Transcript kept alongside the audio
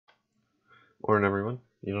Morning, everyone.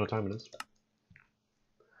 You know what time it is?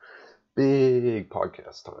 Big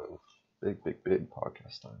podcast time. Big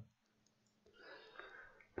podcast time.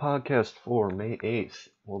 Podcast for May 8th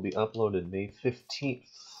will be uploaded May 15th.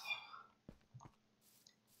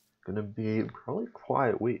 Gonna be probably a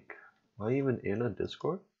quiet week. Am I even in a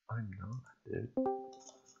Discord? I'm not, dude.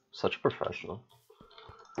 Such a professional.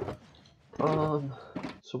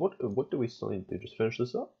 So what do we still need to do? Just finish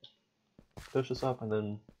this up? Finish this up and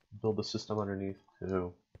then build the system underneath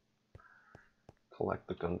to collect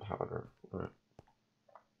the gunpowder. Alright.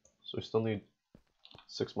 So we still need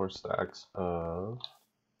 6 more stacks of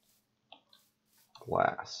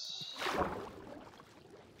glass.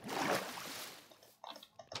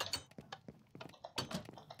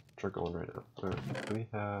 Which are going right now. Alright. Do we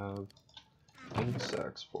have ink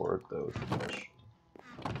sacks for those?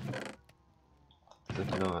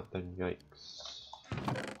 If not, then yikes.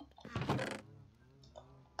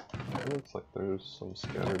 It looks like there's some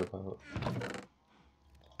scattered about.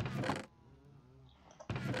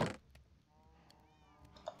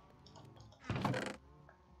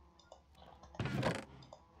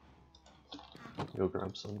 Go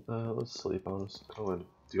grab some. Let's sleep on us. Go and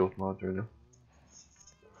deal with mods right now.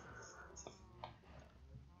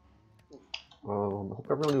 Hope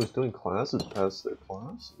everyone who was doing classes passed their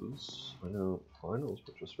classes. I know finals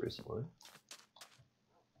were just recently.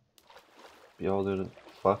 Y'all didn't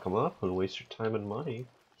fuck them up and waste your time and money.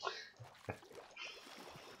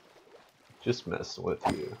 Just messing with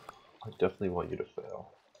you. I definitely want you to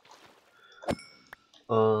fail.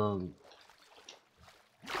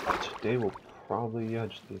 Today will probably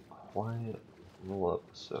just be a quiet little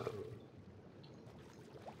episode.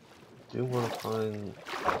 Do want to find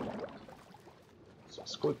some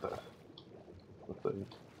squid there.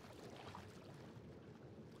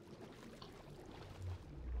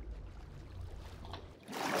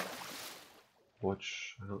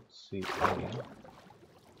 Which I don't see any,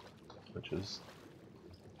 which is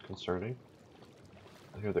concerning.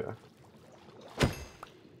 Here they are.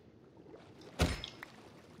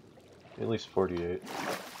 At least 48.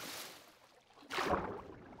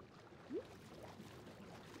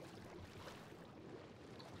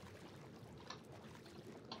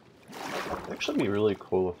 It'd actually be really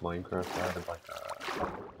cool if Minecraft added like a,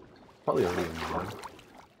 probably already a mod,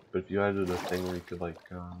 but if you added a thing where you could like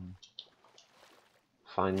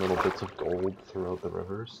find little bits of gold throughout the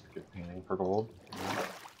rivers to get painting for gold. Yeah,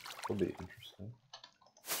 would be interesting.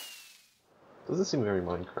 Doesn't seem very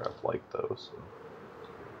Minecraft-like though, so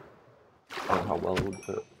I don't know how well it would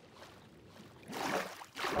fit.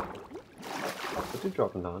 Did he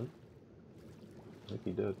drop a none? I think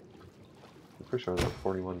he did. I'm pretty sure I was at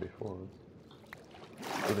 41 before.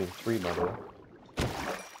 Including 3 by the way.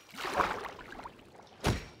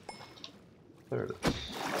 There it is.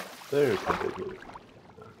 There's the big loot.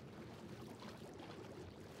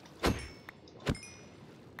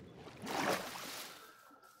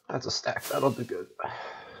 That's a stack, that'll do good.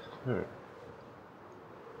 Alright.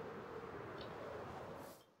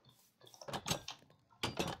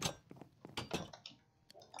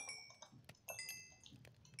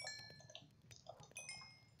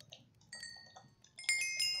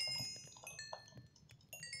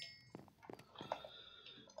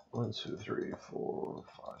 One, two, three, 4,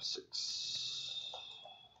 5, 6.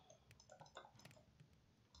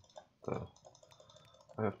 Oh.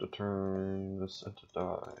 I have to turn this into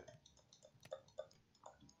dye.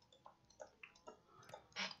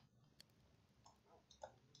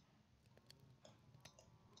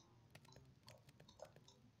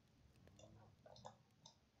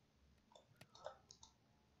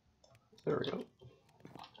 There we go.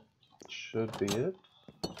 Should be it.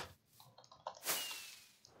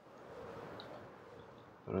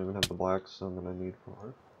 I don't even have the black stone that I need for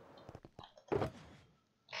it.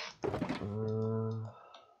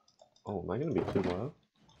 Oh, am I gonna be too low?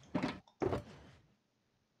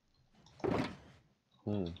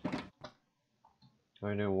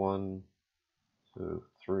 I need 1, 2,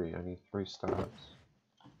 3. I need 3 stacks.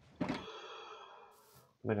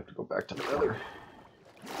 Might have to go back to the nether.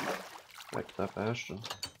 Back to that bastion.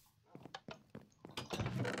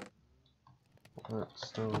 Black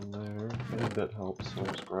stone there. Any bit helps, so I'll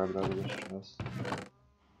just grab it out of this chest.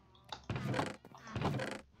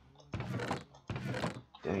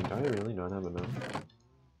 Dang, do I really not have enough?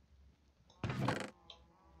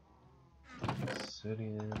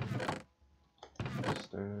 Obsidian.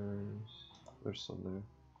 Stairs. There's some there.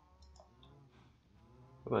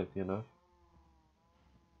 That might be enough.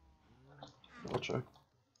 I'll check.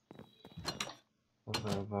 I'll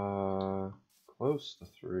have close to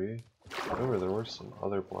 3. Remember, there were some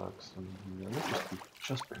other blocks in here. I might just be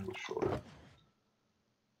just barely short.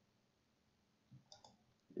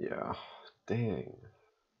 Yeah, dang.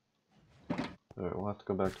 Alright, we'll have to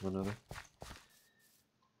go back to another.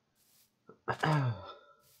 Back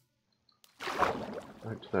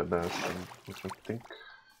to that bastion, which I think...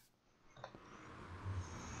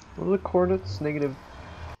 What are the coordinates? Negative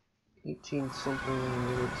 18 something,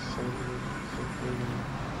 negative 7 something.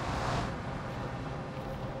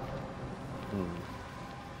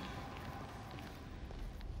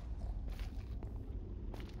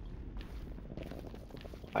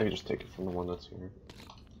 I can just take it from the one that's here.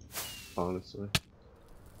 Honestly.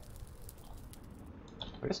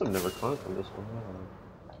 I guess I've never conquered this one, have I?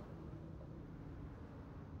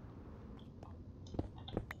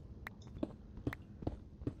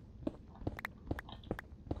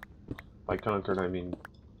 By conquered, I mean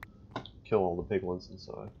kill all the big ones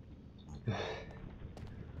inside. I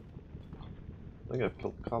think I've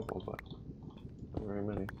killed a couple, but not very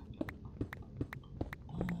many.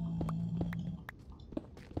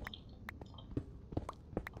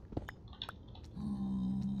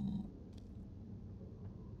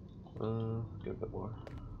 Get a bit more.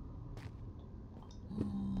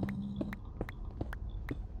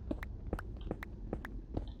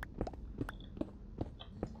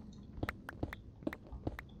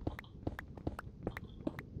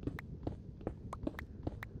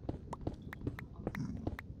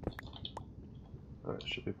 Alright,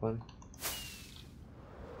 should be plenty.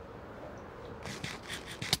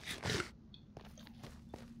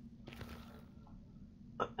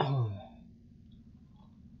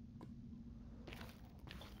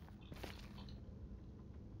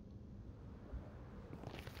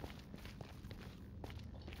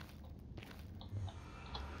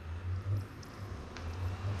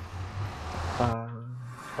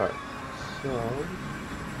 Alright, so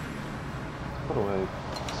how do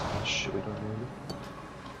I shit we don't need?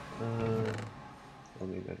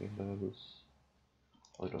 Don't need any of those.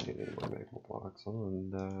 I don't need any more magma blocks. Other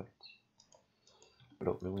than that, I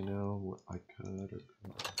don't really know what I could or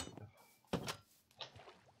couldn't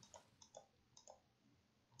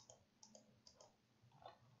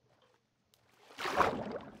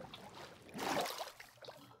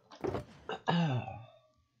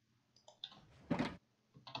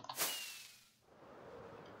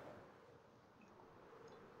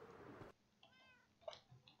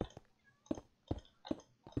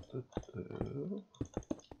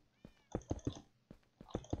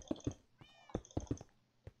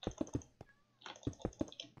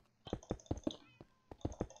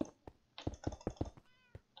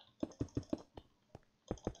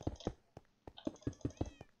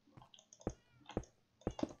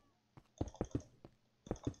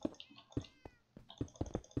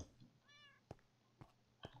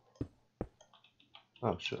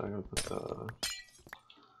Oh shit, I gotta put the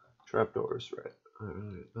trapdoors right.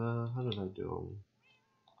 Alright, how did I do them?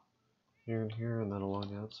 Here and here, and then along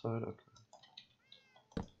the outside? Okay.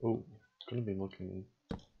 Oh, gonna be looking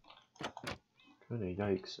kinda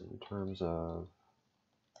yikes in terms of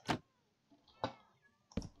the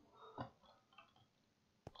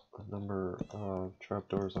number of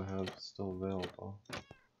trapdoors I have still available.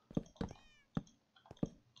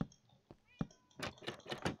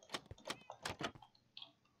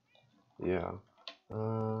 Yeah.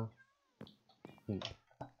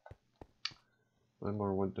 One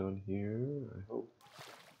more wood down here, I hope.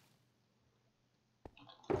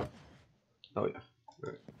 Oh yeah,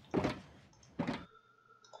 right.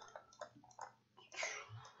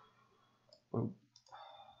 Oh.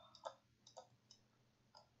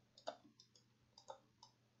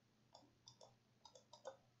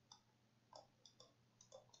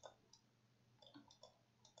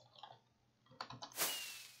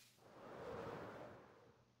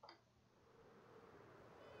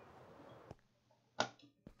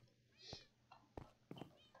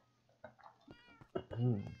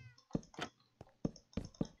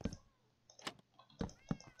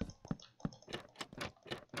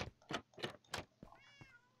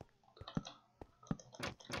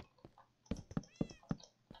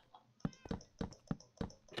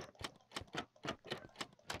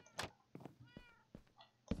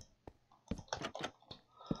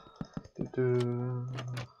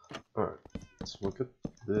 Alright, let's look at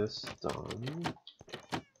this done.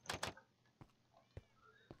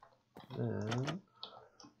 And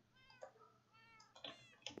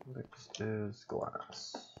next is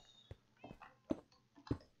glass.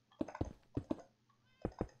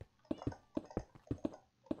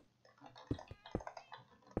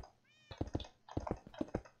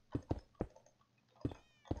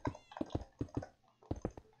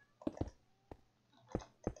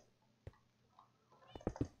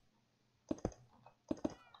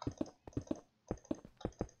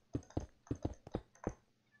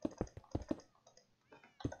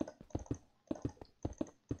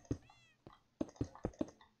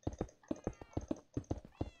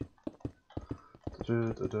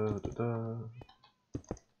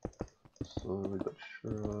 Slowly but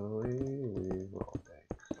surely we will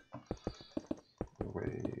make our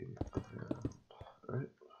way around. Alright.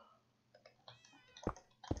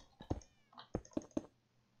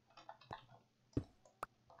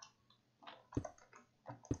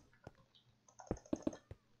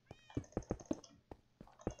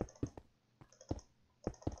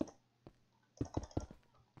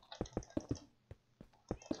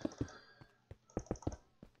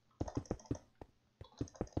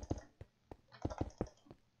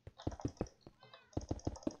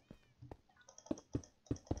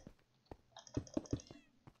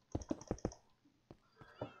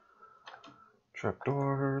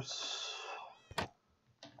 Trapdoors.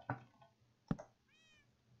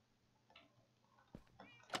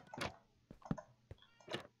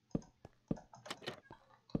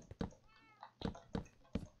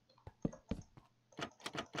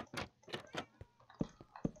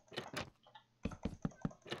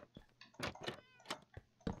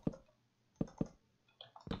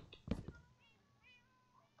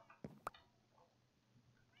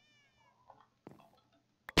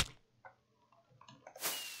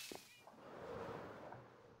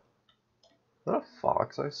 Is that a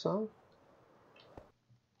fox I saw?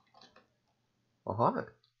 Oh, hi.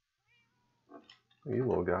 Hey, you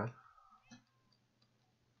little guy.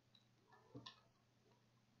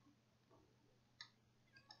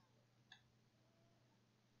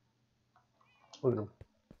 Look at him.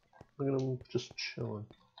 Look at him just chilling.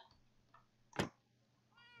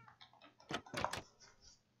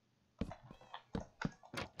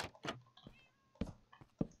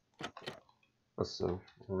 Must have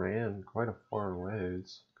ran quite a far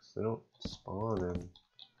ways, because they don't spawn in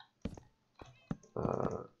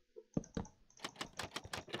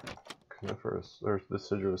coniferous, or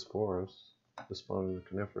deciduous forests. They spawn in the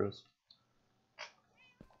coniferous.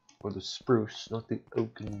 Or the spruce, not the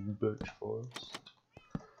oak and birch forest.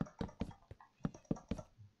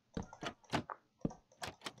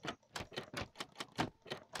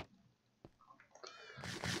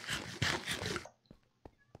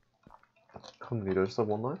 How many do I just have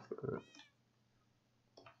one life?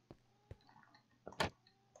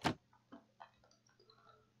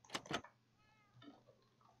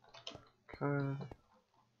 Okay.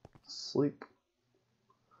 Sleep.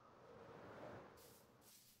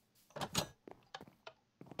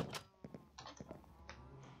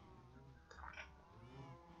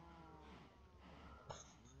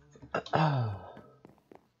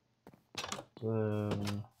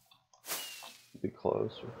 Be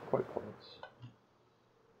close, or quite close.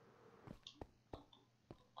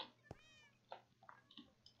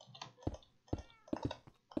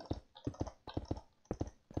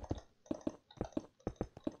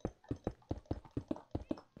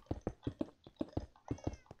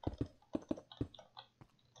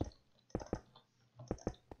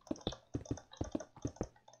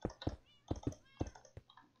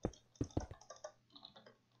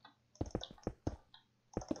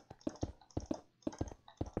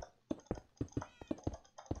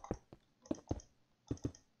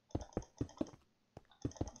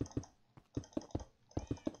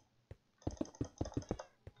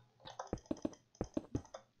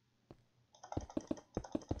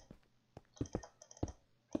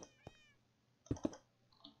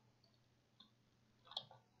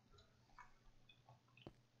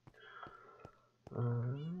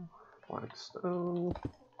 Flagstone.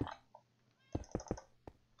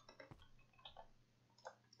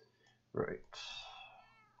 Right.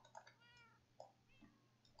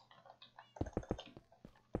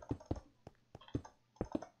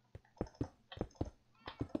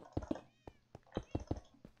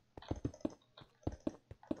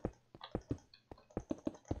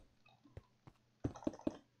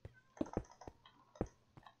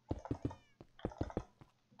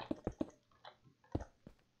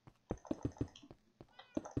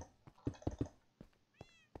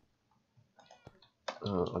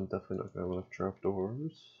 I'm definitely not gonna have enough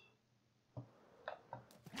trapdoors.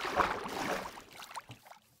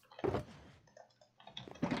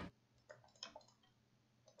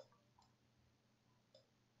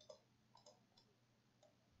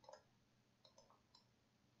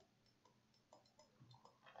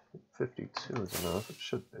 $52 is enough, it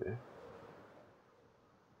should be.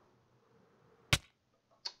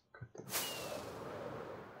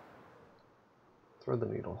 Thread the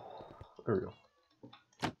needle. There we go.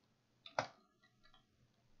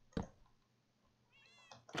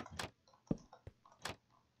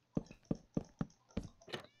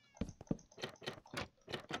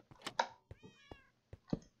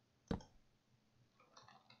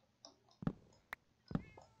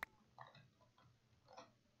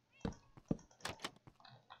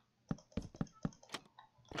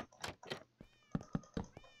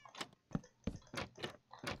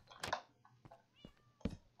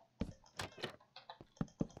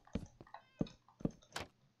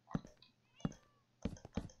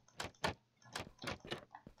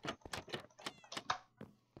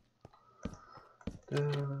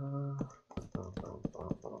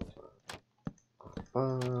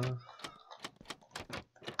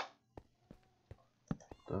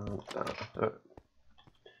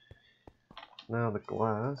 Now the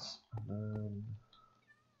glass, and then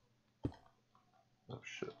oh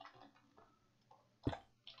shit.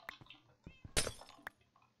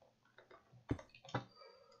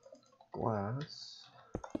 Glass.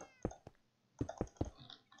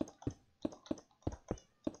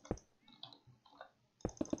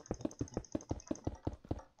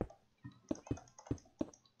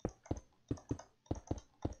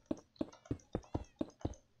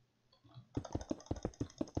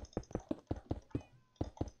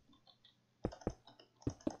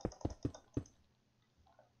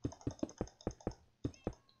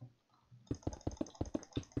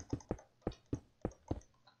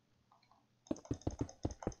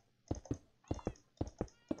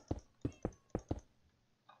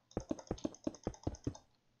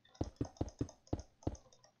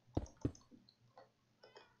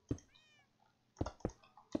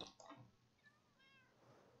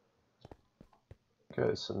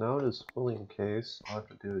 Okay, so now it is fully encased. All I have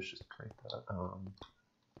to do is just create that,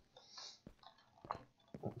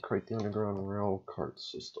 create the underground rail cart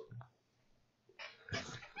system.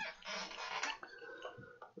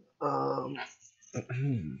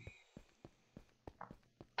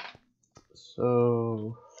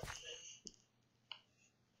 So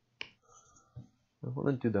I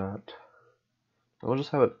want to do that. I'll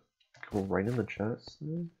just have it go right in the chest.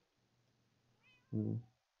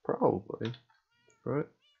 Probably, right?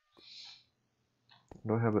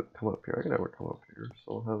 Do I have it come up here? I can have it come up here,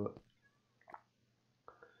 so I'll have it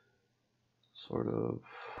sort of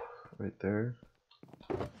right there.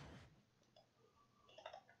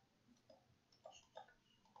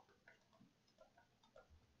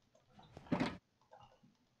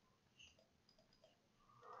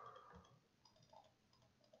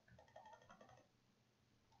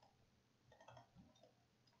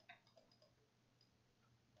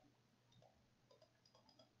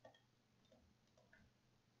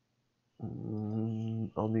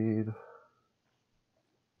 I'll need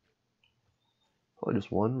probably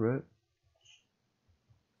just one, right?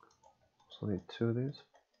 So I need two of these.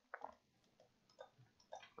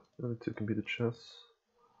 The other two can be the chests.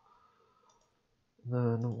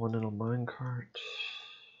 And then one in a minecart.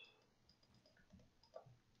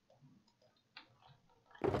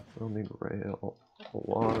 I'll need rail, a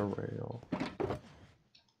lot of rail.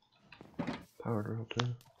 Powered rail too.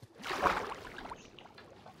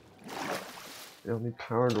 Yeah, I'll need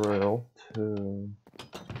powered rail to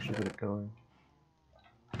actually get it going.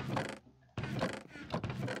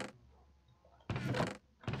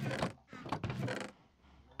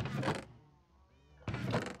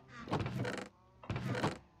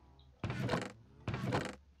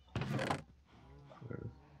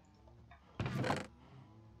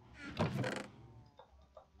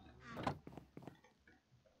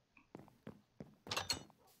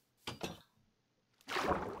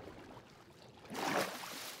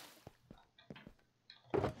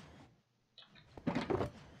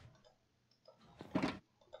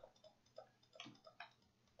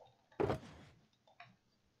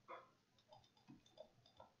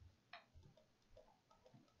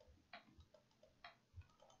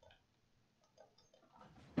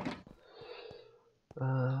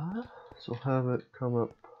 So have it come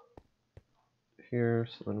up here,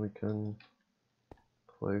 so then we can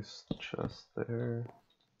place the chest there.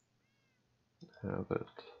 Have it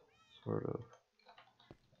sort of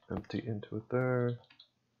empty into it there.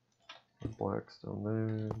 And black's down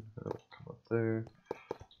there. Have it come up there,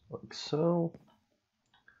 like so.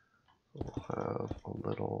 We'll have a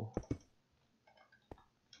little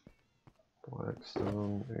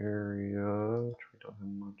blackstone area, which we don't have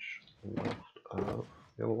much left of.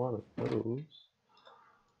 We have a lot of those.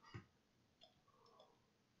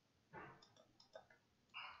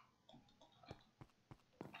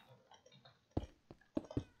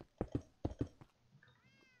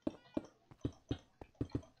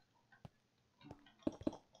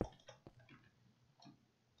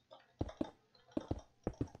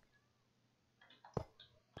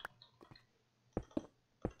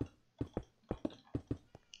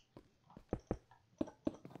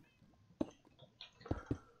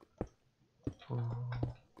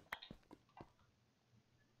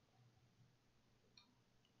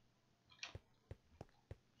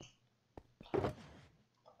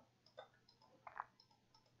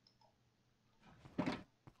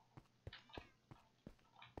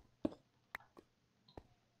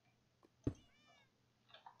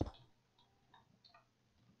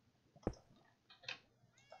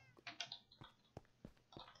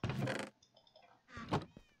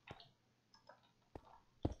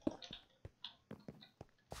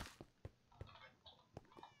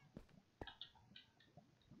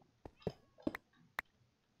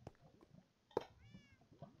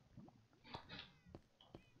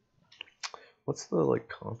 What's the like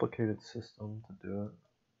complicated system to do it?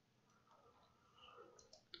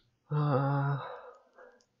 I'll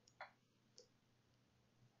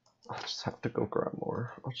just have to go grab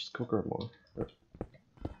more. I'll just go grab more. It's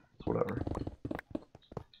whatever.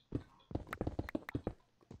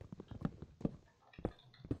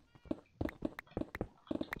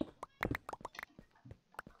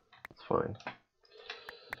 It's fine.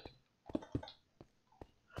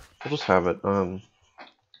 We'll just have it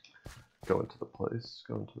go into the place,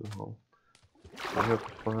 go into the home. We have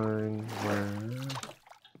to find where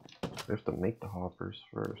we have to make the hoppers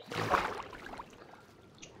first.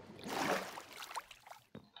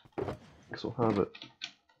 Guess we'll have it.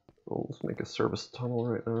 Well, let's make a service tunnel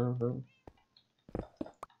right now then.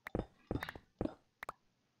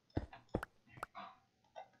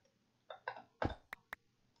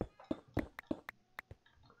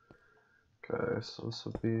 Okay, so this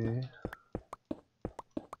would be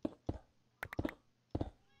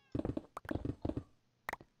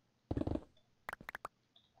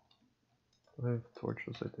I have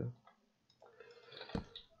torches, I do.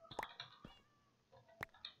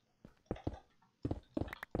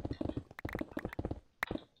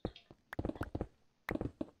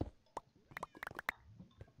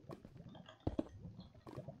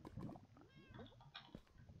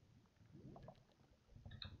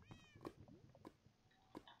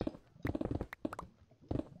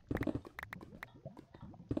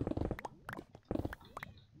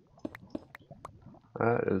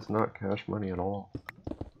 That is not cash money at all.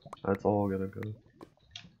 That's all gonna go.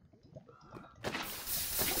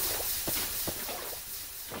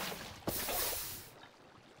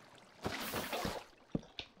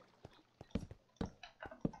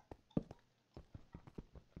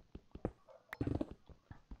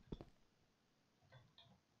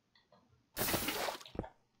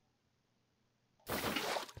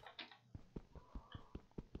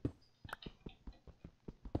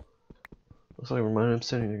 Looks like we're mining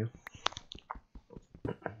obsidian again.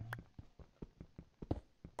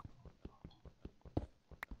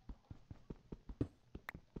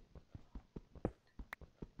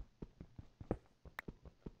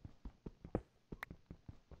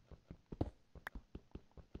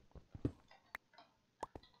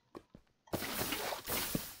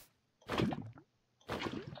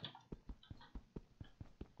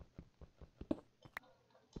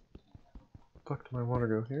 Fuck, do my water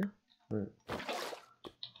go here? Right.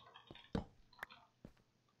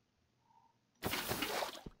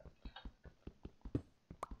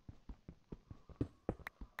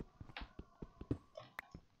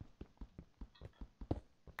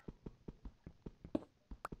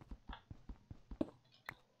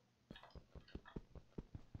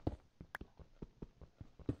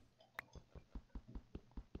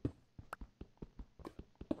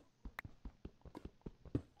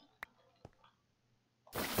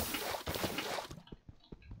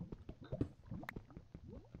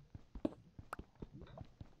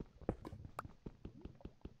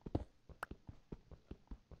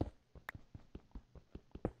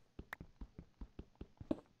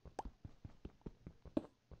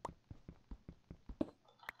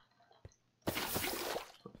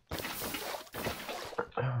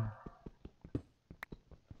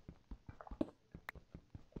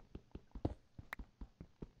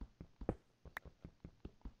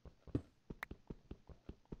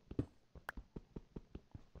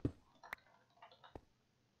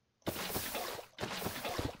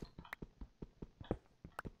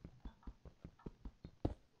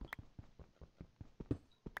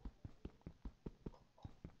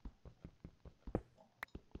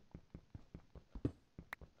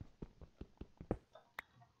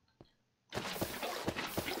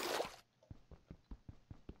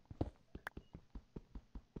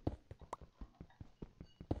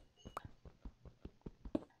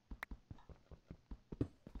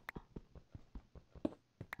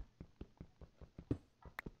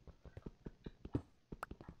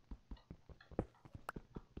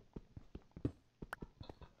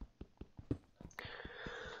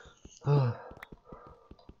 A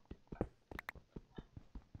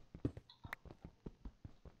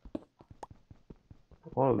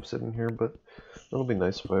lot of obsidian here, but it'll be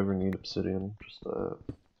nice if I ever need obsidian, just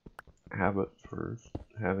have it for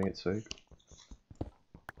having its sake.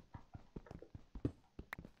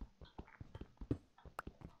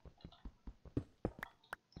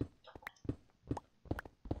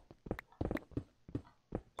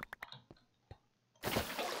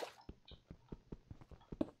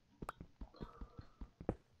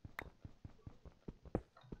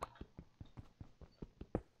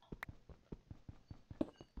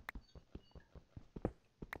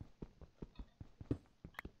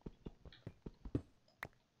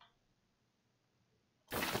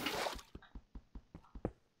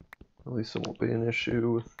 At least it won't be an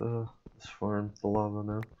issue with this farm, the lava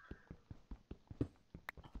now.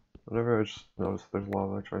 Whenever I just notice there's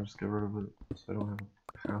lava, I try and just get rid of it so I don't have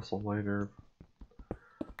a hassle later.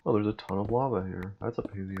 Oh, there's a ton of lava here. That's a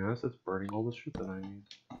pain in the ass. It's burning all the shit that I need.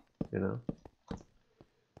 You know?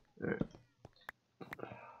 Alright.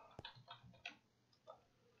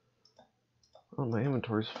 Oh, my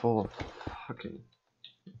inventory's full of fucking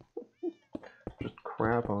just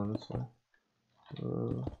crap, honestly.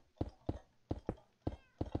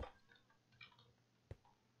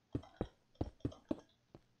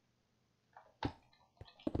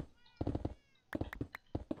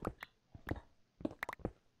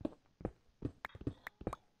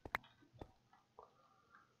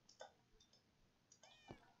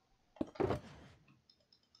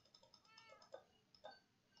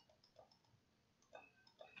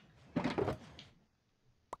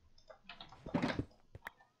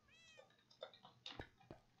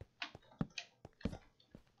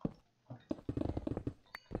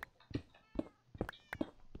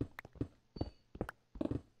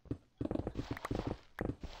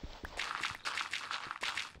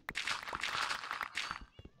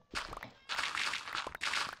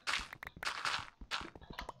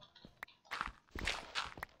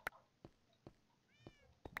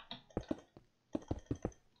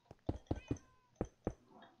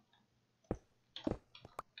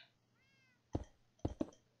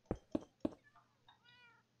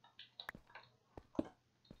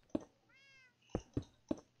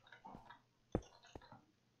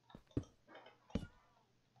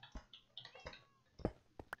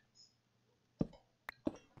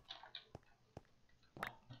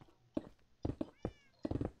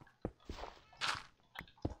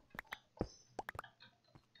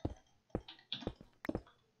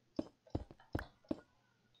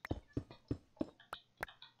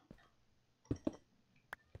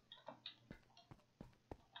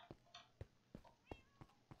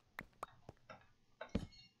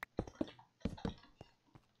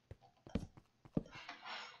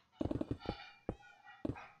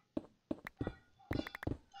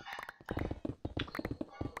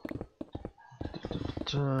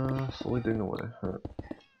 Slowly digging away. Right.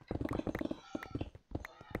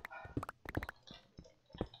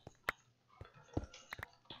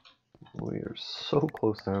 We are so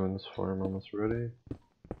close to having this farm almost ready.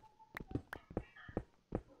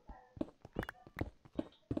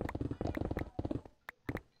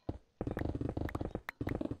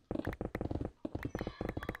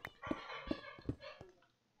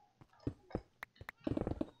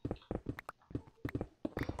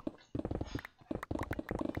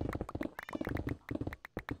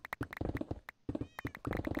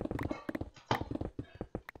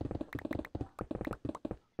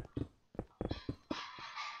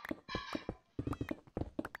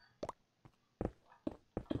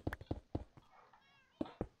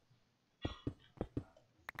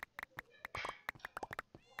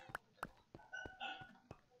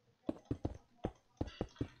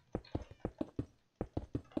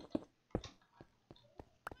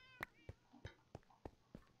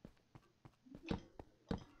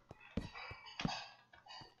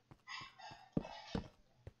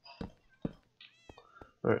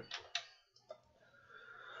 Alright.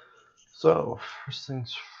 So, first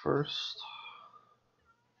things first.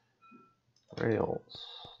 Rails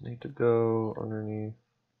need to go underneath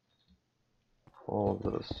all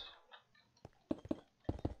of this.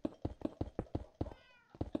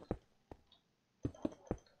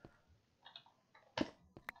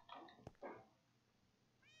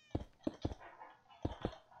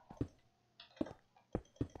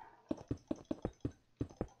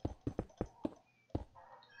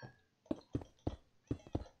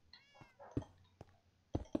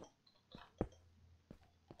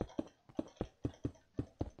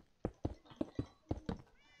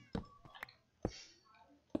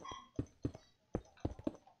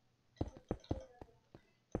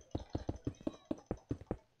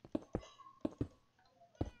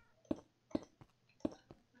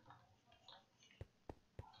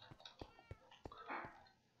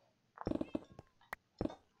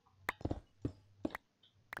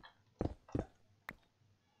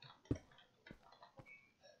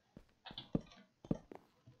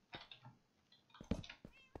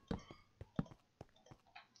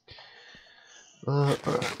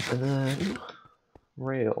 Alright, and then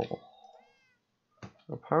rail.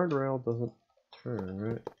 A powered rail doesn't turn,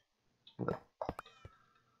 right? No.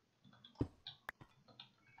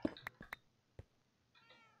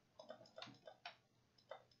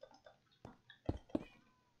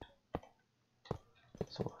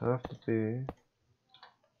 So it'll have to be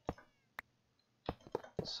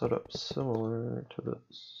set up similar to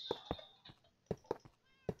this.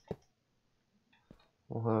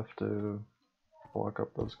 We'll have to block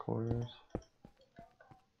up those corners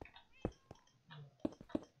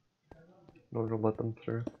in order to let them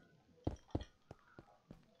through.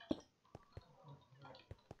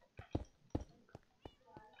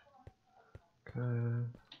 Okay.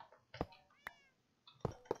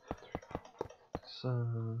 So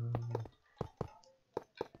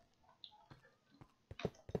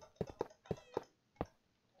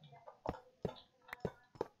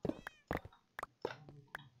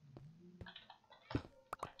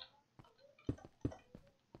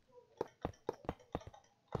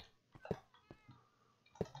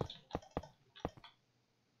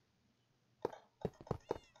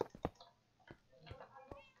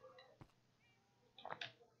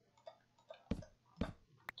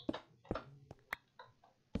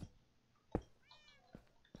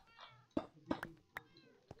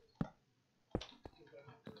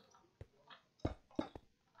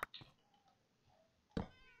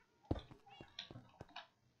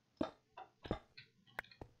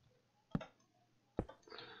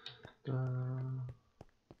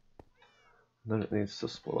then it needs to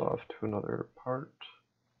split off to another part.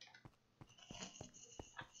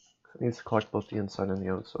 It needs to collect both the inside and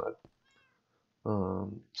the outside.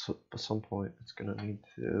 So at some point it's gonna need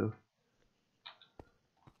to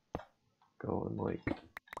go and like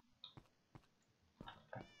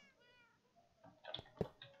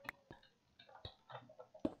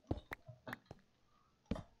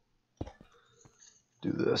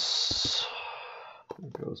do this.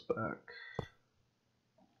 It goes back.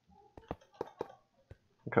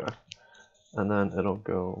 Okay. And then it'll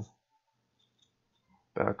go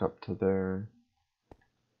back up to there.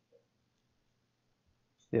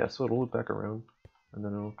 Yeah, so it'll loop back around and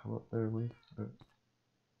then it'll come up there and leave. Right.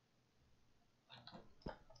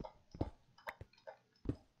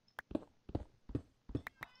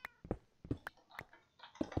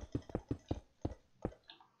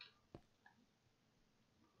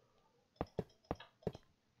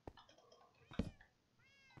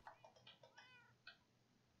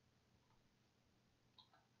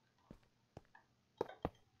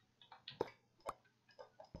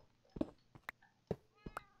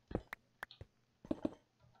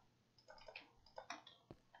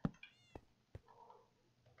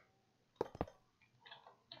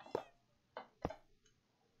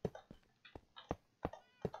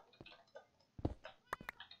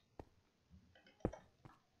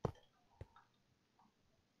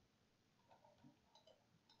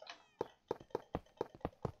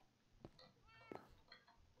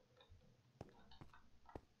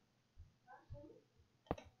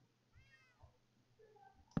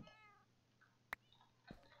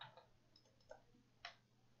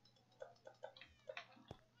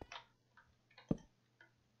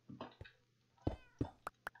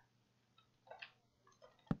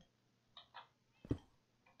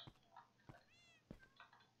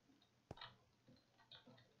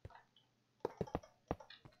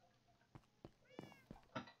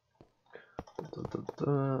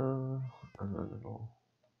 And then it'll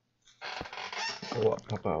go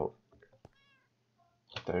up about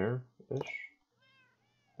there-ish.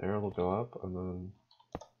 There it'll go up, and then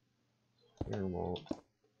here we'll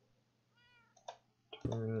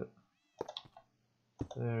turn it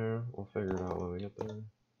there. We'll figure it out when we get there.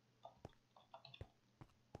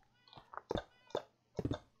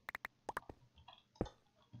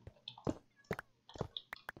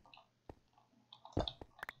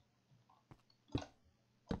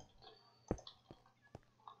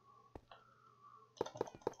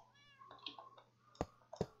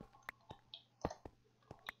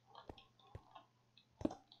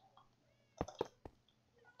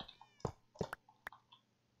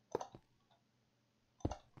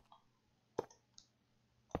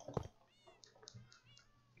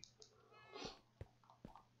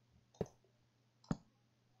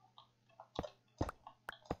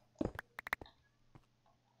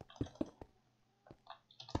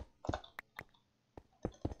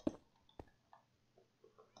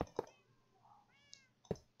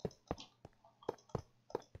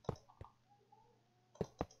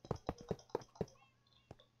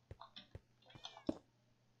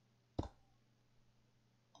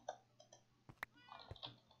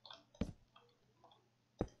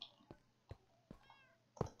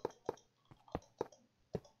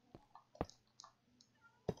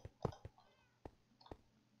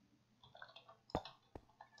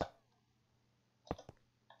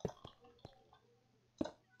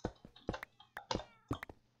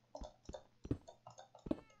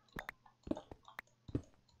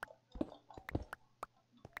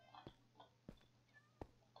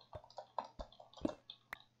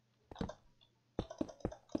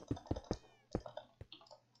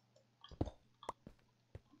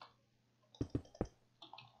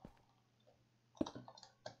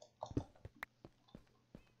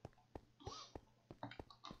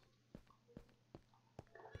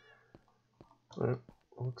 Alright,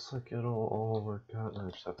 looks like it'll all work out. I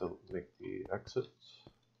just have to make the exit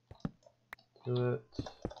to it.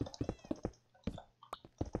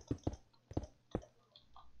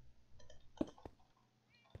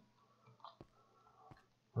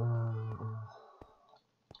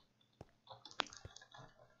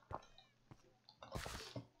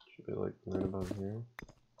 Should be like right about here.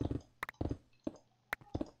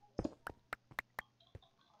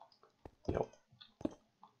 Yep.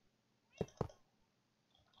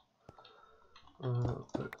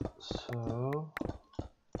 So,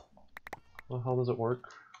 how does it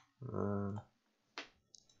work? I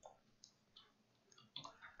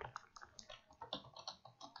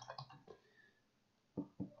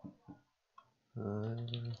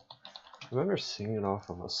remember seeing it off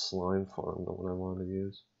of a slime farm, the one I wanted to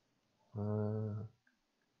use.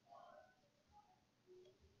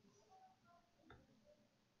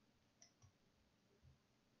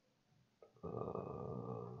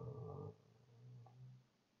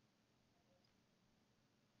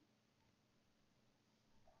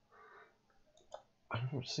 I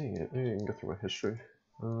remember seeing it. Maybe I can go through my history.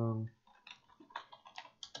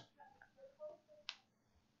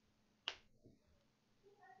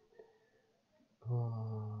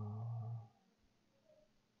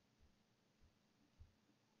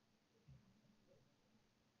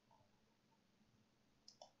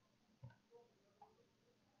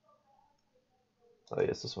 Oh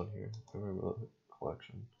yes, this one here. I remember the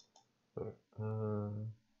collection. But,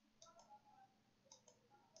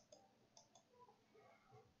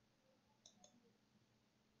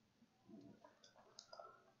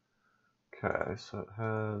 okay, so it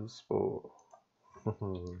has. Oh, it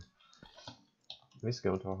needs to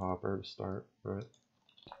go into a hopper to start, right?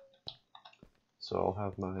 So I'll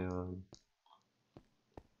have my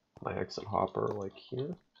my exit hopper like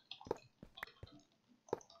here,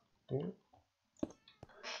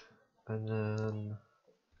 and then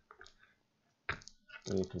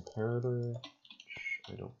a comparator, which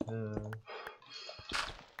I don't have.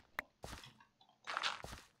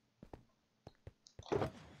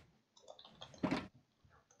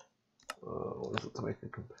 What is it to make a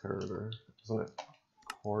comparator? Isn't it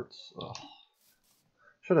quartz? Ugh.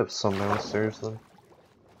 Should have some downstairs though.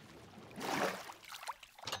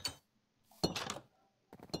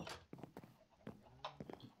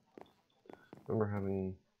 Remember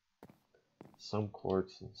having some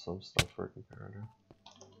quartz and some stuff for a comparator.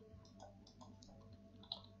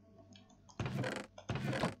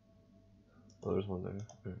 Oh, there's one there.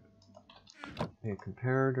 Okay. A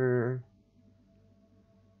comparator,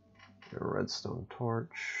 a redstone torch,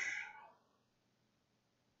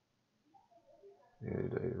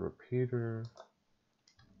 and a repeater.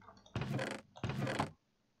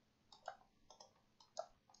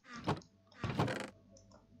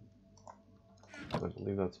 I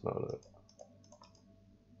believe that's about it.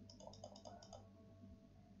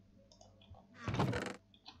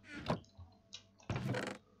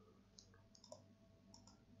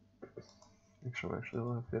 I'm actually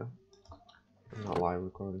left, yeah. I'm not live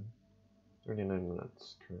recording. 39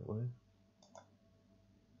 minutes currently.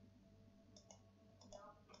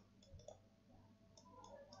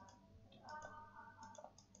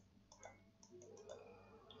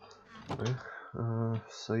 Okay.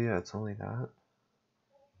 So yeah, it's only that.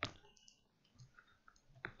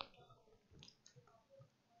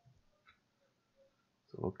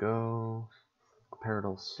 So we'll go, compare it,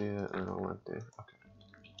 I'll see it, and I'll empty. Okay,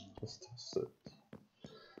 let's test it.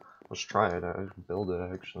 Let's try it, I build it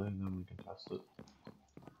actually, and then we can test it.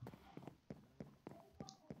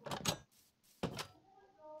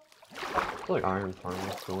 I feel like Iron Farm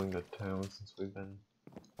is going to town since we've been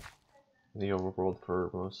in the overworld for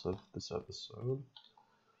most of this episode.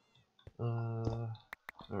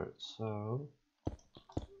 Alright, so...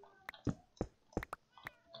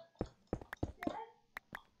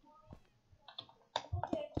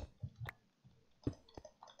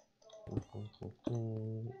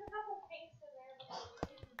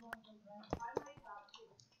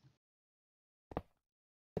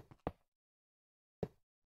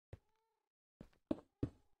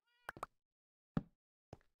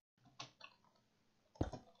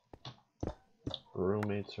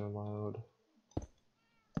 Roommates are loud.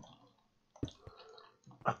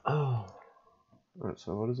 Alright,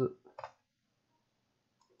 so what is it?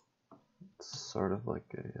 It's sort of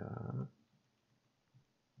like a,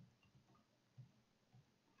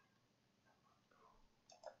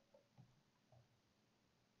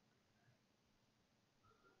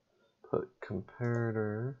 put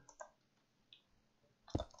comparator.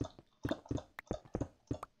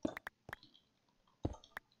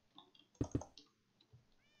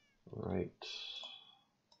 Right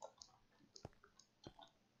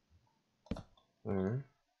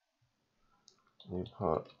You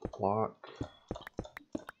put block.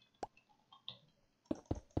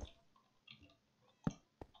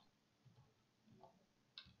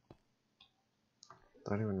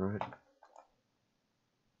 Not even right.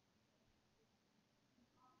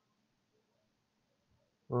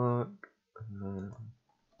 Block, and then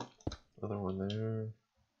another one there.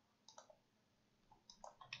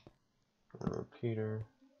 A repeater,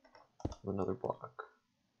 another block.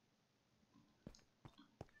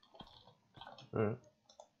 Alright.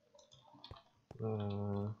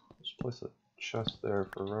 Let's place a chest there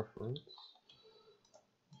for reference.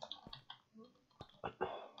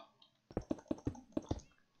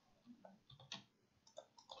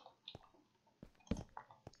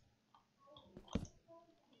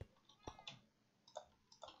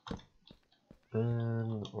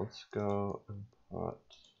 And let's go and put,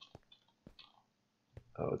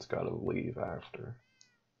 oh, it's got to leave after.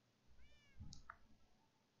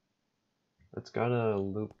 It's got to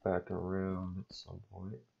loop back around at some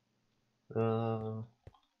point. So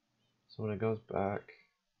when it goes back,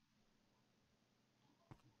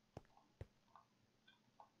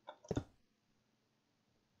 I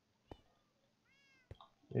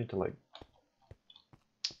need to like,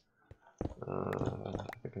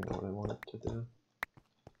 I think I know what I want it to do.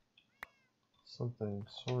 Something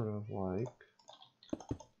sort of like,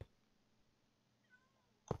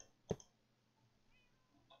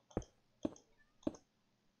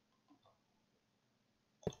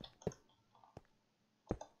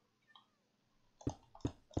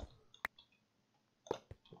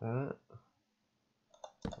 that.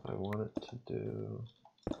 I want it to do,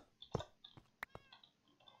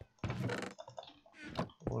 I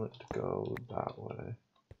want it to go that way.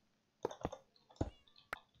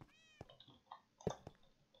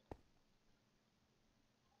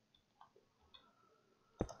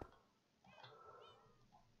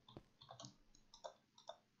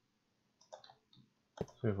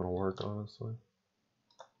 See if it'll work, honestly.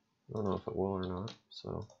 I don't know if it will or not,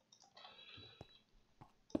 so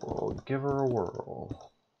we'll give her a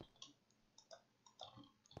whirl.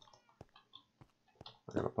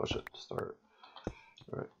 I gotta push it to start.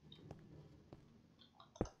 Alright.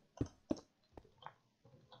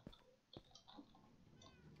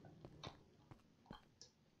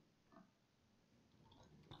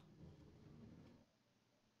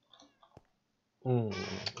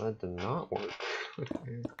 That did not work.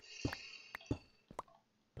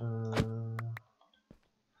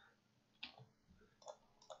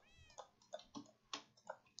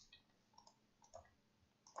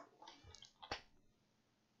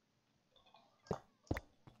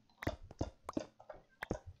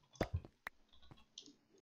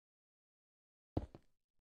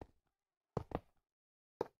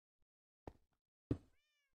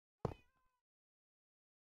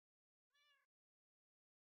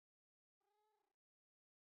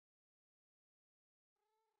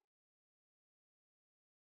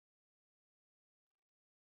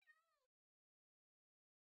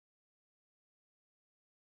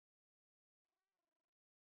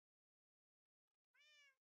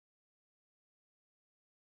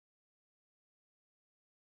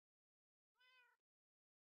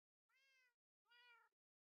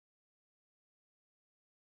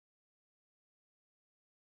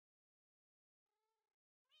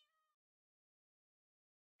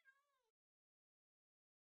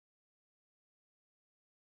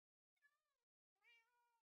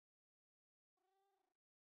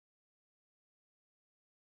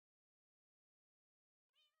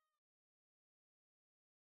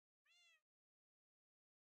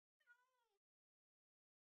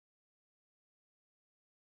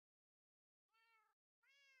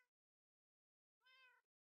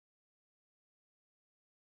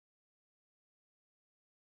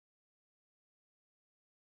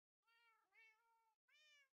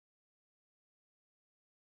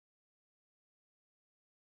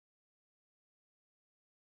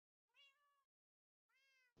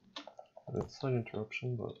 That's an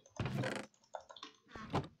interruption, but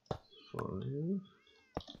fine.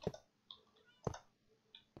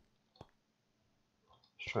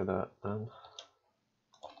 Let's try that then.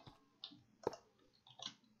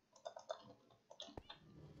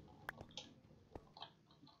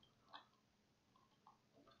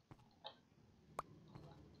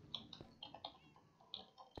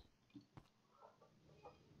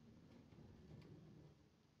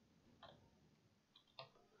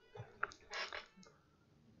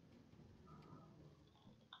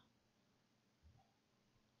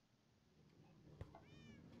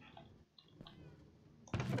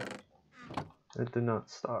 It did not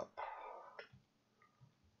stop.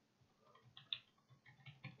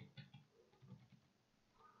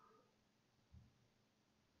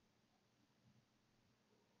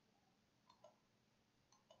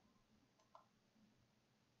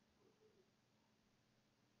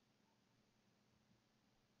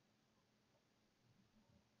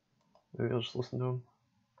 Maybe I'll just listen to him.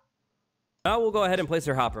 Now we'll go ahead and place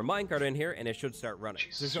our hopper minecart in here, and it should start running.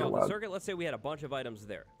 Jesus, So show off the circuit. Let's say we had a bunch of items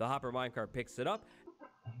there. The hopper minecart picks it up.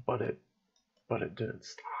 But it didn't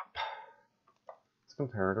stop. Is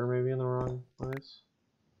comparator maybe in the wrong place?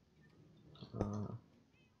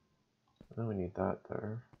 Then we need that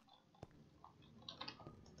there.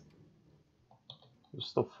 There's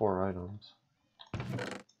still 4 items.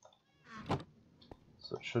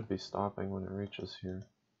 So it should be stopping when it reaches here.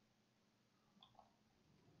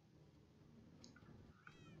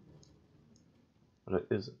 But it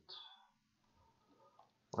isn't.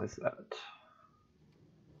 Why is that?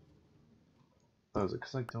 Oh, is it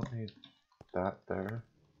because I don't need that there?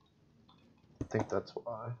 I think that's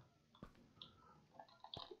why.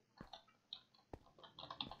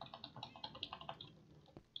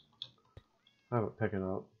 I have it picking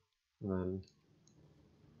up, and then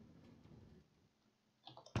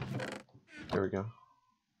there we go.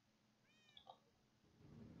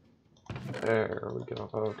 There we go.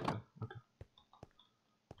 Okay.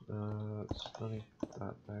 It's funny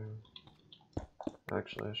that there.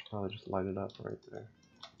 Actually, I should probably just light it up right there.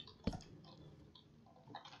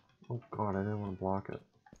 Oh god, I didn't want to block it.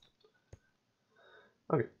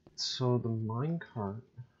 Okay, so the minecart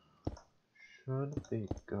should be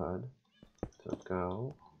good to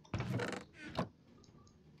go.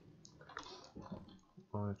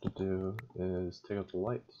 All I have to do is take out the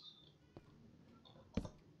lights.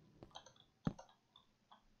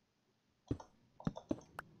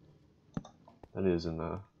 That is in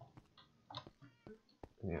the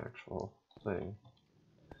actual thing.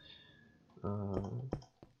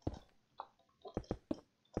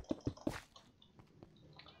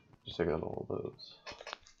 Just take out all those.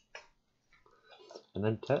 And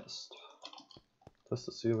then test. Test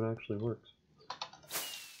to see if it actually works.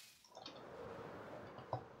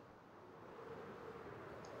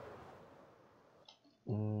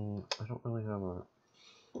 I don't really have a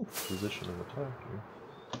position on the top here.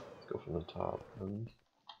 Let's go from the top.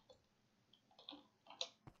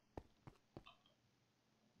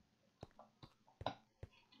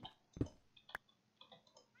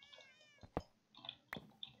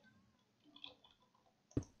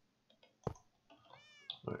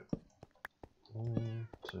 Alright. 1,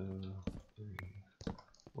 2, 3,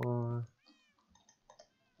 4.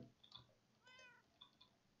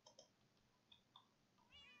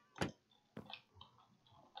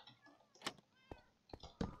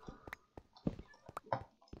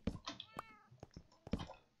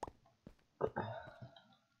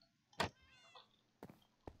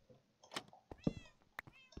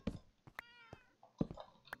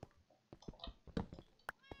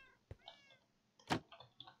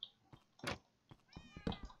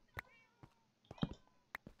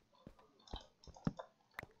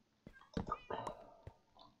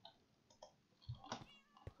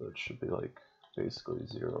 So it should be like basically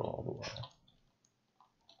 0 all the way.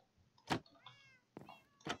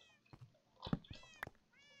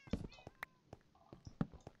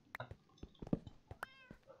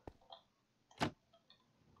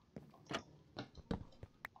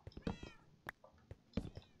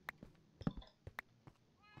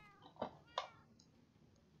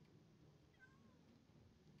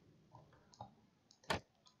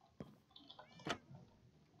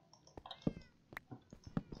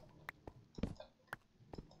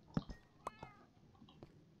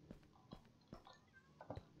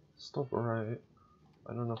 Still bright.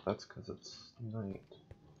 I don't know if that's because it's night.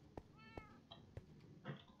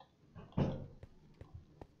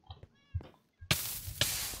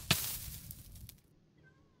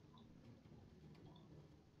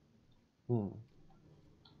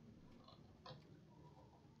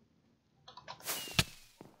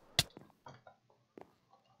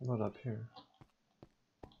 What about up here?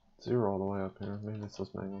 0 all the way up here. Maybe it's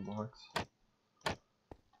those mango blocks.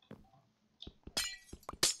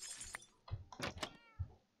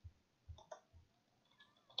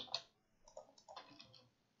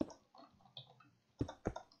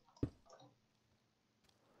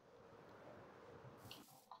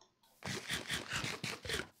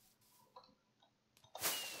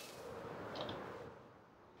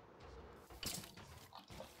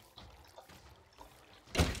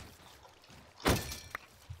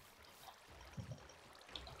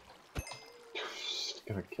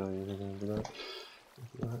 Gonna kill you, they're gonna do that.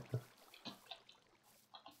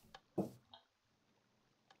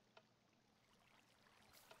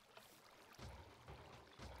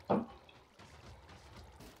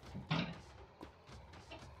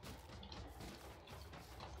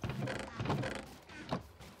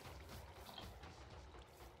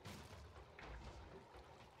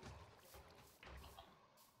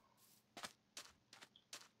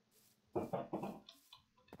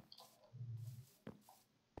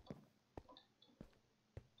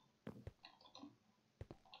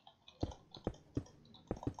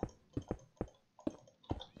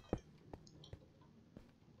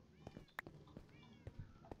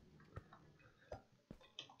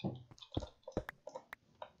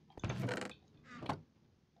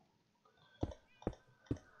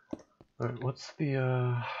 Alright, what's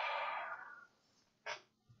the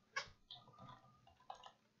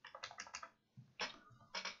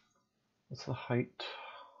height?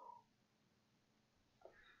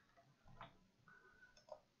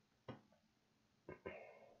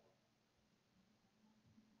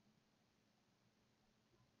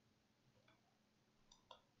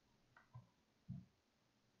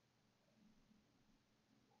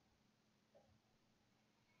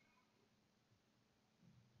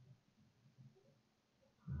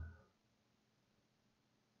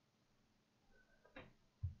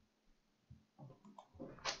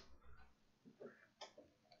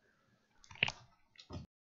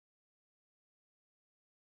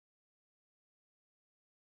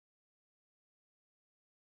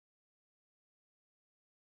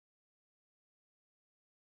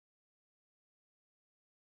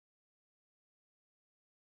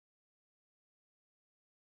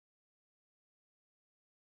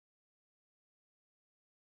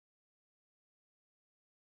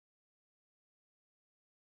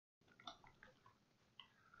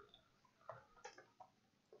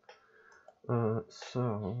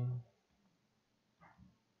 So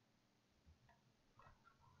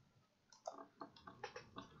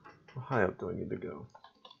how high up do I need to go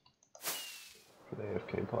for the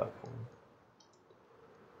AFK platform?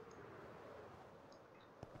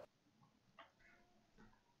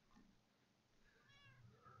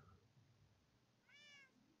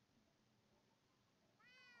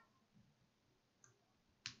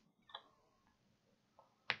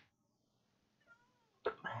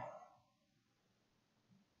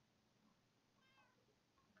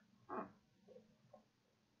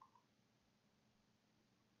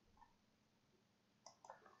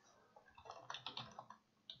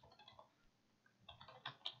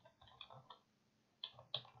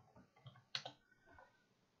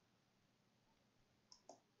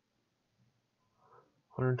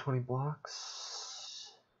 $120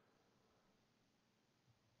 blocks.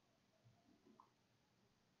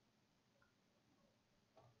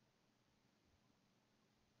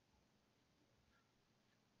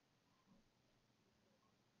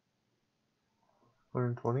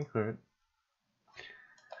 $120,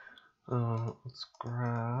 alright. Let's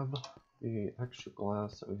grab the extra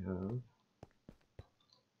glass that we have.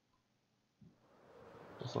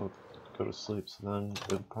 Also go to sleep, so then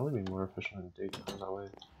it would probably be more efficient in daytime, that way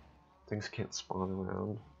things can't spawn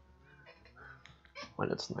around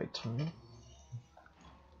when it's nighttime.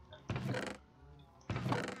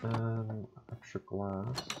 And extra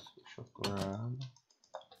glass, we shall grab.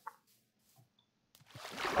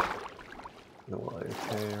 The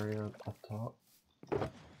AFK area up top.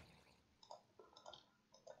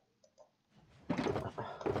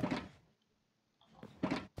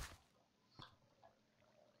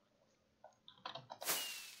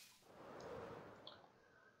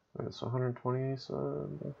 Alright, so 120, so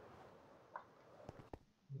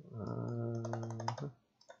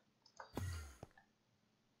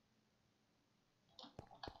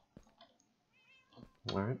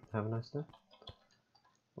alright, have a nice day.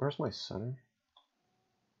 Where's my center?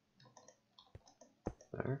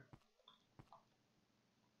 There.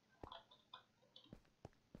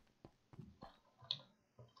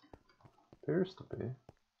 Appears to be.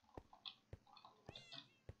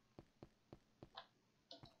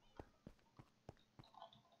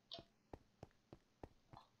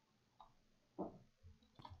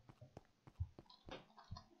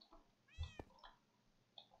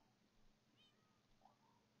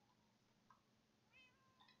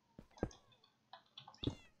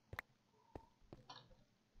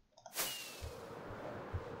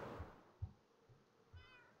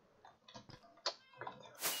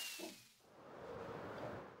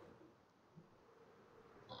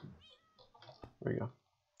 There we go.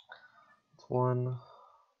 It's 1,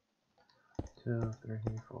 2, 3,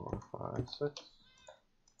 4, 5, 6.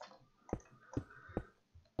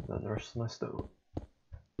 And then the rest of my stone.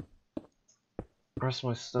 The rest of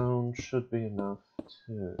my stone should be enough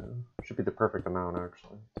to, should be the perfect amount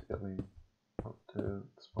actually, to get me up to the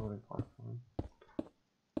spawning platform.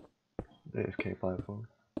 The AFK platform.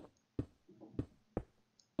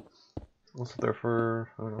 I'll sit there for,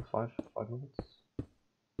 I don't know, 5 minutes.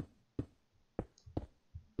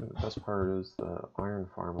 And the best part is the iron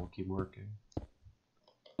farm will keep working.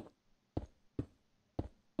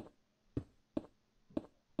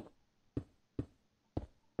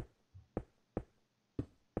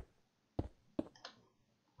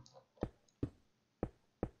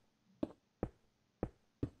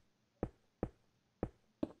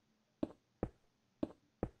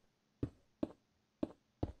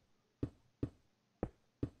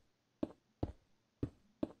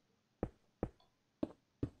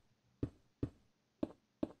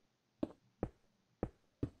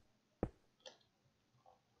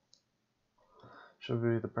 Should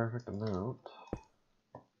be the perfect amount.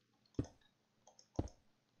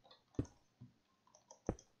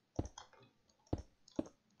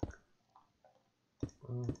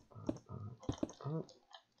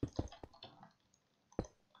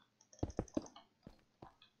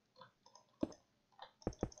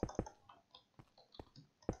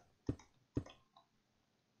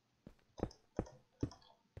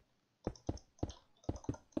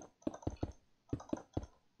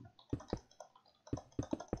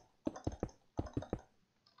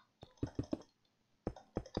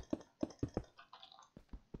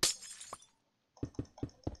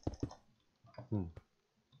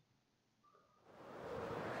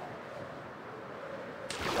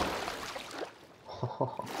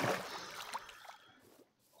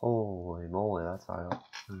 Holy moly, that's high up.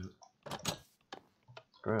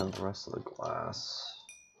 Grab the rest of the glass.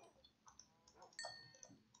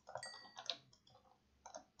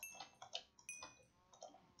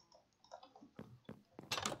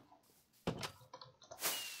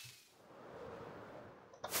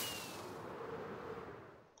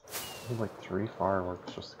 I need like 3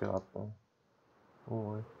 fireworks just to get up there.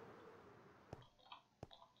 Holy.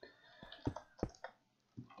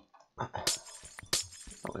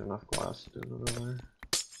 Probably enough glass to do it over there.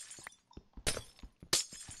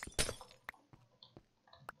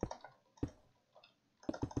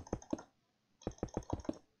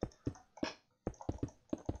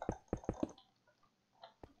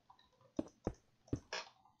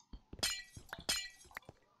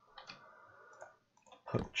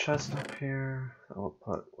 Put a chest up here. I'll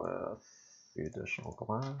put with the additional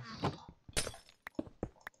glass.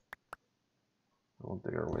 We'll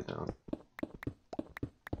dig our way down.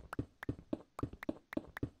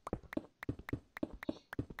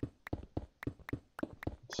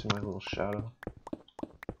 See my little shadow?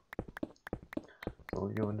 So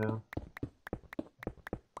we're going down.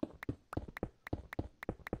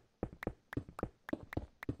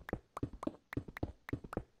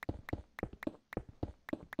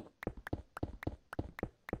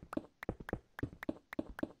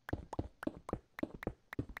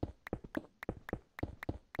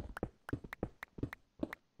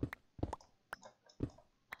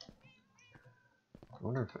 I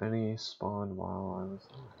wonder if any spawned while I was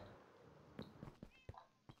there.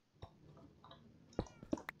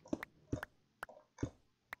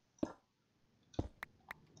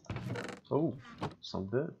 Oh, some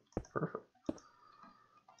did. Perfect.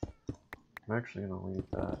 I'm actually gonna leave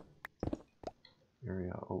that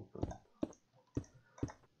area open.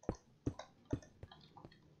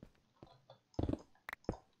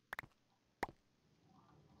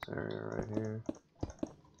 This area right here.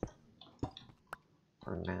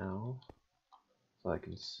 For now. So I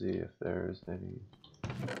can see if there's any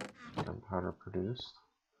gunpowder produced.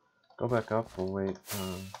 Go back up, we'll wait,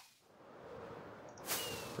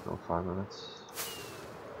 5 minutes.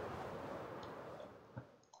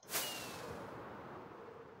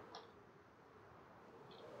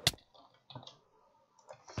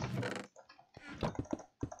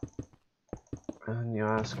 And you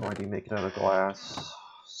ask, why do you make it out of glass?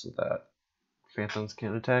 So that phantoms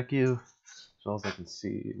can't attack you, as well as I can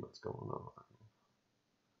see what's going on.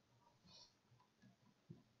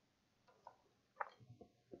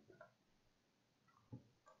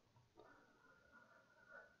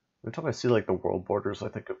 Every time I see like the world borders, I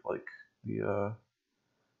think of like the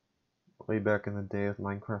way back in the day with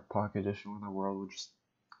Minecraft Pocket Edition when the world would just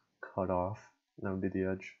cut off. And that would be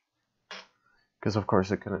the edge. Because of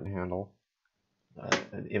course it couldn't handle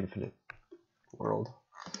an infinite world.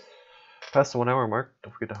 Past the 1 hour mark,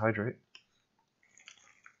 don't forget to hydrate.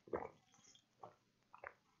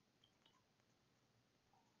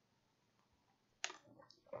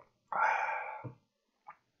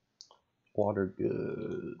 Water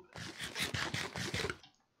good.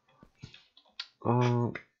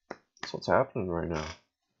 So what's happening right now?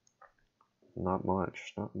 Not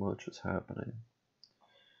much is happening.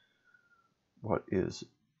 What is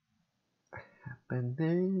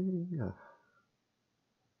happening?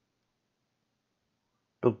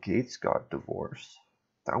 Bill Gates got divorced.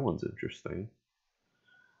 That one's interesting.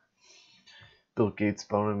 Bill Gates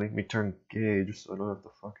about to make me turn gay just so I don't have to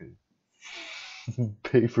fucking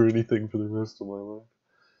pay for anything for the rest of my life.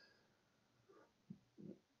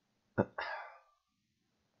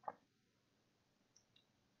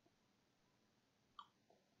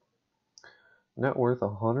 Net worth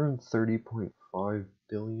 $130.5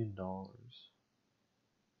 billion.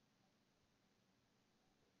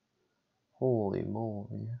 Holy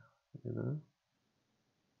moly, you know?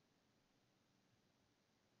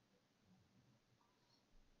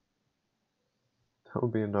 That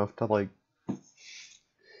would be enough to like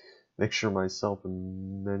make sure myself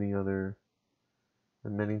and many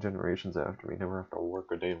generations after me never have to work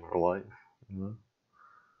a day in their life, you know?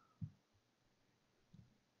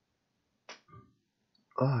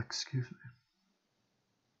 Oh, excuse me.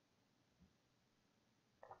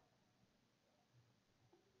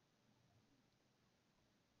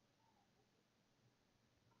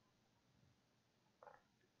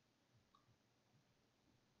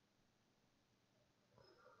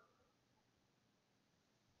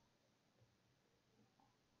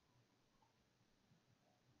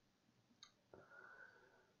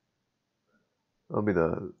 That'll be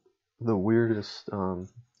the weirdest turn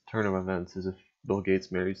of events is if Bill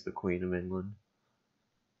Gates marries the Queen of England.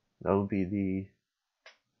 That would be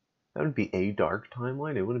a dark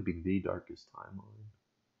timeline. It wouldn't be the darkest timeline.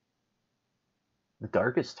 The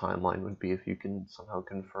darkest timeline would be if you can somehow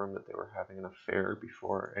confirm that they were having an affair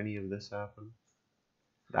before any of this happened.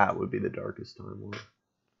 That would be the darkest timeline.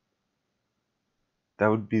 That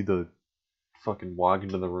would be the fucking walk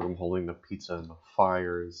into the room holding the pizza and the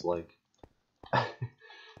fire is like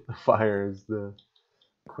the fire is the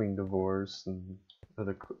Queen divorced and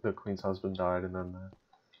the Queen's husband died, and then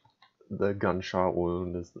the gunshot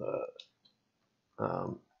wound is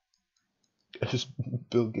it's just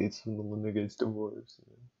Bill Gates and Melinda Gates divorce. You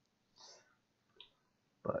know?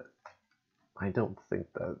 But I don't think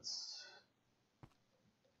that's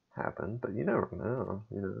happened. But you never know.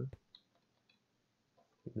 You know,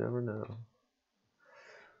 you never know.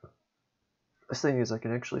 This thing is, I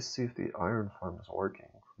can actually see if the iron farm is working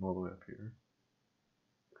from all the way up here,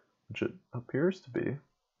 which it appears to be.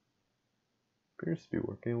 Appears to be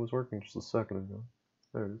working. It was working just a second ago.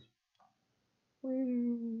 There it is.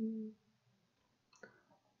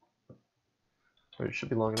 Alright, it should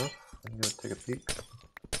be long enough. I'm gonna take a peek.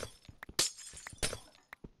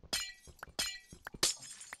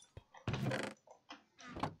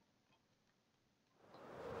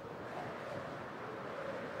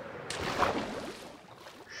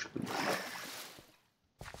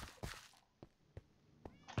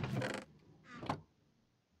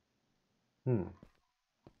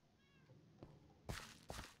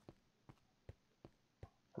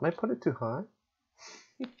 Did I put it too high?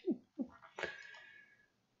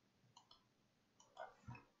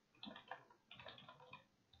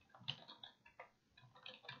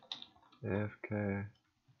 AFK.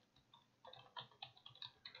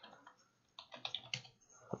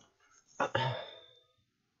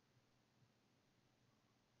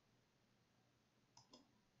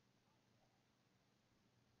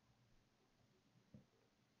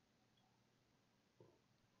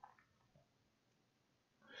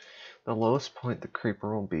 The lowest point the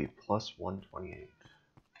creeper will be plus 128.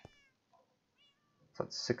 So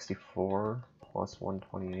that's 64 plus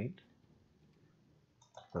 128.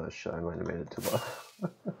 Oh shit, I might have made it too low.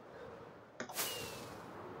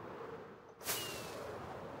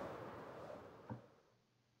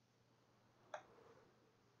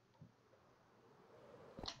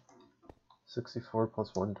 $64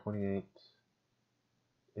 plus 128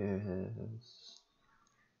 is...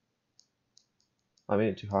 I made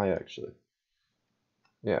it too high actually.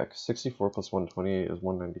 Yeah, 64 plus 128 is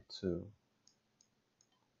 192.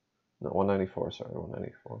 No, 194, sorry,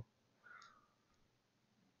 194.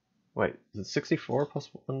 Wait, is it 64 plus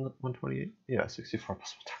 128? Yeah, 64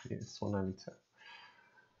 plus 128 is 192.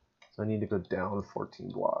 So I need to go down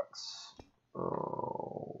 14 blocks.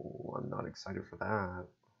 Oh, I'm not excited for that.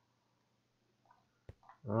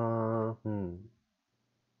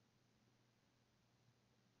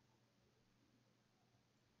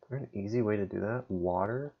 Is there an easy way to do that?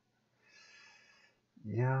 Water?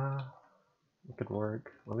 Yeah, it could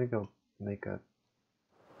work. Let me go make a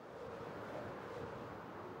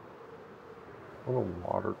little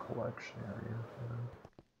water collection area.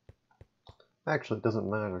 Actually, it doesn't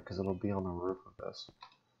matter because it'll be on the roof of this.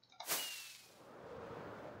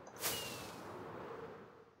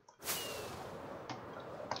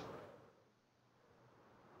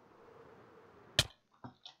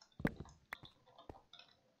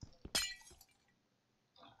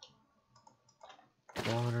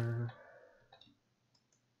 Water.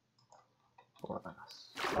 Glass.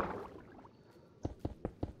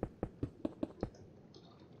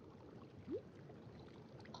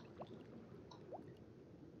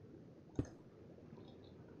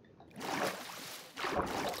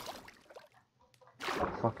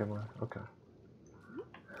 Fuck am I? Okay.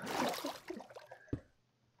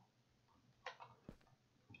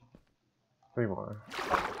 Three more.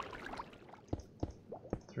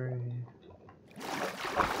 3.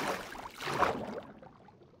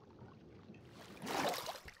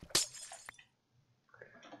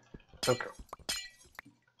 Okay.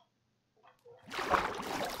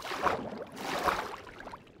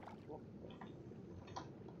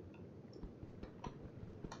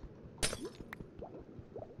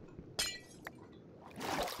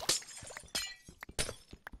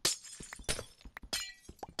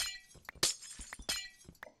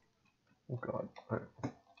 Oh god. Alright.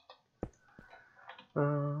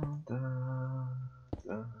 Da, da,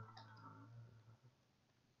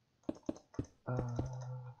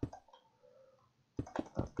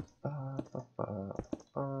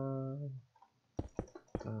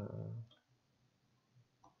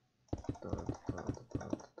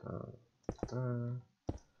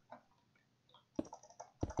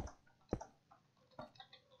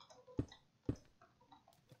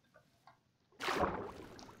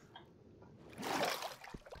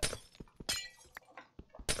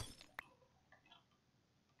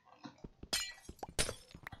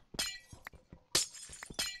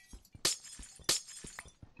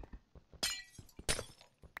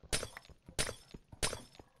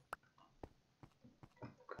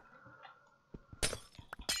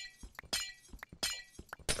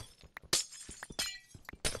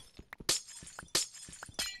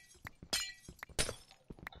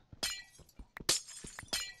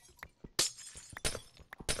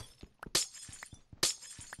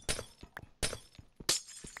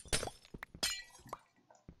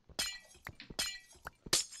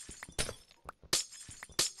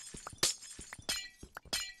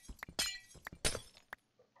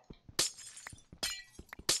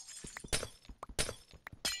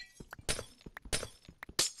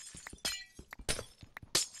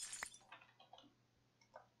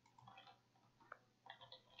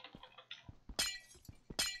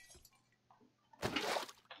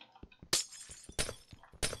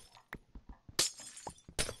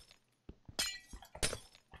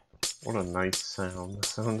 What a nice sound. The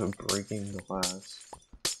sound of breaking glass.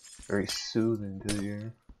 Very soothing to the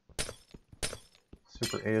ear.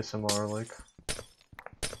 Super ASMR like.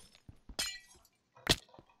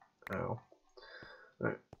 Ow.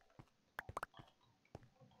 Alright.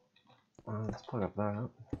 Let's plug up that.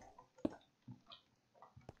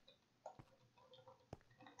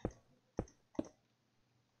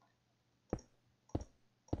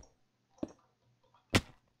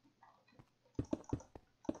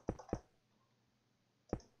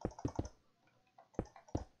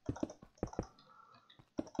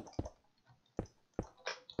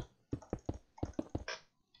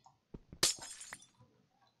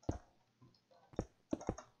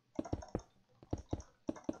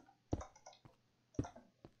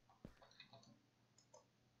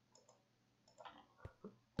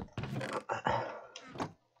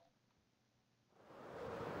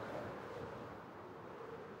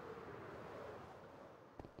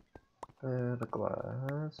 And a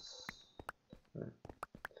glass. Right.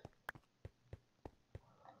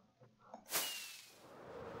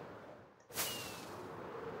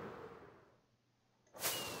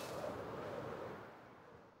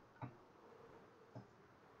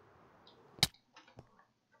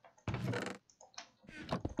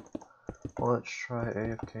 Well, let's try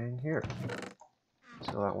AFKing here.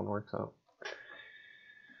 See how that one works out.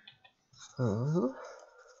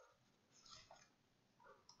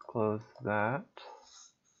 Close that.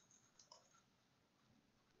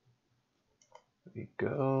 There we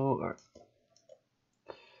go. All right.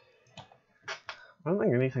 I don't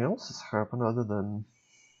think anything else has happened other than,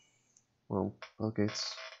 well, Bill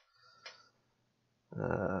Gates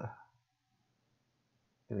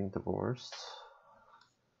getting divorced.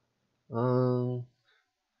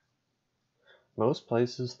 Most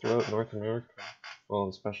places throughout North America, well,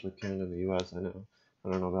 especially Canada and the US, I know.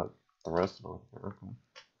 I don't know about the rest of North America.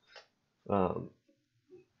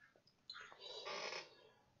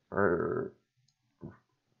 Are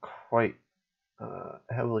quite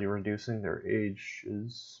heavily reducing their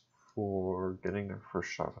ages for getting their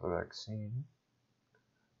first shot of the vaccine.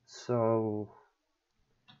 So,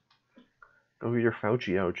 go get your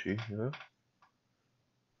Fauci ouchie, you know?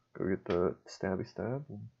 Go get the stabby stab.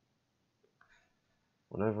 And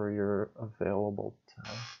whenever you're available to,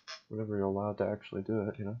 whenever you're allowed to actually do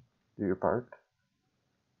it, you know? Do your part.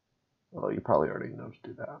 Well, you probably already know to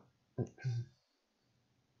do that.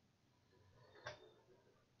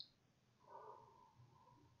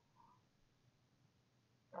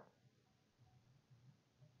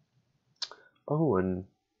 Oh, and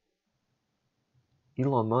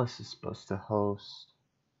Elon Musk is supposed to host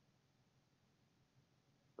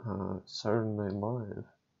Saturday Night Live.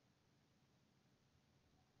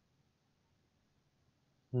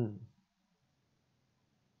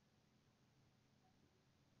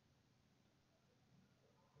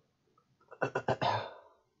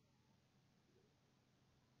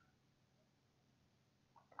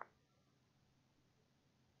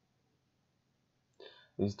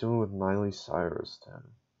 He's doing with Miley Cyrus then.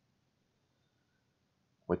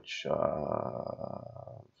 Which,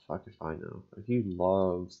 fuck if I know. He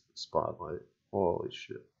loves the spotlight. Holy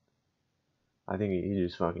shit. I think he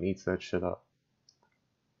just fucking eats that shit up.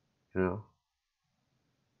 You know?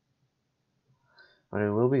 But it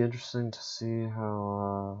will be interesting to see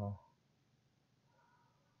how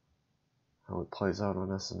it plays out on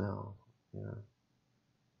SNL. Yeah.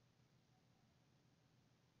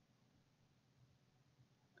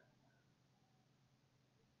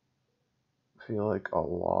 I feel like a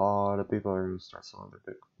lot of people are going to start selling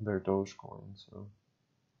their Dogecoin, so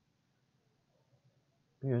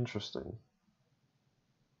be interesting.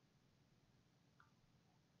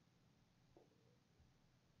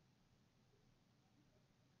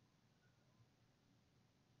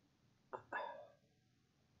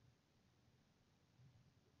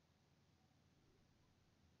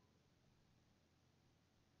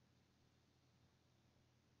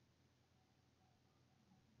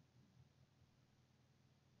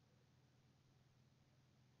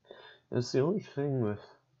 It's the only thing with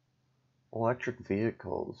electric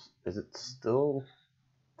vehicles is it still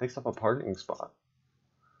takes up a parking spot.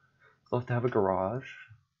 You'll have to have a garage.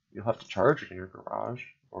 You'll have to charge it in your garage,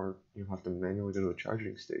 or you'll have to manually go to a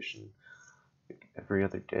charging station like every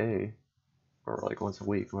other day, or like once a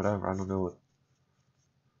week, whatever. I don't know what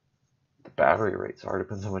the battery rates are.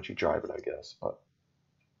 Depends how much you drive it, I guess. But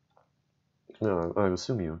no, I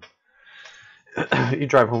assume you you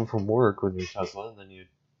drive home from work with your Tesla, and then you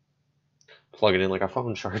plug it in like a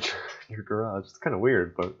phone charger in your garage. It's kind of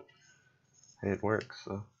weird, but hey, it works.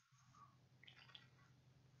 So.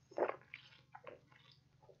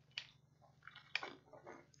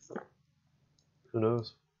 Who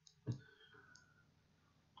knows?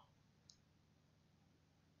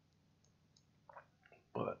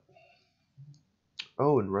 But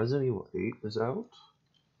oh, and Resident Evil 8 is out.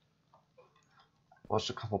 Watched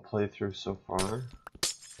a couple playthroughs so far.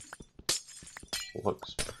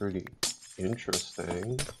 Looks pretty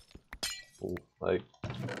interesting. Like,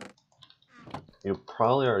 you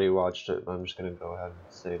probably already watched it, but I'm just gonna go ahead and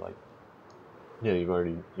say, like, yeah, you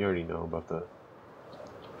already know about the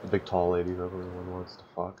big tall lady that everyone wants to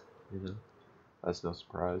fuck. You know, that's no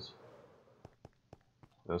surprise.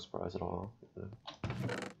 No surprise at all. You know.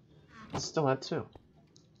 It's still at 2.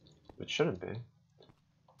 It shouldn't be. I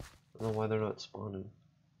don't know why they're not spawning.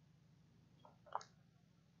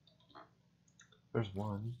 There's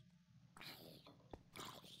one.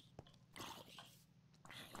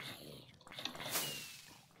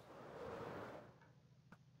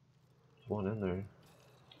 There's one in there.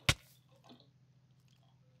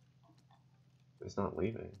 He's not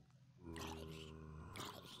leaving.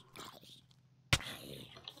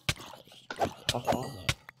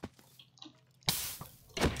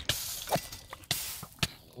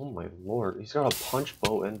 Oh my lord, he's got a punch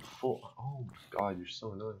bow and full. Oh my god, you're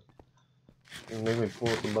so annoying. You gonna make me pull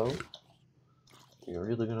out the bow? You're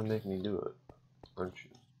really gonna make me do it, aren't you?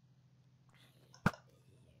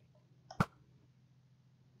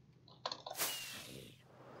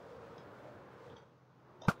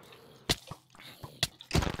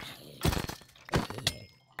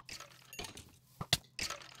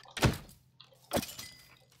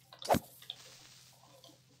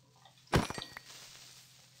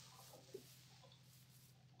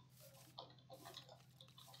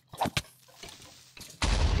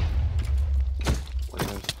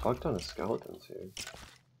 Fuck ton of skeletons here.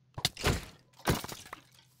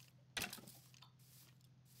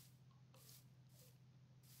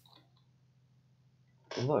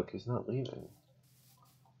 And look, he's not leaving.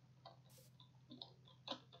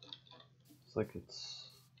 It's like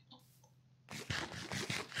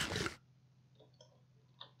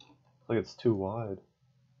it's too wide.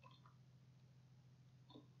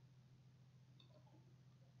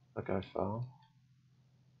 That guy fell.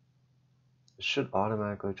 It should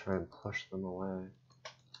automatically try and push them away.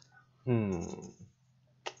 Maybe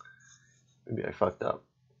I fucked up.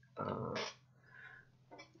 Oh,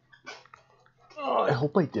 I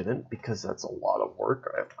hope I didn't, because that's a lot of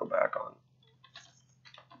work I have to go back on.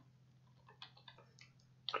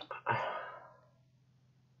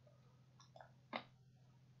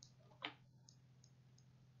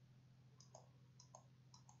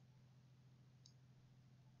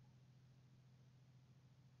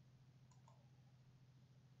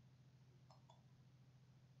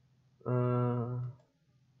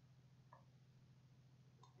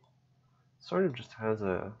 Sort of just has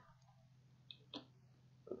an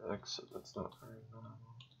exit that's not very normal.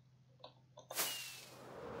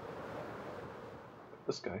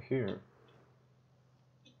 This guy here.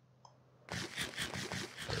 He's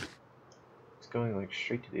going like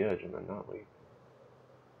straight to the edge and then not leave.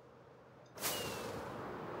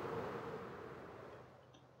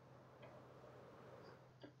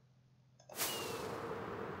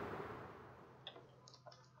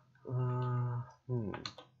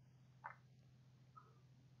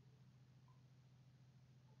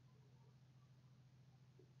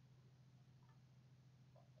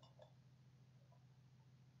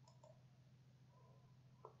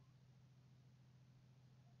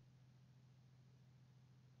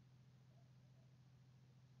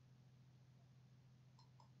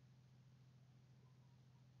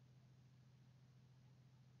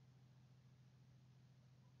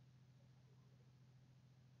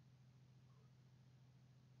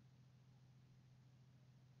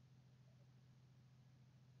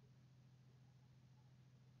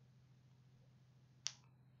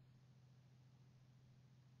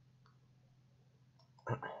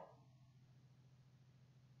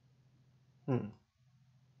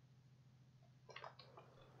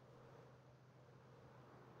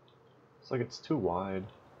 It's like it's too wide.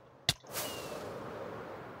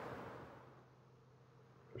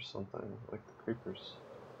 Or something. Like the creepers.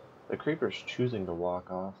 The creeper's choosing to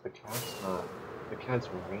walk off. The cat's not. The cat's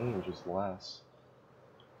range is less.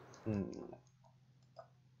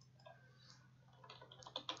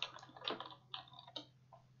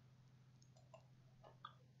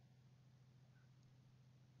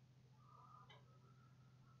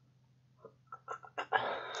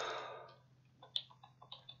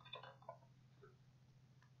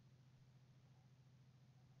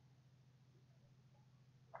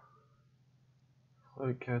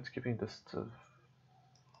 The cat's keeping this to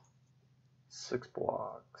 6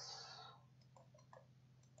 blocks.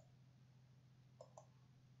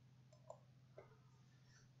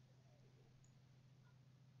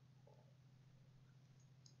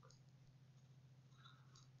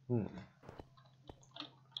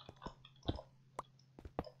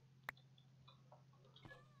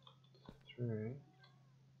 Three.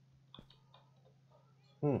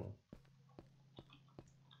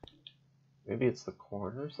 Maybe it's the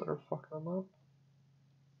corners that are fucking them up?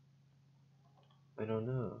 I don't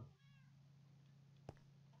know.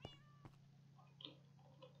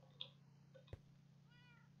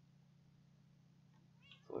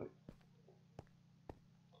 It's like...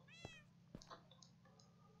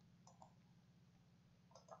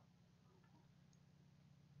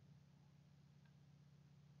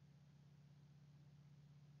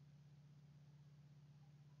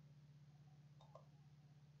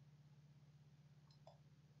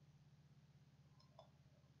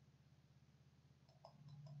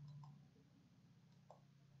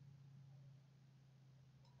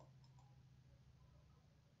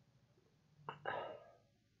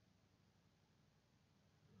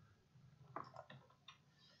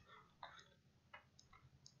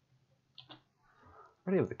 I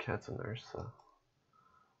already have the cats in there, so...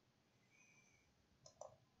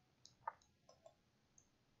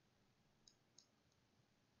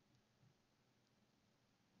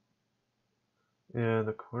 Yeah,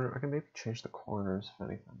 the corner... I can maybe change the corners, if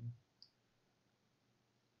anything.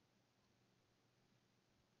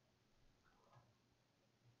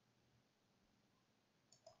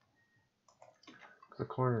 The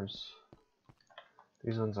corners...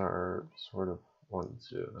 These ones are sort of 1,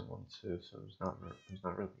 2, and then 1, 2, so there's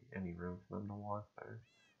not really any room for them to walk there.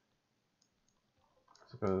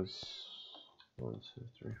 So it goes 1, 2,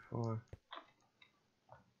 3, 4.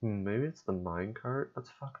 Maybe it's the minecart that's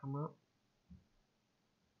fucking them up.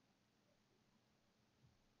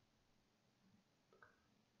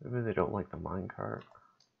 Maybe they don't like the minecart.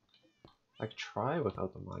 I could try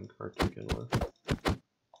without the minecart to begin with.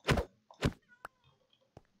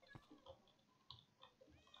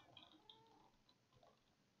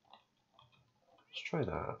 Let's try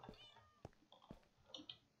that.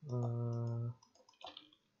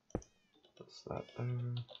 What's that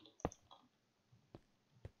there?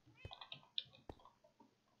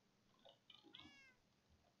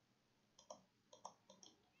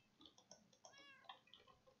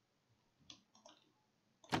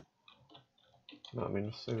 Not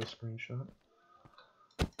mean to save a screenshot.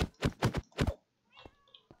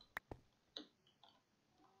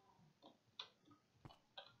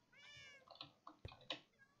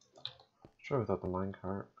 Try without the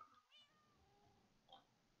minecart.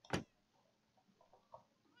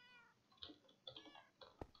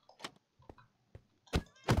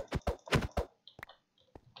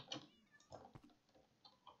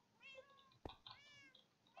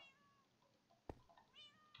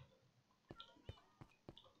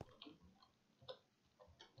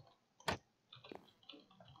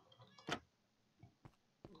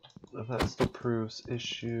 If that still proves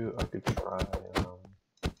issue, I could try,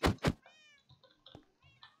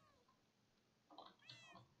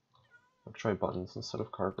 I'll try buttons instead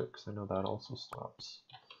of carpet, because I know that also stops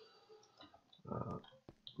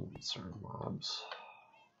certain mobs,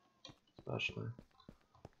 especially.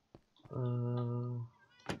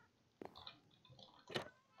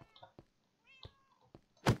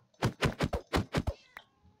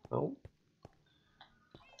 Oh.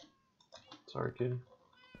 Sorry, kid.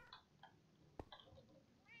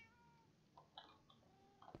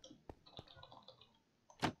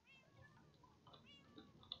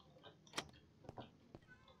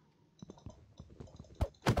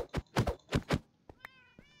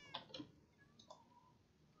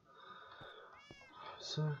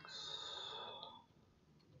 Six.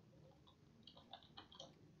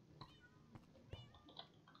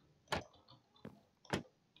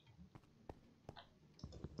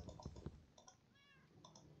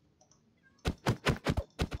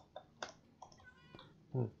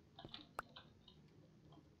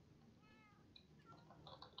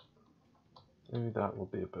 Maybe that will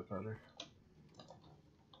be a bit better.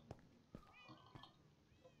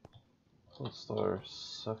 Let's start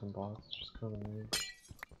 7 blocks, just kind of weird.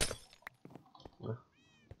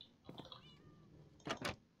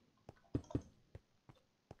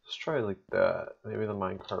 Let's try it like that. Maybe the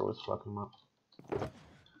minecart was fucking them up.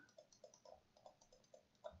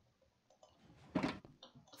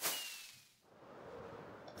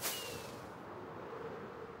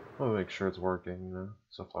 I want to make sure it's working, you know?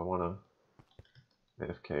 So if I want to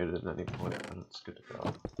AFK it at any point, then it's good to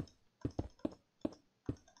go.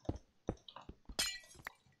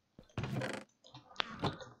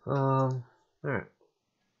 Alright.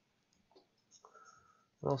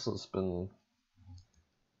 What else has been...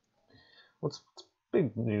 What's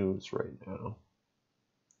big news right now?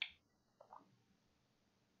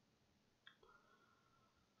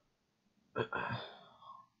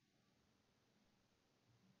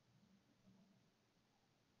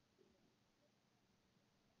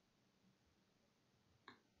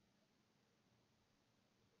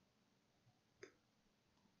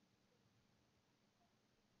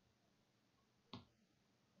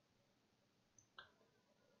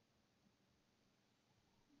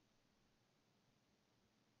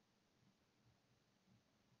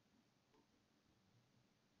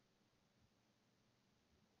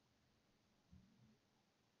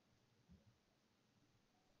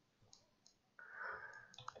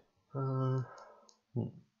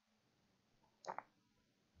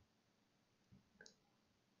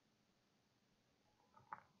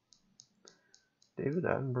 David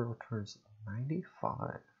Attenborough turns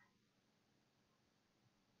 95.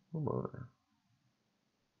 Oh my.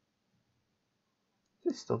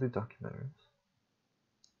 Does he still do documentaries?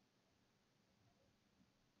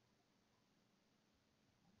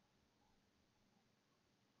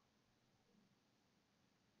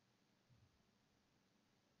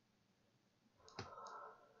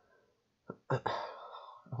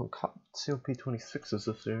 Oh, COP 26 is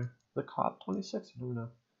this year. The COP 26? I don't know.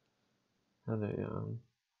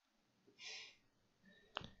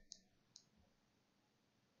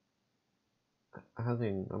 How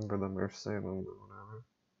they number them or say them or whatever.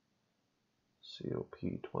 COP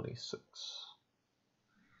 26.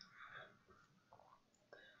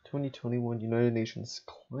 2021 United Nations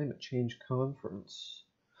Climate Change Conference.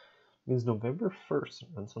 It means November 1st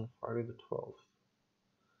and ends on Friday the 12th.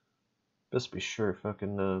 Best be sure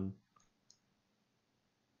fucking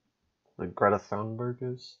like Greta Thunberg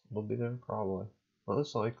will be there probably.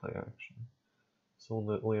 Most likely actually. So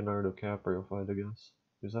Leonardo DiCaprio fight, I guess.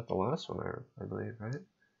 Was that the last one I believe, right?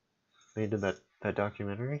 They did that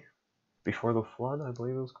documentary? Before the Flood, I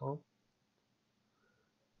believe it was called.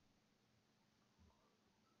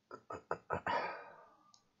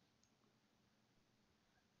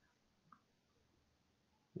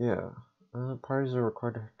 Yeah. Parties are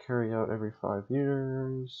required to carry out every 5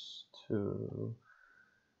 years to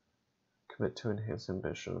commit to enhanced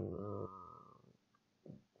ambition.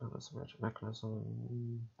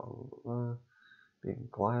 Mechanism, blah, blah, blah. Being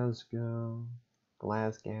Glasgow,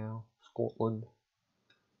 Scotland.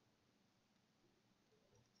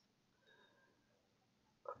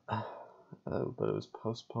 But it was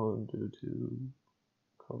postponed due to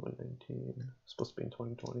COVID-19. It's supposed to be in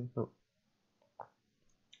 2020. Oh.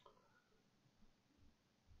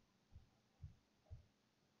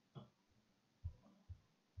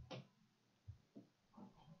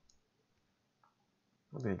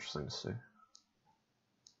 It'll be interesting to see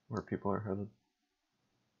where people are headed.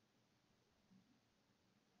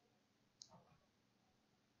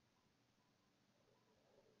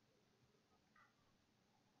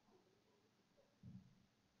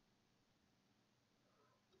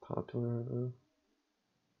 It's popular right now.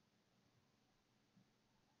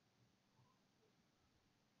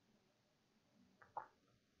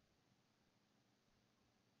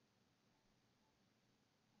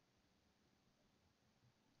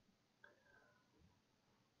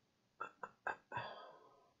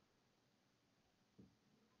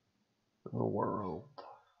 In the world.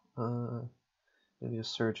 India's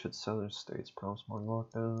surge hit southern states, prompts more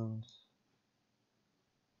lockdowns.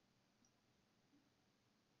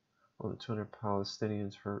 More than 200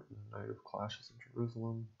 Palestinians hurt in the night of clashes in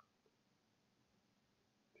Jerusalem.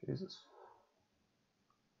 Jesus.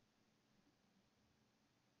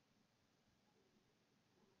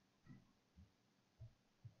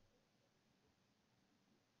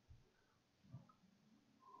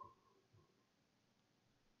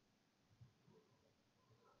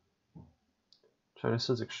 China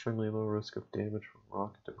says extremely low risk of damage from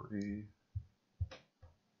rocket debris.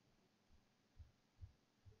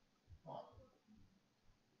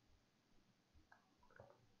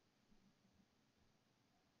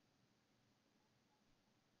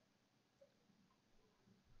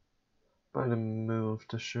 Find a move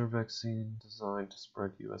to share vaccine designed to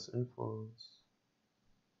spread US influence.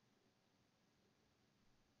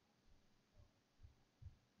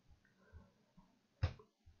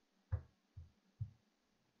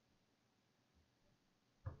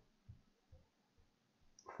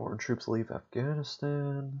 Foreign troops leave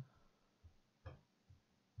Afghanistan.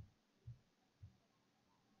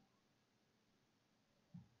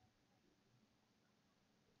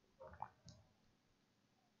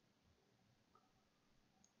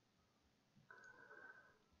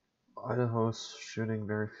 Idaho's shooting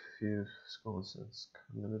very few school incidents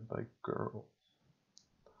committed by girls.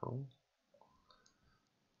 How?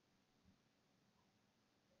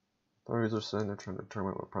 Authorities are saying they're trying to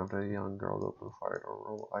determine what prompted a young girl to open fire at a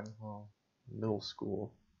rural Idaho middle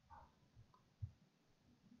school.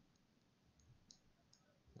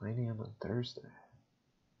 9 AM on Thursday.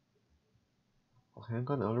 A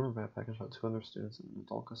handgun out of her backpack and shot 2 other students in an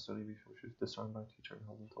adult custody before she was disarmed by a teacher and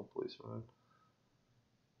held until police arrived.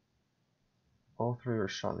 All 3 were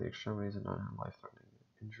shot in the extremities and none had life-threatening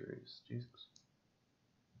injuries. Jesus.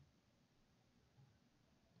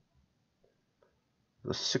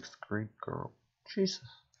 The 6th grade girl. Jesus.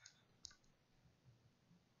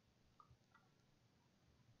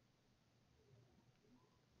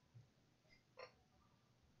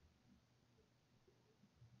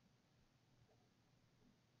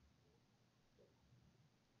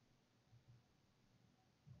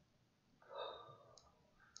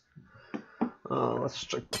 Let's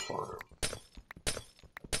check the farm.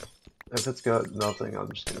 If it's got nothing,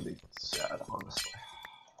 I'm just gonna be sad, honestly.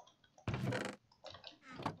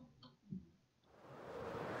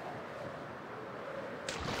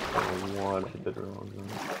 I don't know what I did wrong there.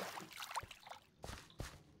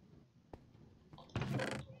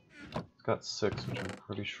 It's got 6, which I'm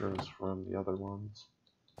pretty sure is from the other ones.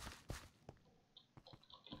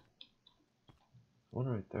 One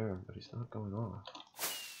right there, but he's not going off.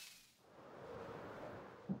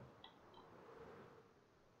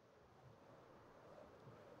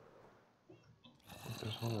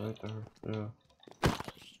 There's one right there, yeah.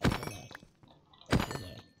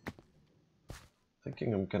 Thinking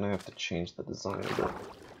I'm gonna have to change the design a bit.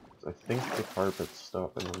 I think the carpet's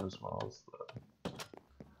stopping them as well as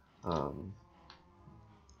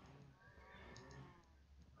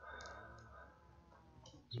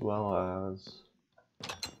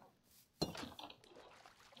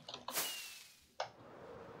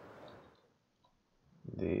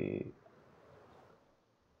the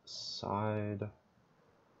side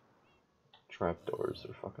trapdoors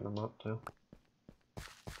are fucking them up too.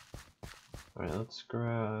 Alright, let's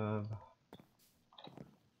grab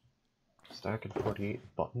stack and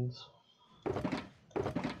 48 buttons.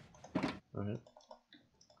 Alright.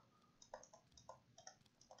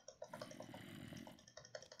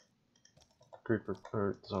 Creeper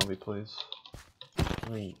or zombie, please.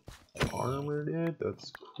 Wait, armor, dude?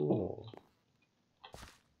 That's cool.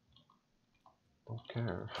 Don't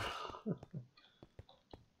care.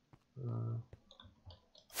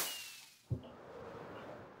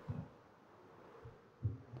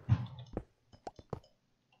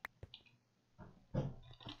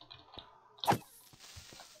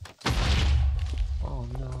 Oh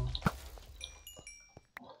no.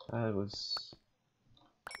 That was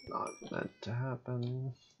not meant to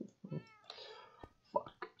happen.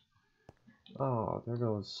 Fuck. Oh, there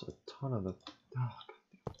goes a ton of the. Oh,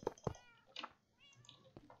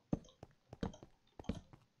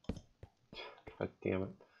 God damn it.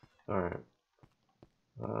 Alright.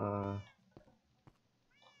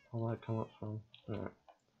 Where'll that come up from? Alright.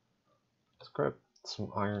 Let's grab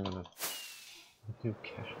some iron and a new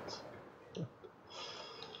cache.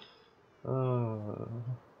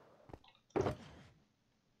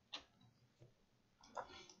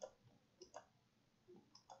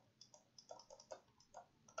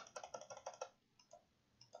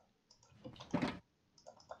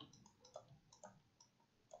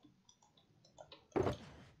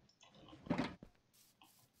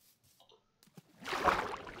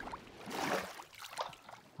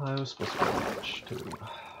 I was supposed to watch too.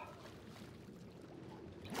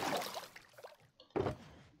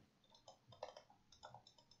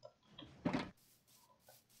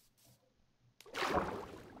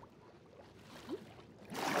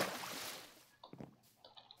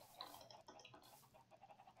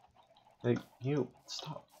 Hey, you,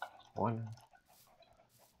 stop. One.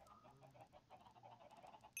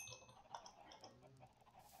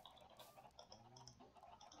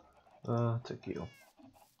 Take you.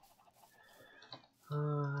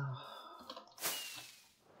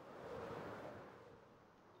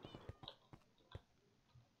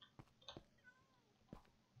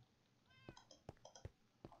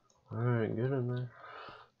 get in there.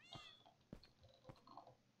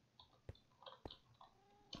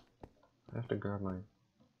 I have to grab my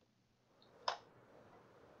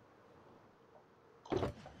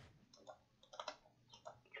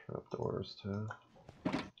trapdoors too.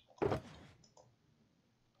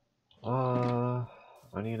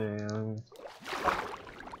 I need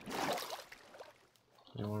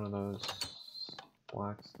one of those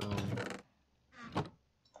blackstone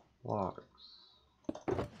blocks.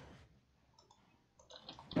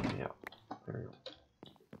 Yeah, there you go.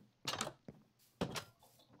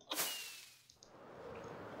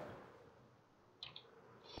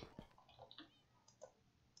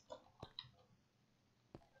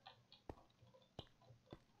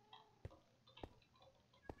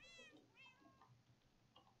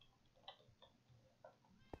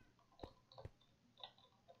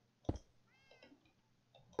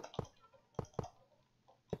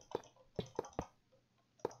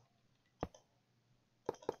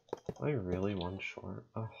 Am I really one short?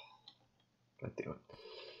 Oh, god damn it.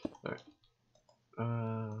 Alright.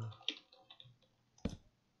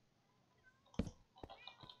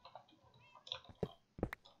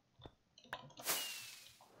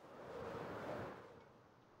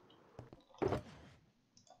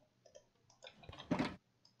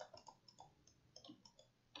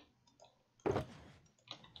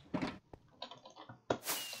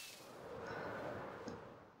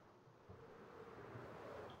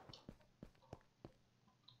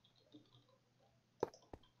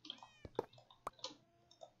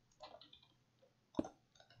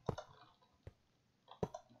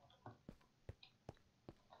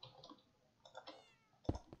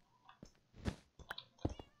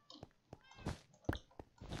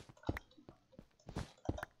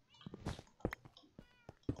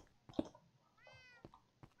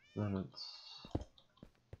 Then it's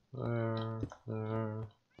there, there,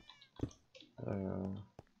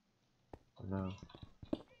 no,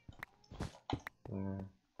 there,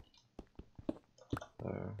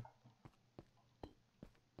 there,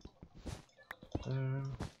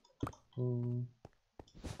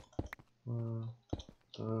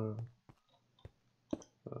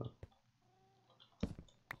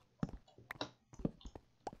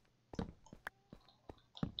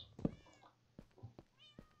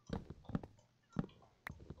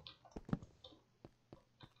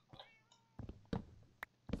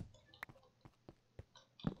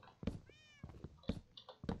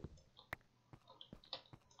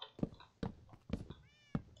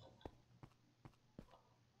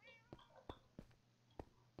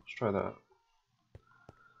 let's try that.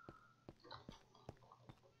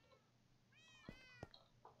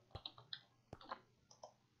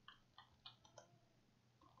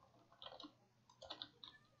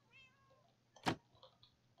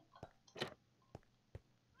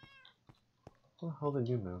 What the hell did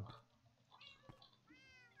you move?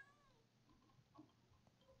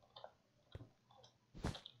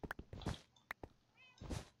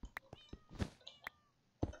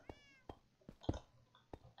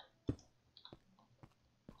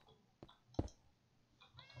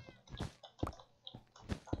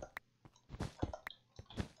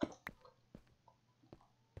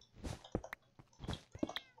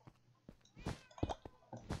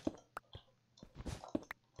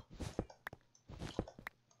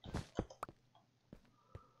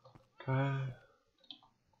 Okay.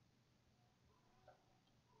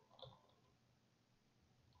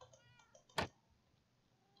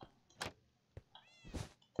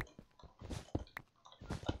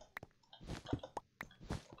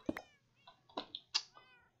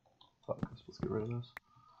 Fuck, I'm supposed to get rid of this.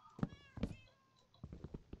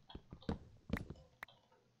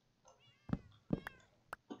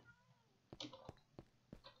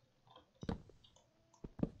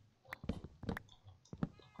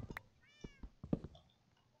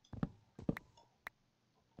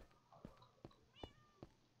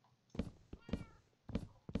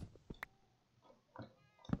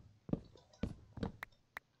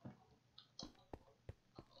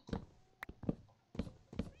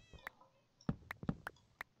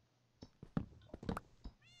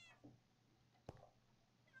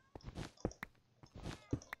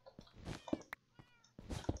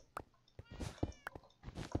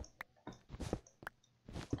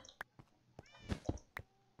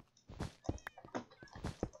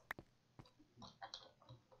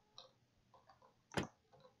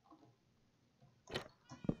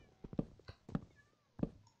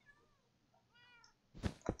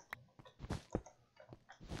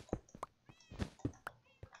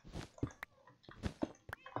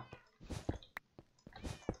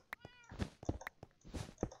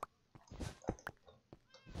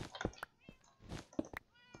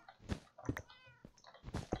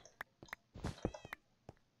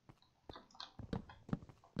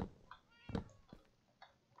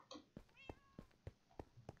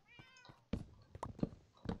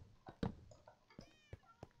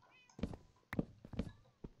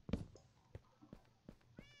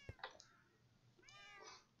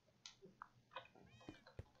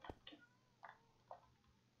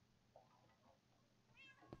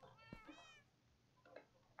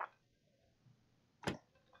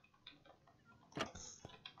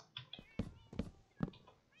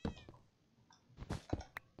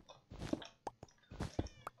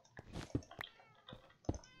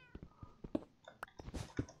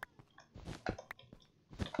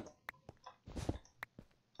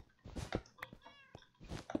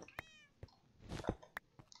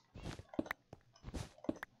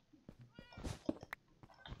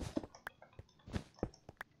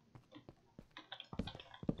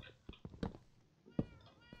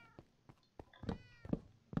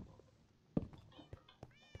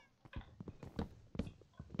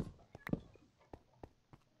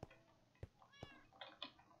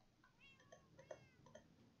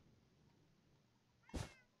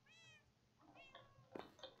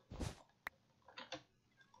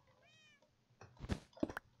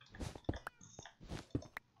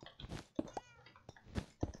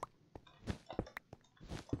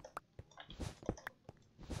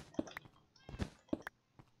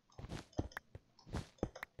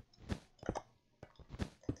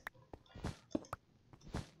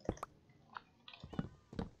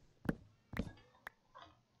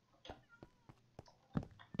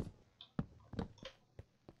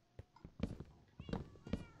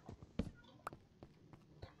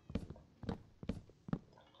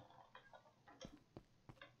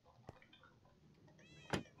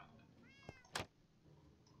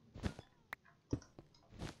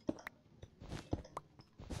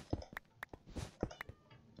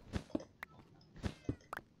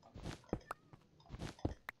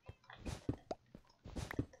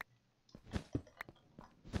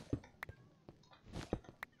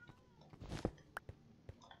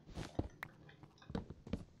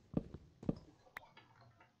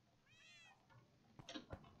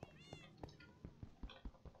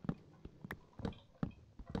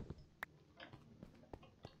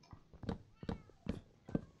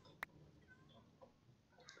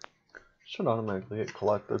 should automatically get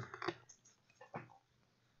collected.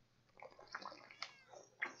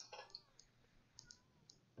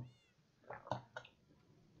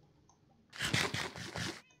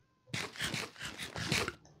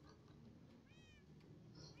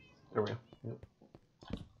 There we go. Yep.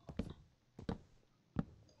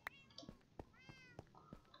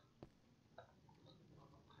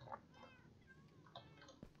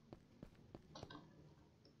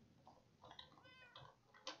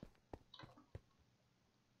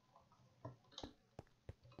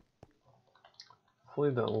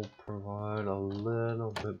 Hopefully that will provide a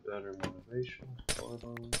little bit better motivation for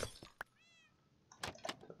them to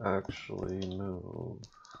actually move.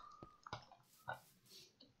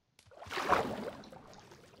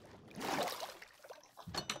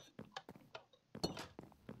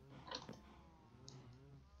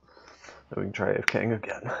 Then we can try AFKing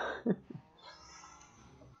again.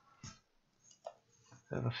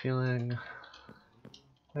 I have a feeling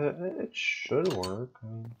it should work. I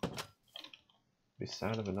mean, be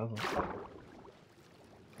sad if it doesn't.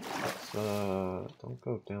 Let's, don't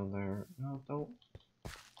go down there. No, don't.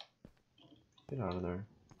 Get out of there.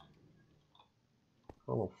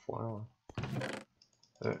 A little flower.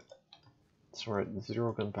 There. That's right,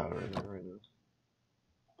 0 gunpowder in there right now.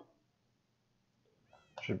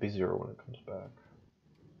 Should be 0 when it comes back.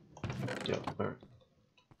 Yep, alright.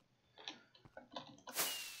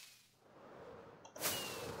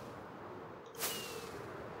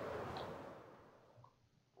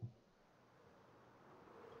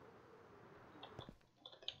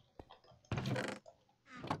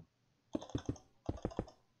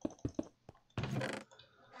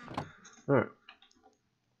 Alright.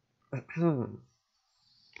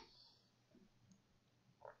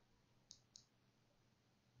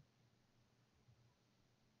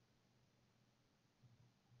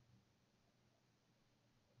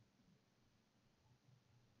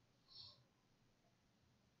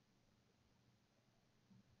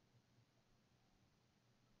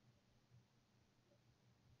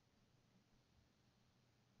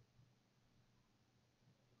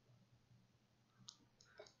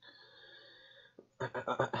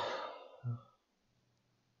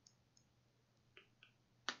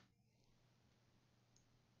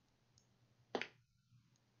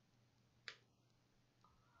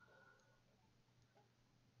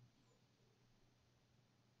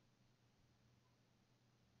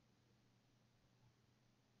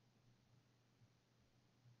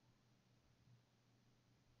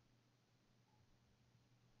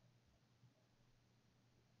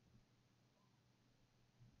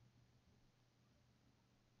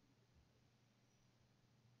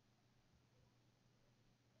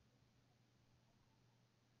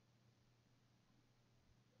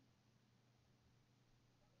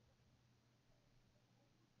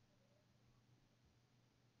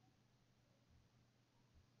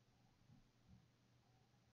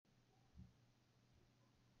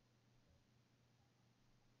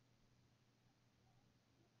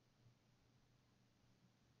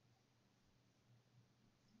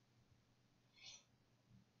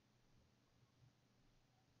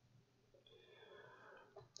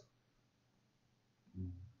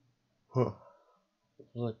 Huh.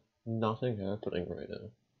 There's like nothing happening right now.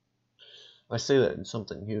 I say that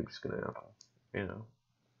something huge is gonna happen, you know.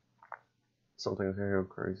 Something's gonna go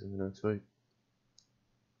crazy next week.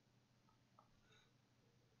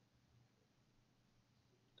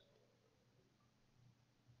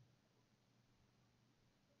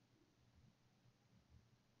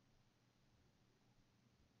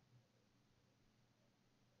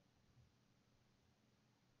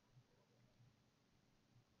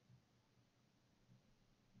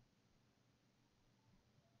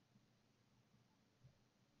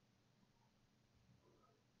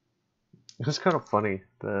 It's kind of funny,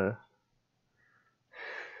 the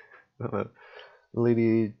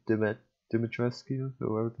Lady Dimitrescu,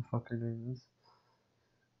 whoever the fuck her name is.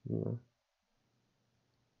 Yeah.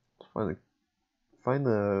 Find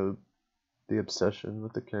the obsession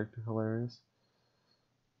with the character hilarious.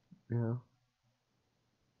 Yeah.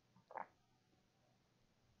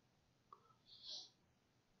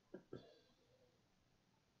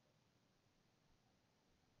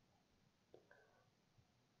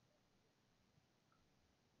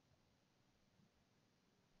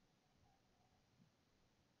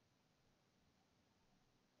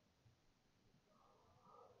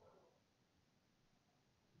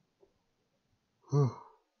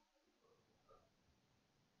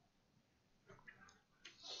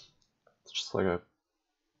 It's just like a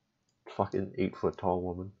fucking 8-foot tall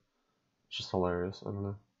woman. It's just hilarious. I don't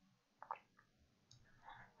know.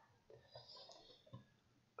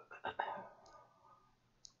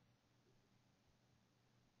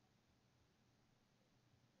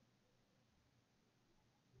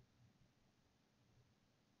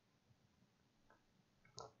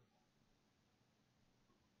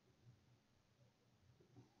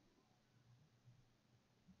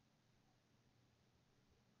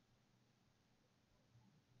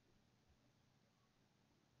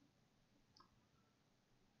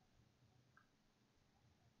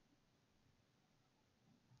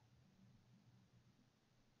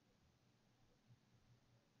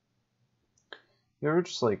 You ever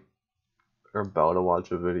just like are about to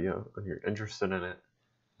watch a video and you're interested in it,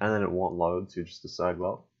 and then it won't load, so you just decide,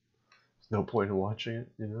 well, there's no point in watching it,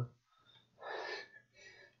 you know?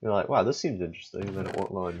 You're like, wow, this seems interesting, and then it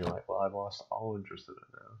won't load, and you're like, well, I've lost all interest in it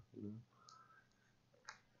now. You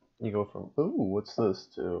know? You go from, ooh, what's this,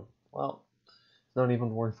 to, well, it's not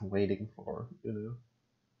even worth waiting for, you know?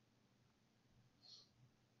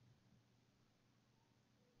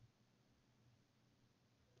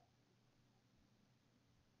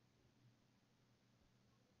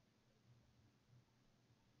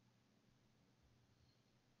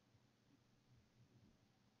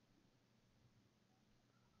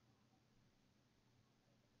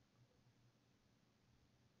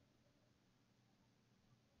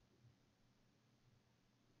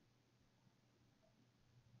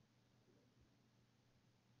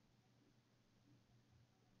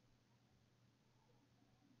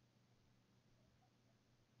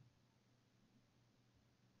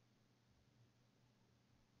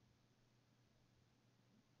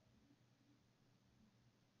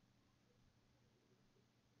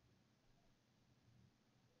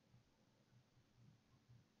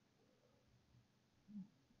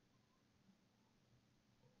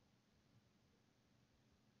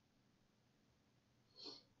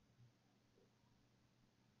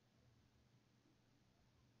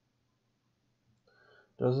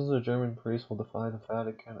 Dozens of German priests will defy the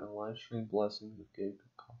Vatican and live-stream blessings of gay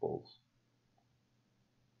couples.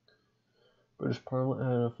 British Parliament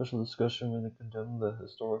had an official discussion when they condemned the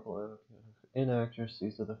historical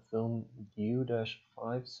inaccuracies of the film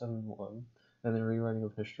U-571 and the rewriting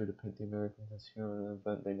of history to paint the Americans as heroes in an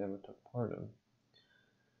event they never took part in.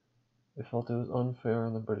 They felt it was unfair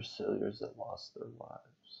on the British sailors that lost their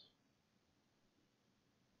lives.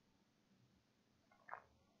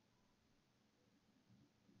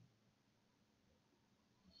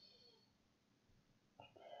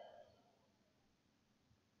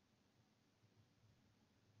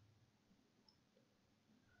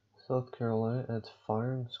 South Carolina adds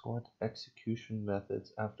firing squad execution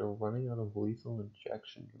methods after running out of lethal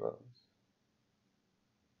injection drugs.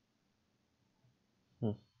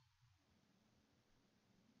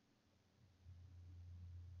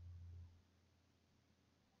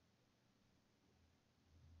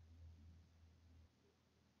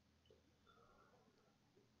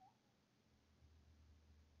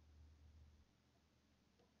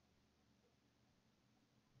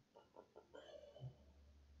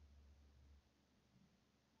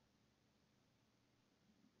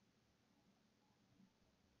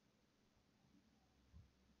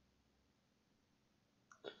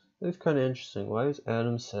 It's kind of interesting. Why is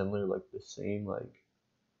Adam Sandler like the same, like...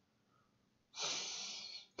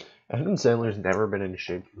 Adam Sandler's never been in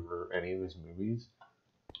shape for any of his movies,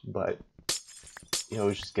 but he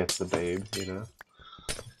always just gets the babe, you know?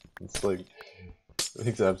 It's like, it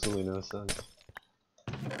makes absolutely no sense.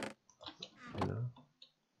 You know?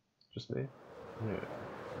 Just me? Yeah.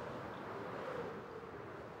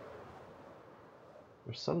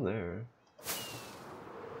 There's some there.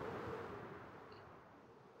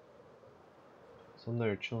 Some that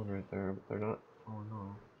are chilling right there, but they're not falling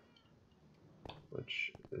off.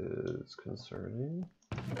 Which is concerning.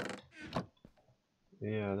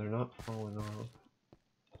 Yeah, they're not falling off.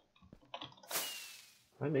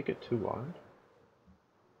 Did I make it too wide?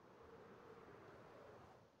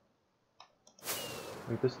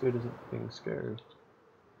 Like, this dude isn't being scared.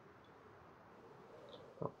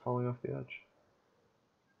 Not falling off the edge.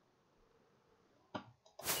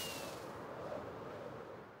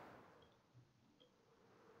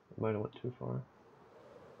 I might have went too far.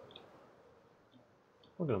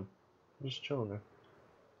 Look at him. He's just chilling there.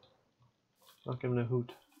 Not giving a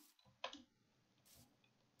hoot.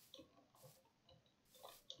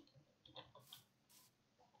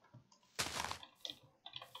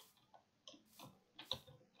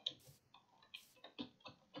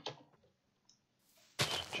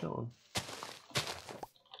 Just chilling.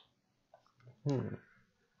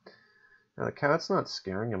 Now the cat's not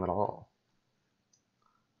scaring him at all.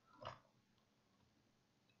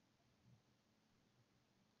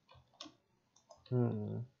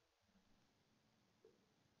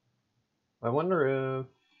 I wonder if...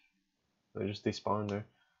 They just despawned there.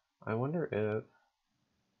 I wonder if...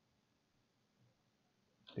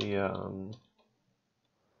 the,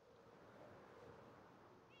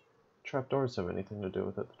 trapdoors have anything to do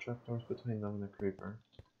with it. The trapdoors between them and the creeper.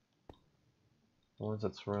 The ones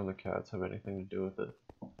that surround the cats have anything to do with it.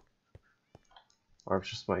 Or if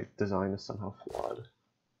just my design is somehow flawed.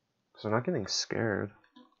 Because they're not getting scared.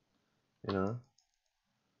 You know?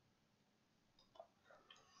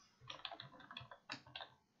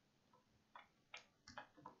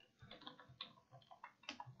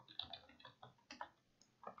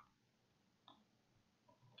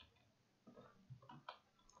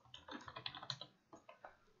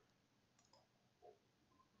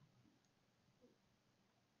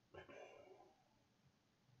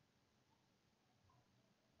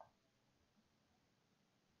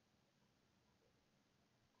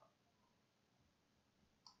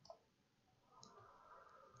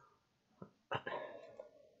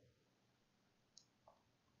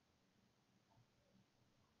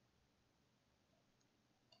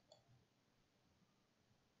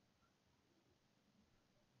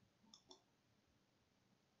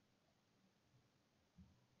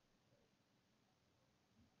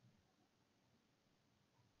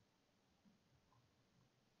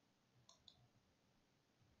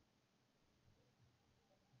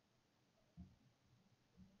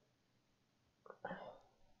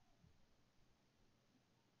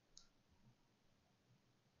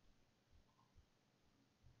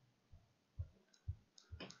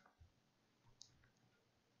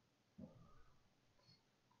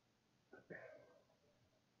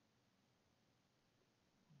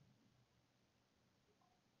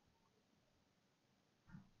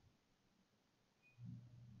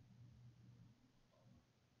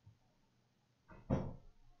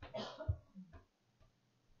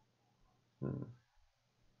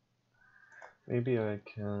 Maybe I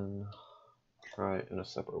can try it in a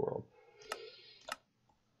separate world.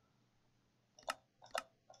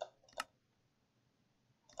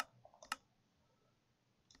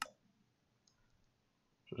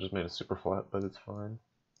 I just made it super flat, but it's fine.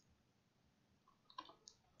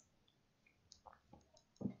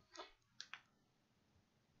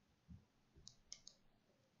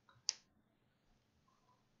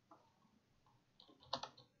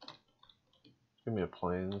 Give me a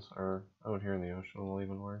plains, or out here in the ocean will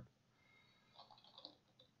even work.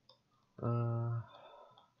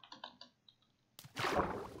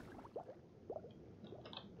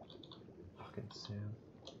 Fucking sand.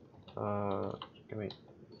 Give me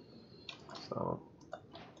some.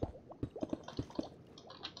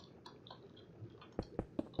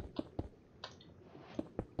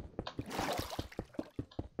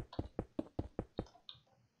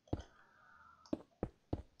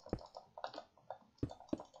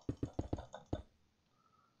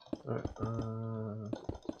 Alright,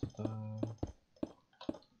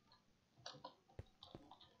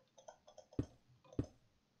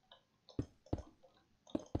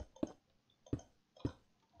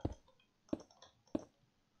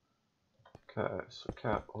 okay, so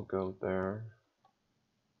cat will go there.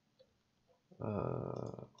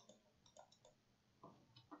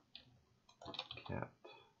 Cat.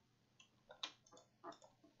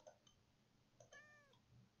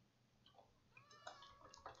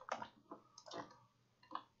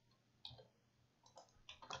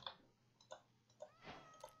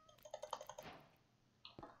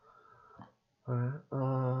 Alright,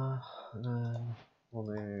 and then we'll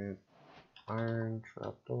need iron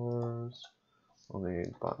trapdoors, we'll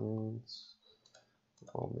need buttons,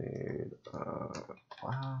 we'll need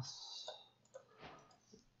glass,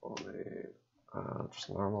 we'll need just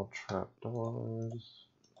normal trapdoors.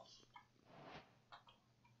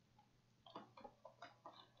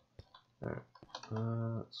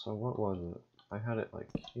 Alright, so what was it? I had it like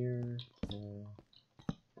here, here,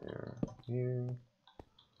 here, here.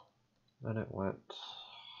 Then it went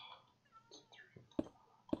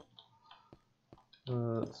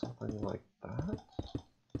something like that,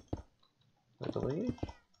 I believe.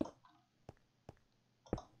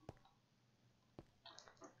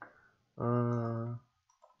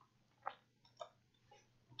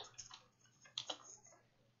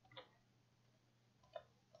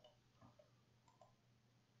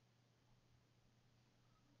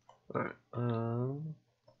 Alright,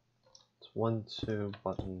 it's 1, 2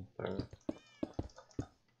 button there.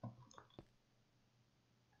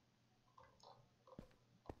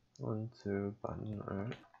 One, two button,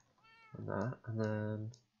 alright. And that, and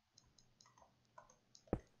then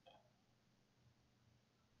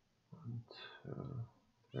 1, 2,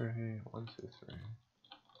 3, 1, 2, 3.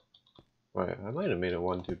 Wait, I might have made it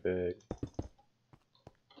one too big.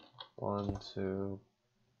 1, 2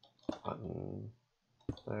 button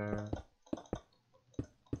there.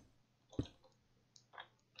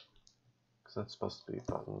 Because that's supposed to be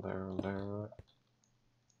button there and there, right?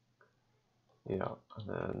 Yeah, and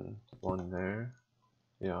then 1 there.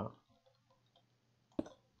 Yeah.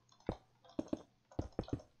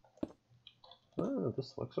 Oh,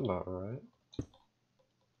 this looks about right.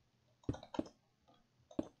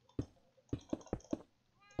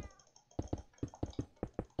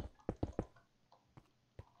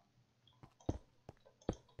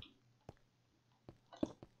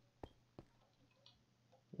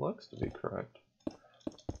 Looks to be correct.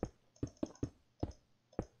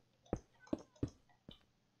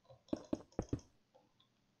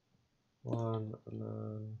 One, and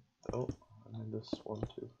then, oh, and then this 1,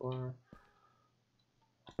 2, 4.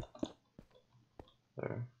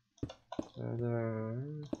 There. There, there,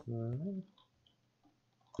 there.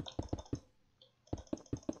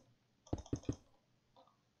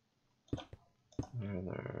 There,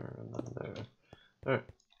 there, and then there. Alright.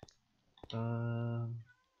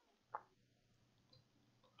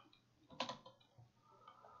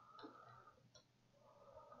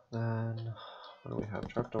 Then, what do we have?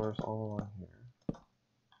 Trapdoors all along here.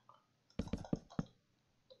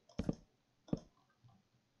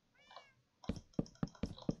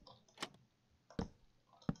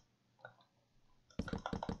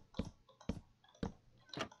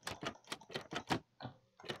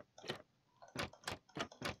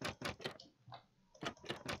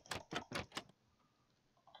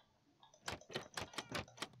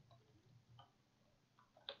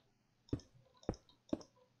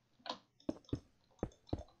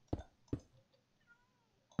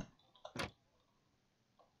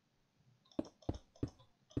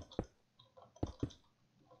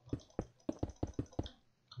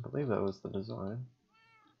 I believe that was the design.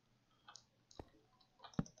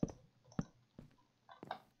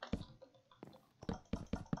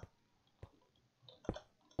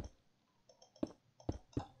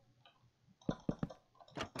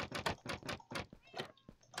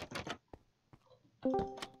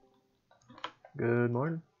 Good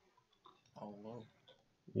morning. Hello.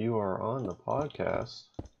 You are on the podcast.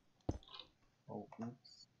 Oh,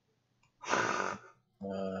 oops.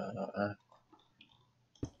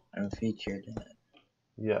 I'm featured in it.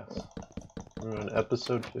 Yes. We're on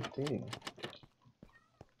episode 15.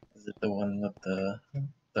 Is it the one with the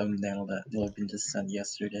thumbnail that Logan just sent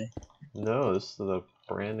yesterday? No, this is a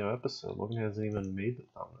brand new episode. Logan hasn't even made the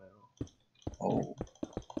thumbnail. Oh.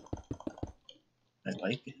 I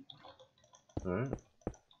like it. Alright.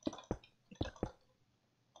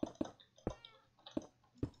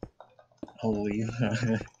 I'll leave.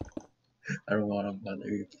 I don't want to bother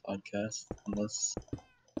your podcast unless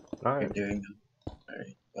Alright. you're doing it.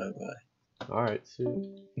 Alright, bye-bye. Alright, see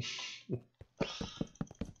you.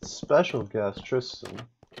 Special guest Tristan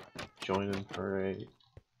joining for a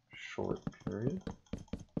short period.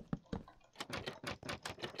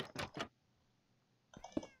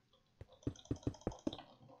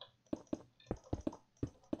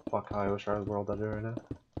 Fuck, I wish I was world editor right now.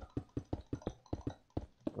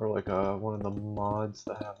 Or like one of the mods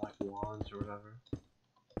that have like wands or whatever.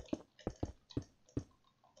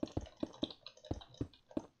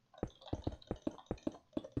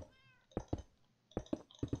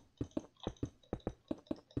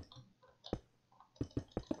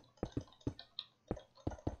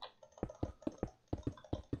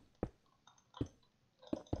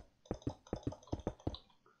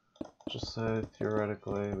 Just say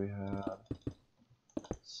theoretically we have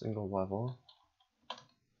single level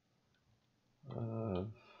of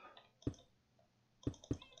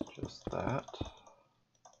just that.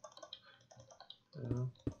 Yeah.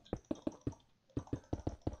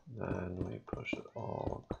 Then we push it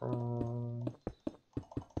all across.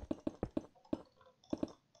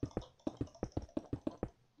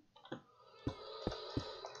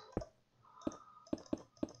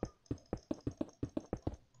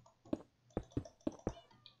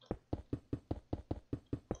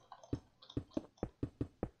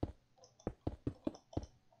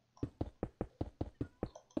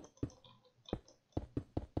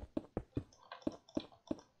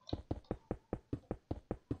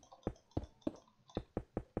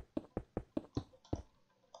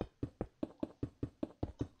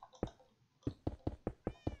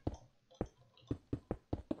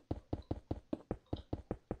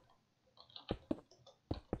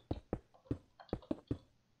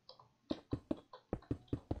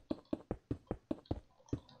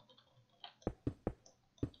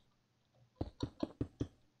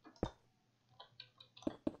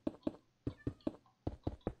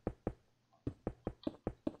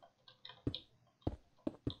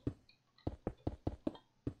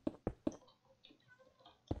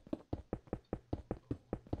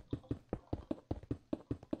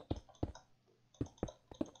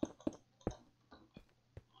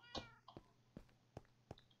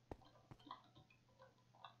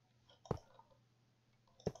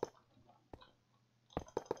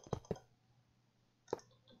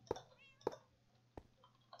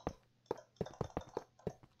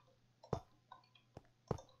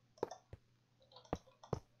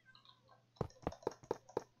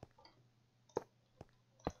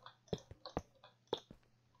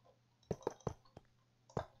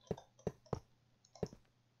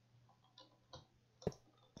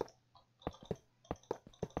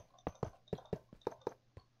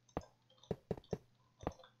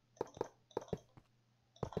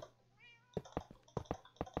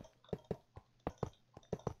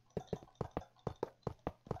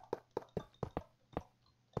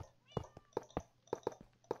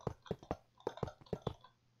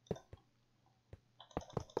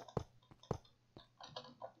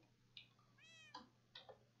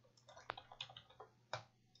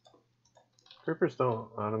 Creepers don't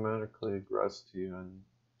automatically aggress to you in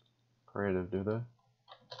creative, do they?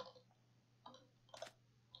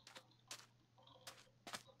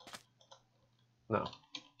 No.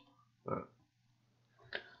 Alright.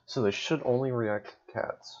 So they should only react to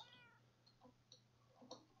cats.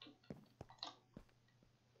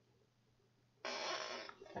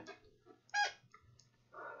 I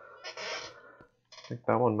think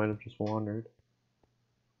that one might have just wandered.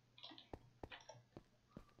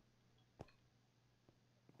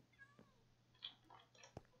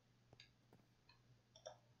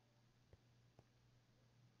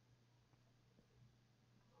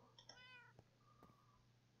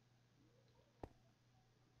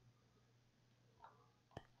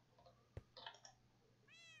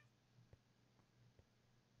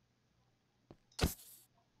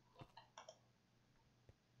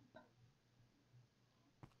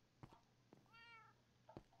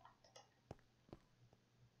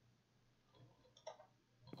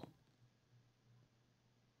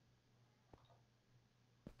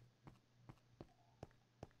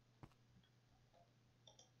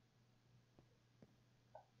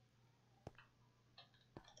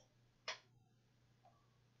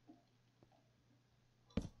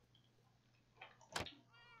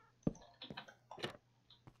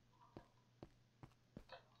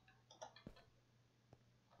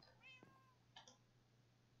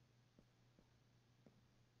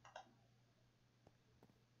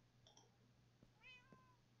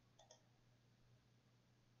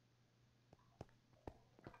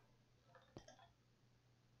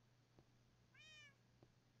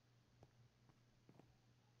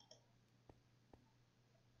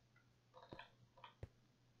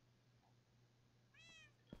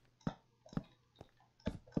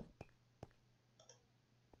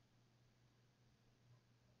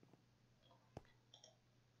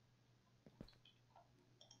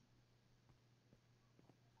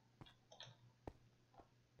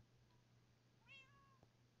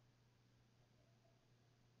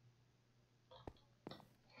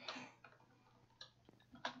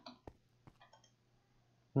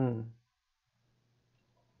 Hmm.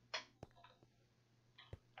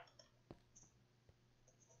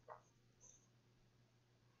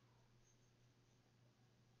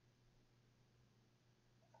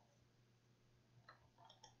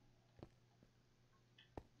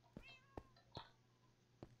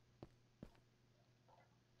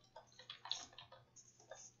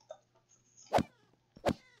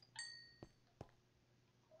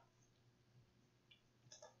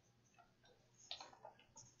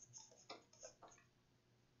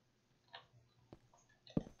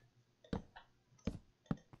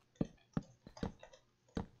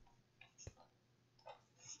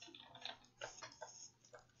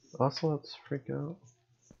 Ocelots freak out.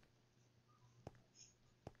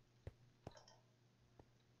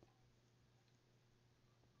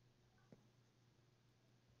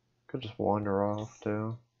 Could just wander off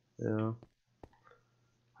too. Yeah.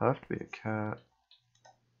 Have to be a cat.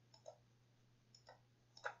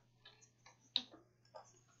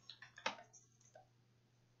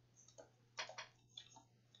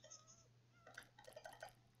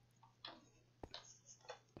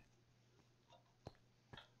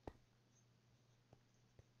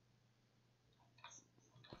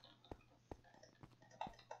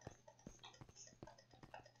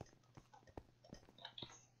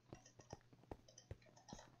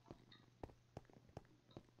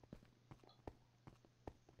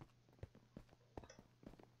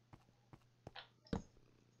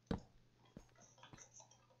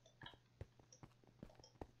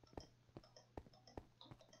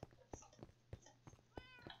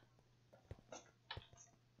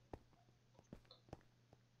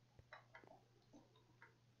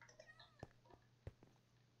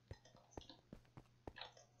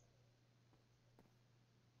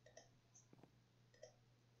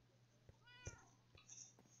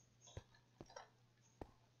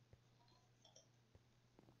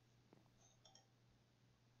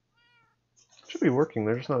 Should be working,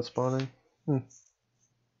 they're just not spawning. Hmm.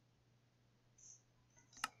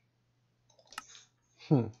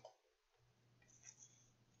 Hmm.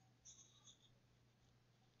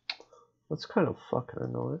 That's kind of fucking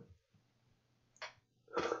annoying.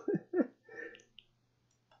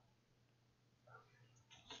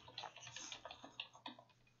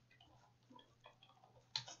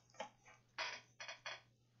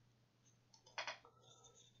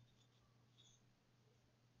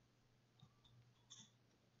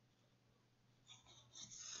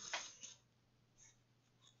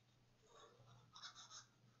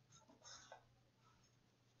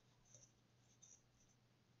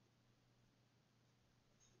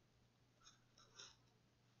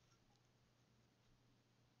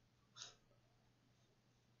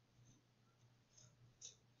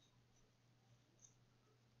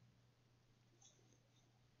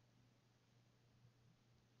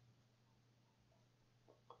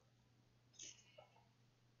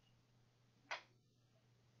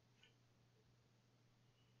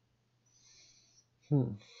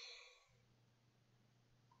 Hmm.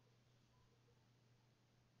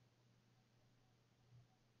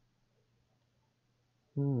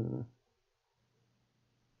 Hmm.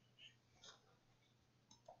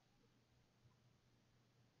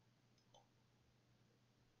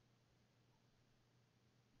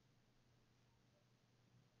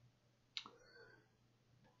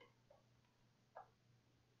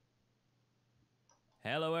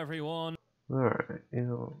 Hello, everyone. Alright, you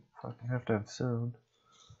don't fucking have to have sound.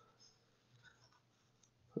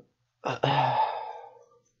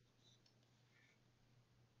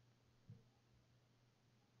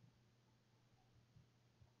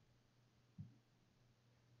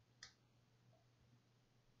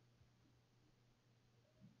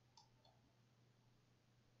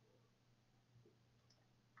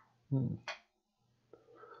 Hmm.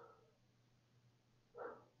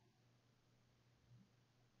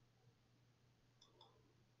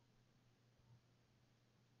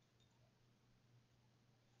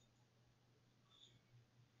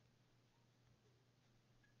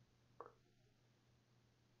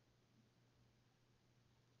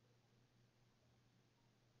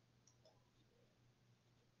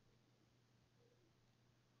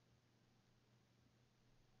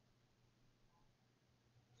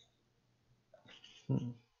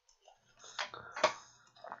 Hmm.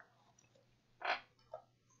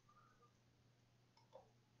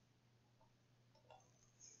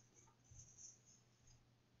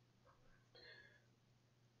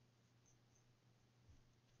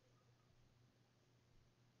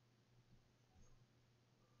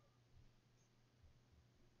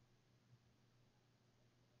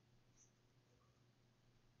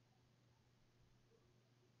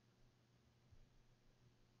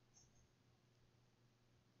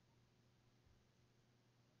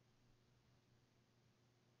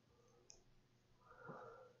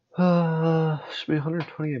 Should be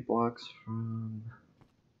 128 blocks from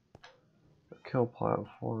the kill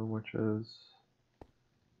platform, which is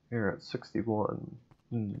here at 61.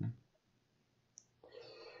 Maybe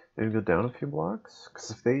go down a few blocks?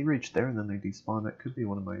 Because if they reach there and then they despawn, that could be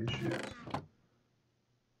one of my issues.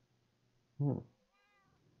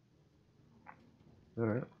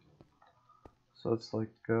 Alright. So it's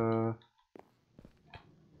like,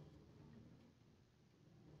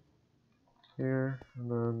 here,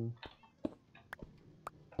 and then...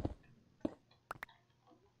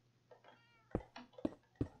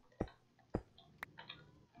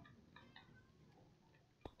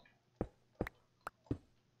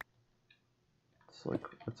 It's like,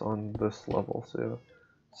 it's on this level, so yeah.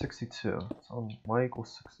 62. It's on y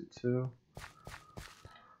equals 62.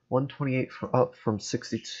 128 up from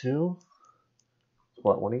 62.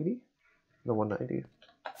 What, 180? No, 190.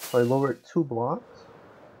 If I lower it 2 blocks,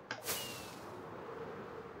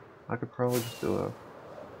 I could probably just do a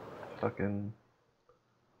fucking...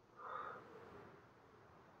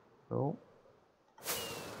 No.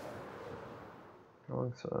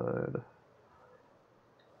 Wrong side.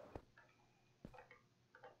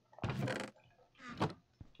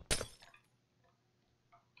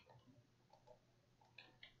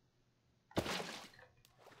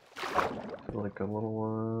 Like a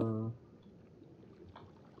little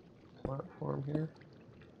platform here.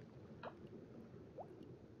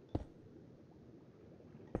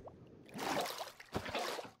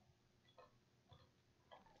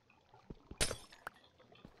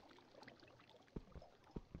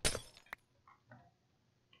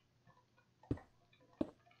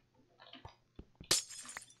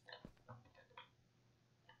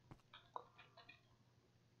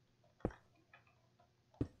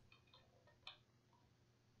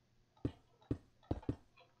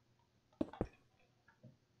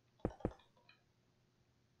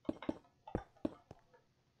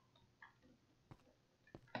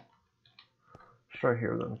 Let's try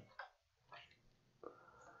here then.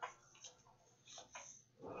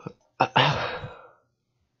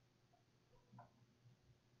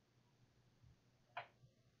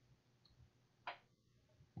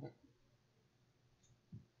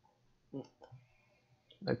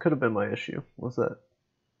 That could have been my issue. What's that?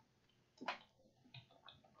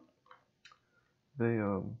 They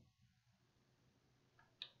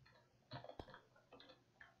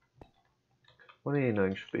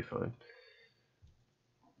 189 should be fine.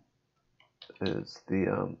 Is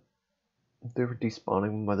the they were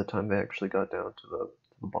despawning by the time they actually got down to the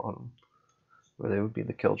bottom, where they would be in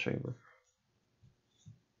the kill chamber.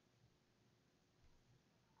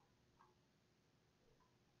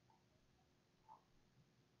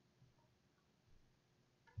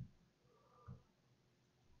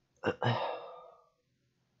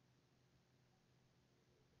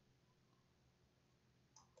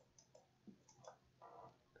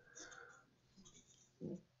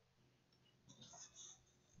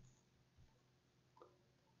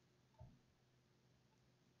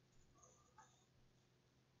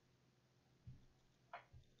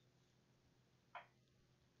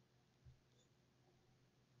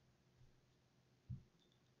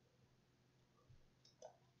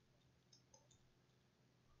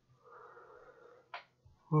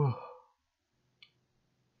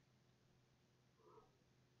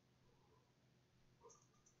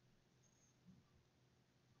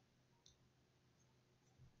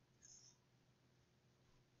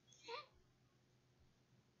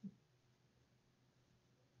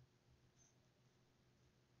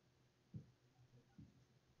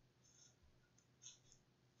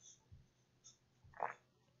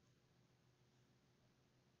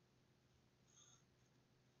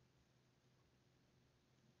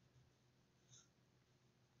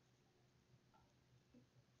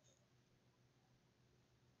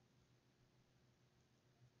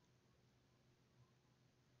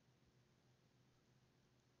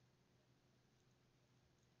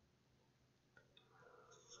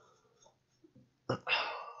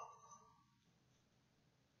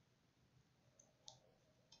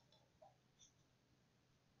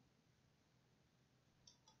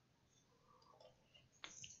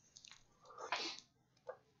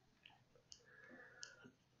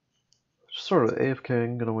 Just sort of AFK.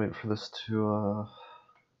 I'm gonna wait for this to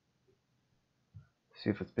see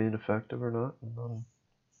if it's being effective or not, and then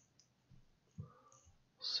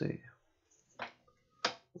see.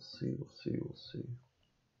 We'll see.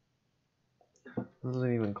 This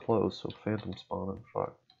isn't even close, so phantom spawning.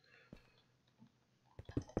 Fuck.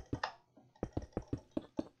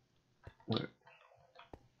 Wait.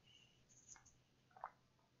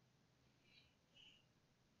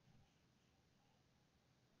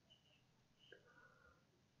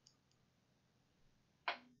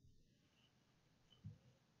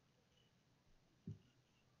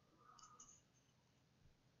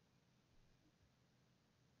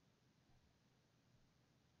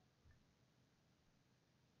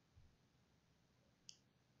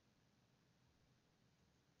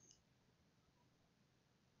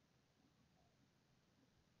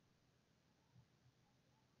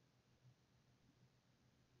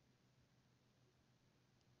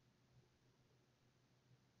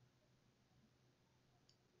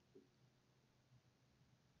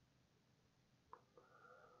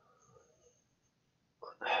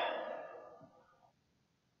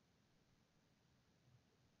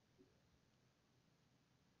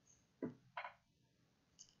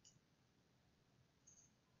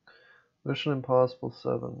 Mission Impossible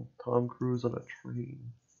 7. Tom Cruise on a train.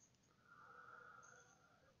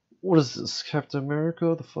 What is this? Captain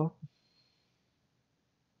America? The fuck?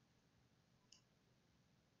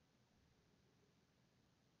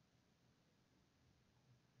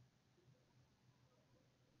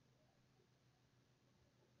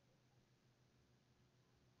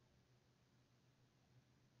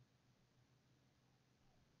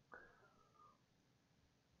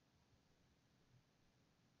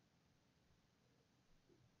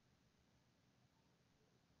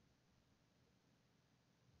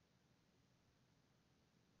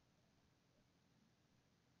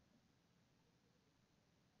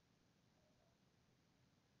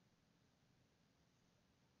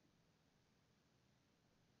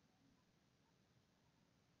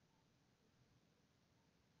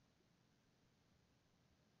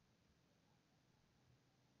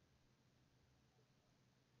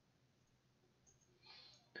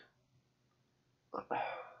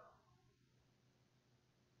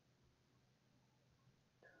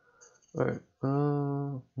 Alright,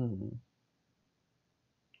 wonder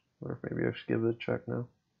if maybe I should give it a check now.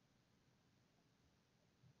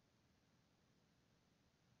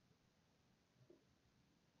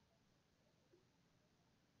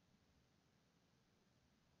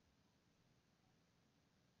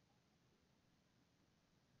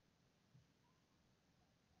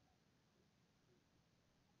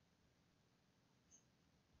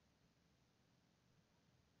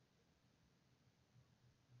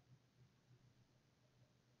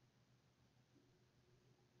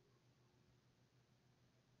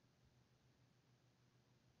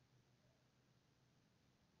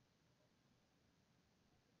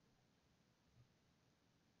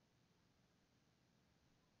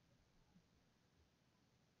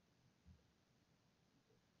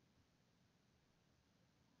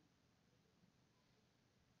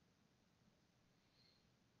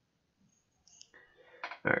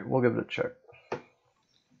 Alright, we'll give it a check.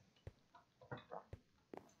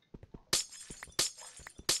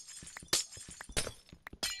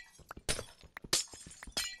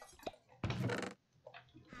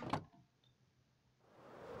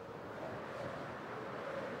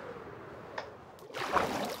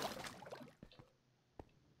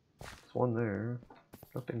 There's one there.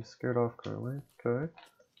 Nothing scared off currently. Okay.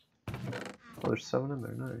 Oh, there's 7 in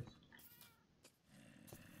there. Nice.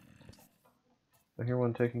 I hear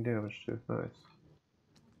one taking damage too. Nice.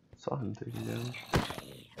 Saw him taking damage.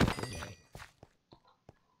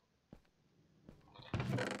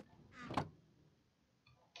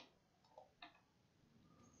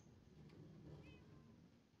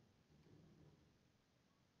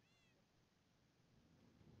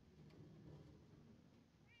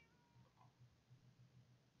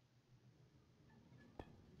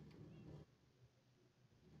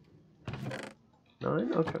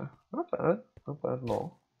 Nine? Okay. Not bad. Not bad at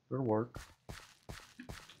all. It'll work.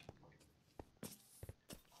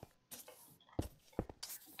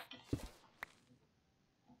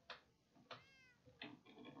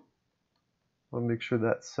 I'll make sure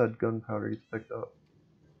that said gunpowder gets picked up.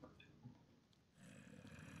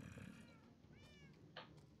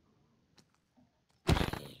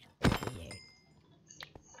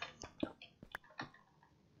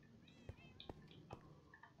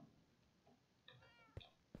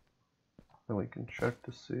 And we can check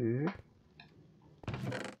to see.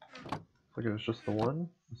 Looks like it was just the one.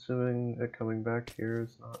 Assuming it coming back here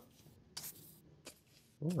is not.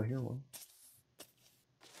 Oh, I hear one.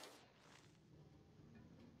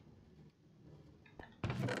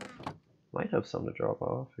 Might have some to drop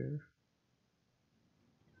off here.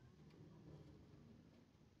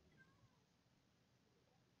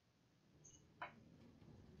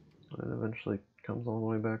 And it eventually comes all the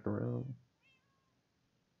way back around.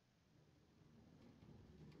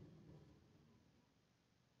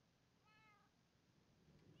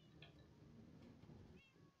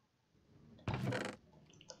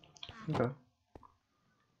 Okay.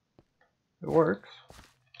 It works.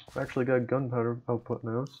 I've actually got gunpowder output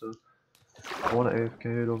now, so if I want to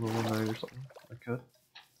AFK it over one night or something, I could.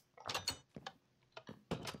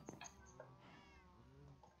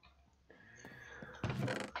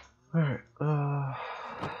 Alright,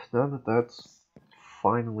 now that that's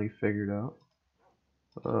finally figured out,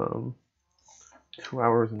 2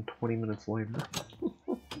 hours and 20 minutes later,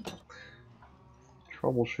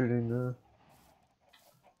 troubleshooting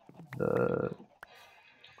the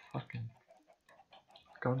fucking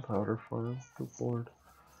gunpowder farm. Good lord.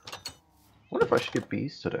 I wonder if I should get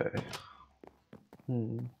bees today.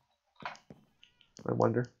 I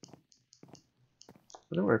wonder.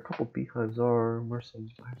 I know where a couple beehives are, where some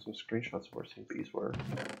I have some screenshots of where some bees were.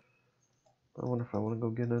 I wonder if I want to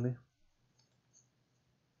go get any.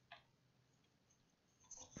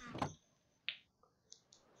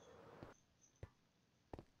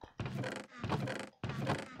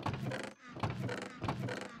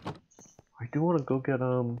 I do want to go get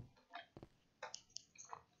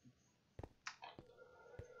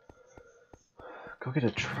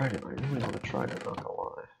a trident. I really want a trident, not gonna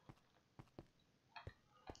lie.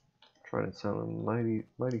 Trident sounding mighty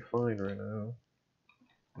fine right now.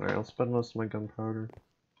 Alright, I'll spend most of my gunpowder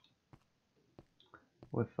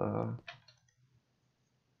with on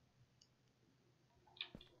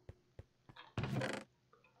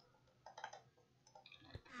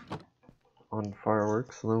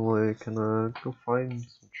fireworks, and then I can go find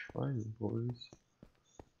some trident boys.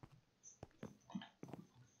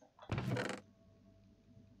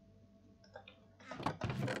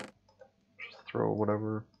 Just throw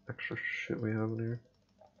whatever extra shit we have in here.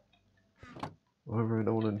 Whatever I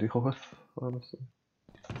don't want to deal with, honestly.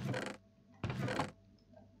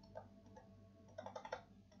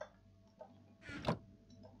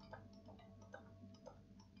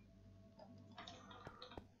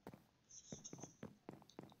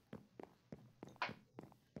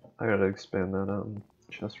 I gotta expand that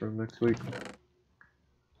chest room next week.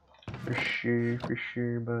 For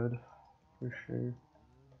sure, bud. For sure.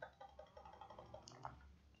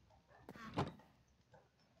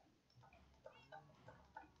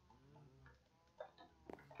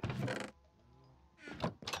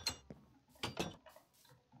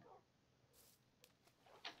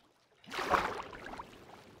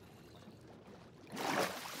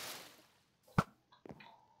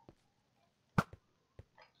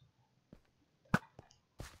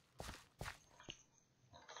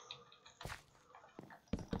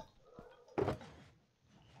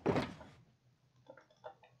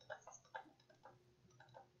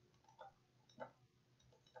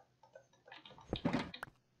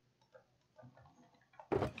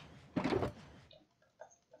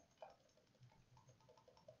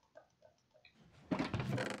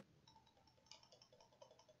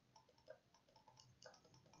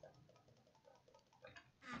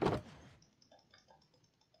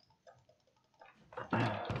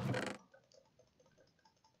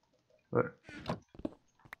 Alright.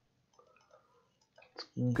 Let's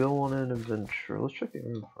go on an adventure. Let's check the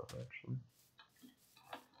room first, actually.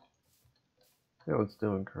 See how it's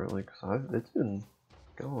doing currently, because it's been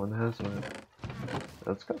going, hasn't it?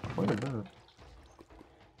 It's got quite a bit.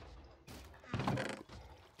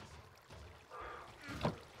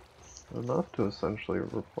 Enough to essentially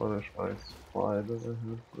replenish my supply that I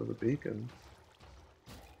have for the beacon.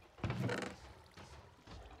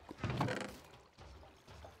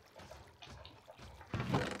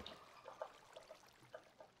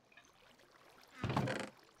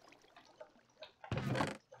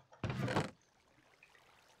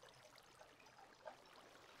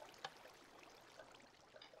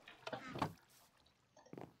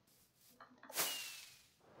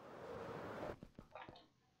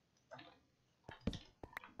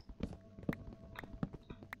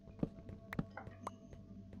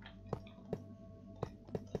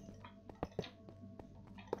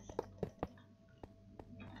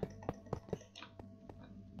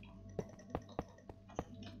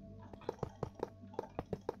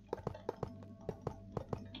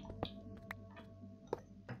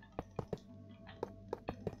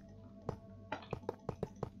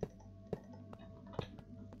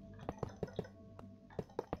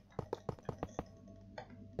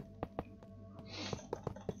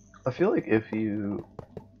 I feel like if you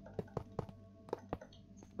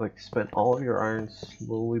like spent all of your iron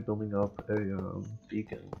slowly building up a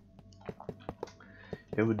beacon,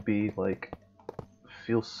 it would be like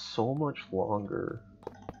feel so much longer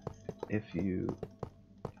if you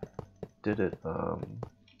did it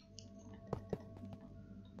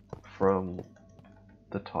from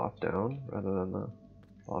the top down rather than the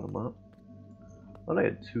bottom up. I thought I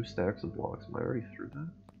had 2 stacks of blocks. Am I already through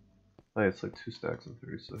that? Oh, it's like 2 stacks of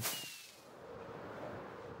 36.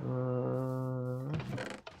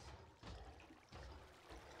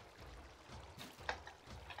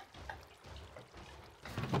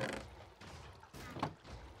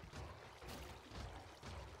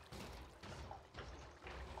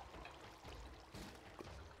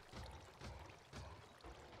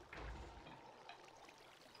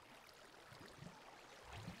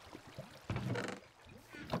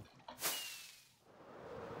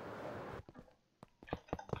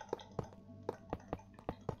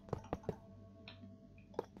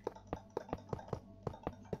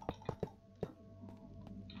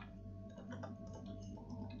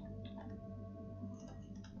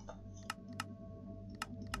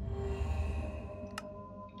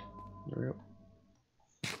 There we go.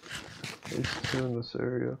 At least 2 in this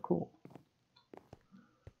area. Cool.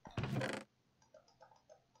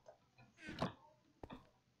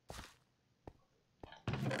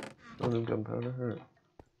 Oh, no gunpowder.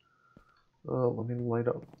 Alright. Let me light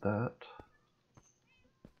up that.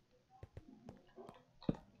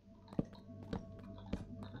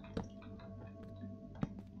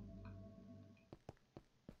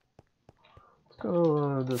 Let's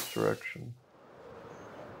go this direction.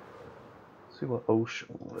 See what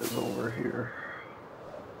ocean is over here.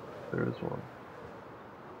 If there is one.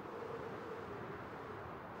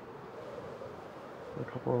 A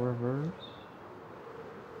couple of rivers.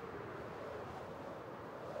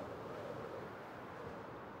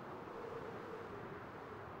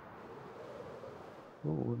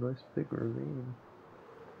 Oh, a nice big ravine.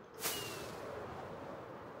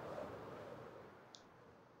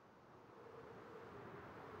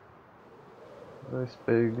 Nice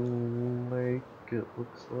big lake, it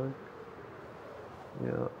looks like.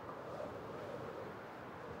 Yeah.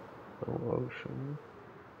 No ocean.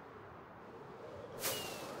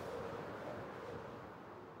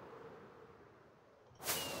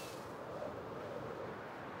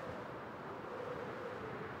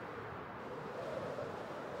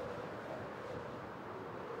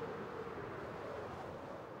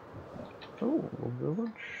 Oh, a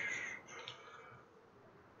village.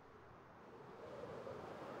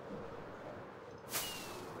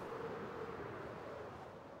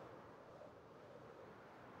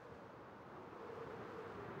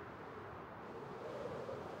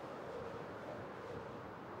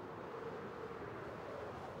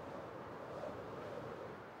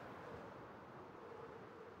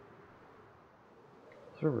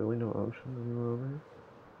 Is there really no ocean anywhere over here?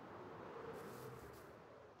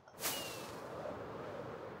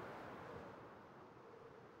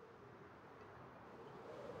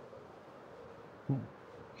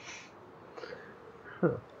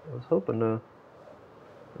 Huh. I was hoping to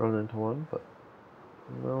run into one, but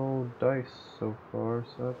no dice so far,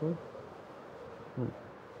 sadly.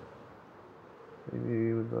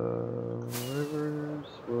 Maybe the rivers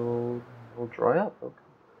will dry up. Okay.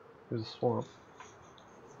 There's a swamp.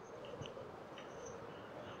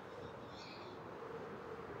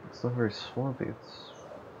 It's not very swampy, it's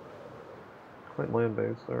quite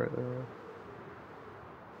land-based. Alright, there we go.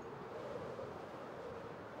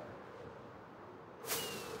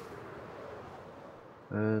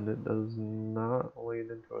 And it does not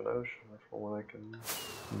lead into an ocean from what I can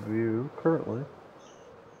view currently.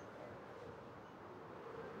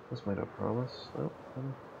 This might have promise. Nope, got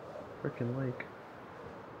a freaking lake.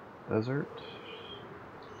 Desert.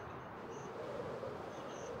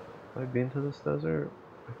 Have I been to this desert?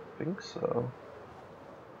 I think so.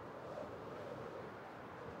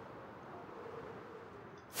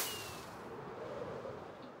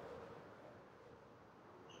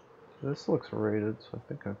 This looks rated, so I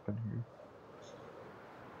think I've been here.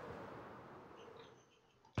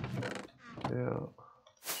 Yeah.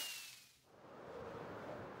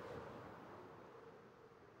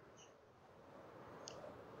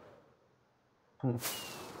 Oh,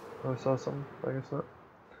 I saw something. I guess not.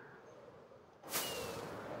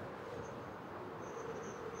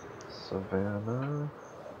 Savannah.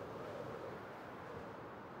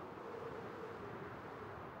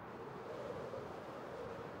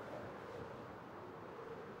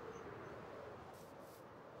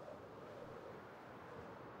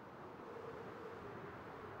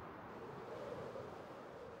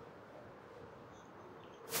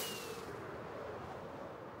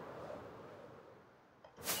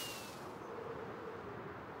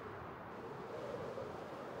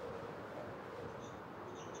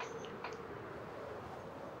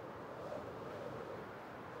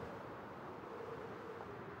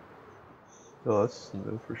 Oh, that's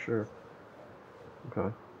new for sure.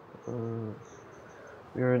 Okay.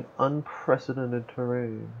 We are in unprecedented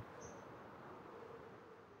terrain.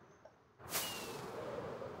 As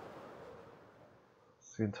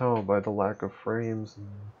you can tell by the lack of frames and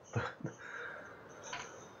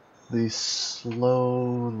the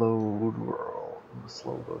slow load world. The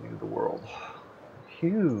slow loading of the world.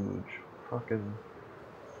 Huge fucking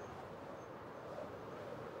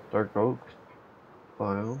dark oak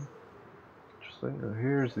biome. Interesting. Now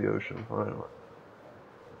here's the ocean finally.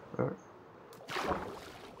 Alright.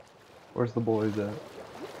 Where's the boys at?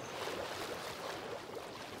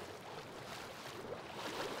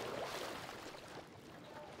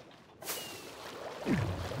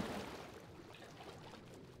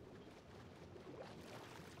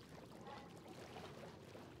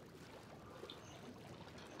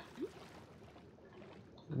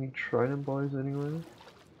 Any trident boys anywhere?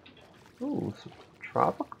 Ooh, some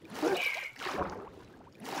tropical fish?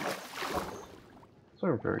 Those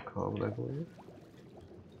are very common, I believe.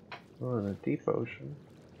 Oh, in the deep ocean.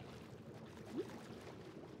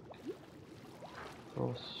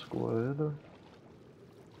 Oh, squid.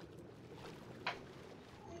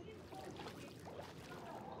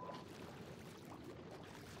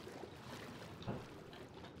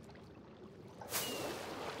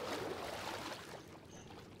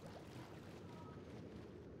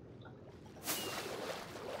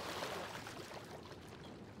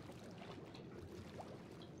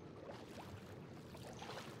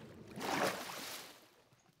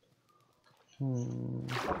 I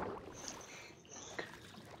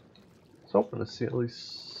was hoping to see at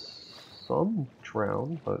least some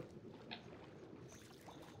drown, but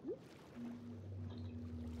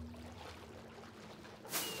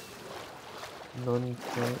none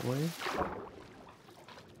currently.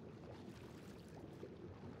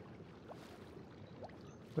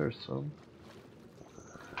 There's some.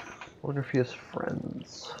 Wonder if he has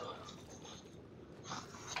friends.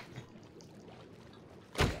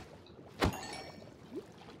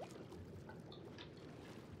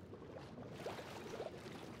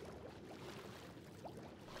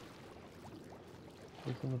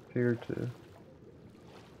 Doesn't appear to.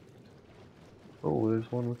 Oh,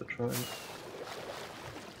 there's one with a trident.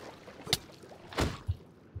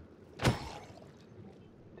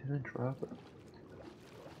 Did I drop it?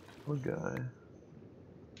 What guy?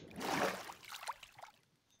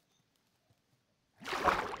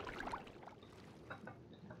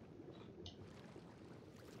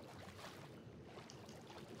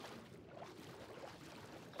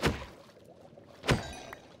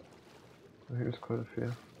 Oh, here's quite a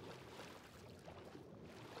few.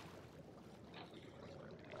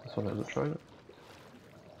 This one has a trident.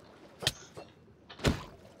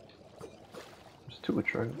 There's two with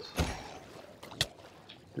tridents.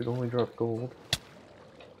 Dude only dropped gold.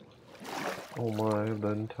 Oh my, the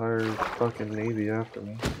entire fucking navy after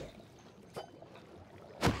me.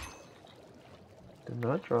 Did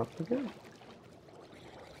not drop again.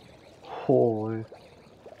 Holy.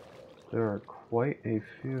 There are quite a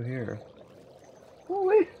few here.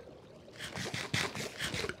 Holy.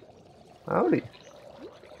 Howdy.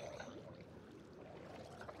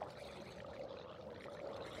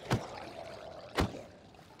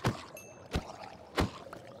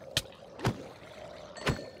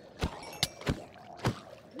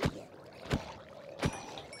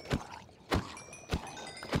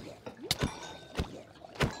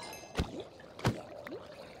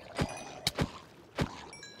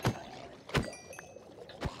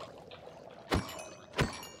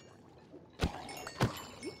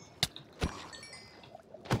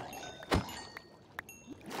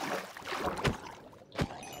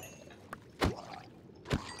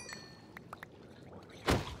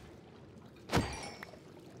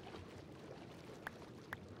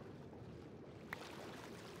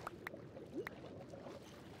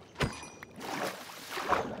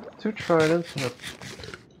 Two tridents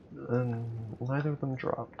and neither of them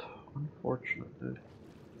dropped. Unfortunate, dude.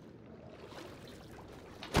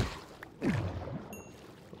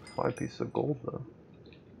 5 pieces of gold though.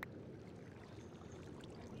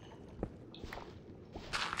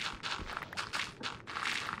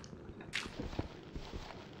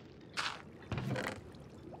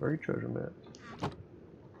 Where are your treasure map?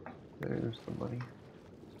 There's the money.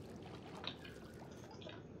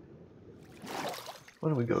 Why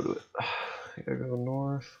don't we go to it? I gotta go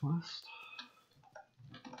northwest.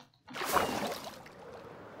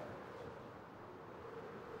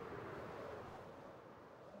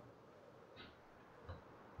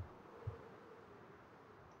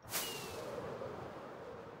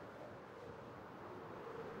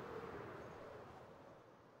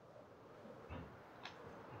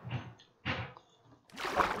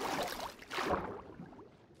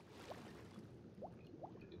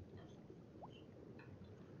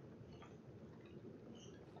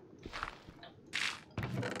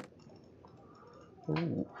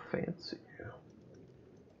 Ooh, fancy.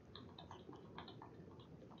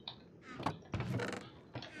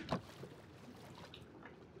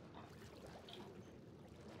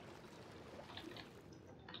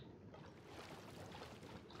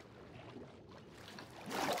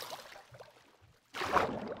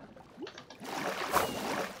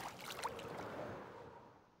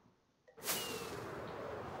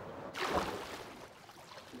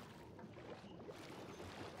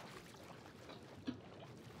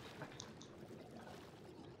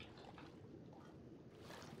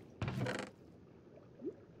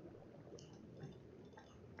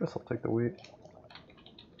 Guess I'll take the wheat.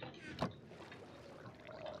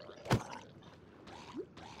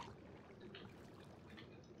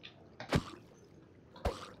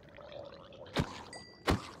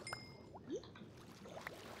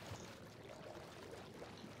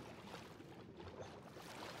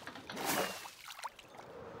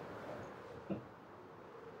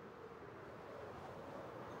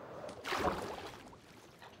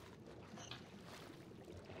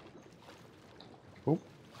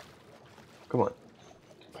 Come on.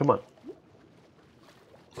 Come on.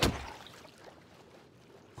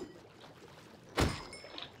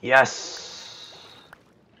 Yes!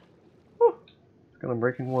 Woo. Got a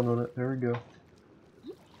breaking one on it. There we go.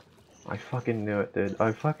 I fucking knew it, dude.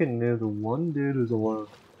 I fucking knew the one dude who's alone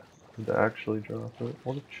would actually drop it.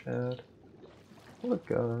 What a Chad. What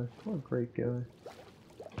a guy. What a great guy.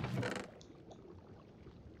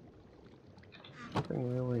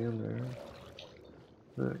 Nothing really in there.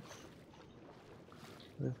 Look.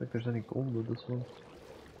 I don't think there's any gold with this one.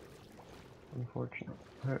 Unfortunate.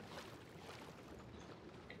 Alright.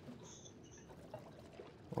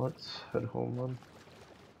 Let's head home then.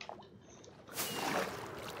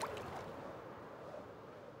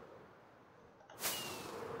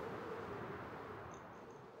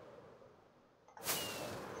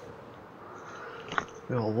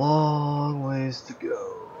 We got a long ways to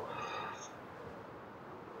go.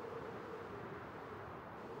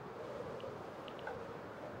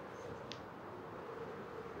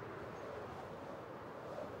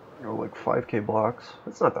 Like 5k blocks.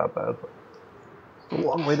 It's not that bad, but it's a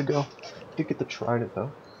long way to go. Did get to try it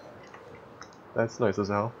though. That's nice as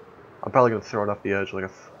hell. I'm probably gonna throw it off the edge like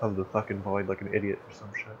of the fucking void like an idiot or some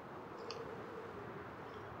shit.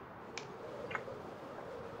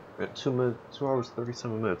 We're at 2 hours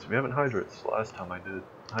 37 minutes. We haven't hydrated this last time I did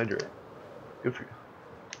hydrate. Good for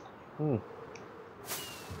you.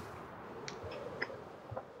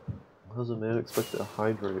 How does a man expect to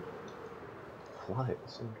hydrate? Fly at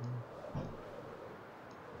the same time.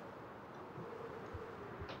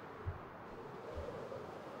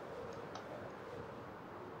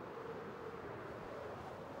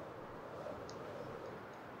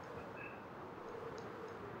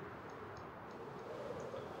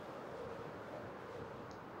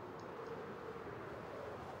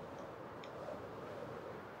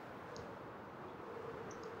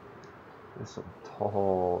 There's some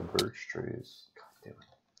tall birch trees. God damn it.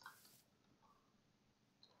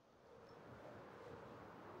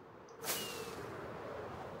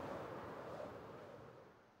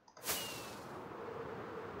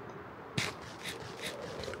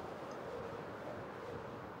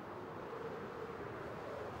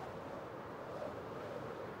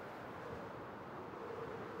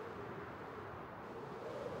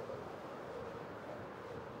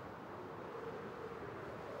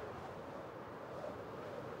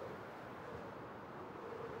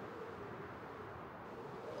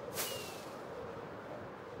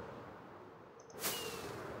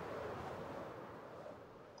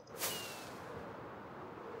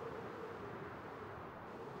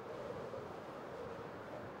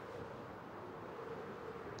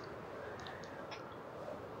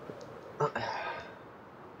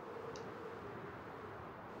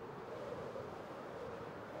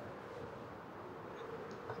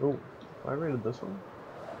 Oh, I rated this one.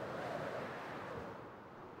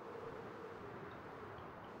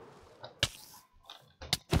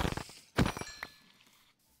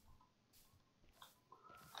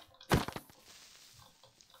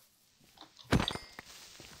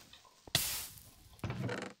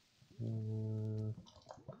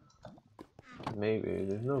 Maybe.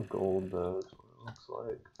 There's no gold though, that's what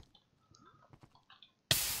it looks like.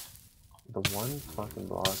 The one fucking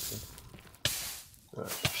block. Alright,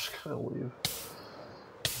 just kinda leave.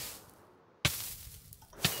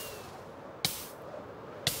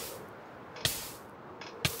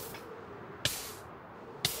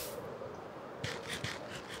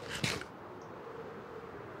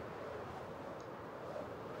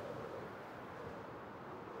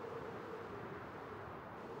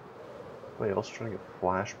 Wait, else trying to get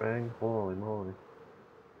flashbang? Holy moly.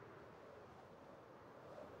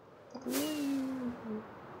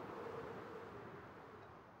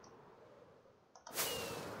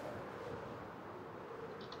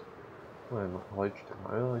 Wait,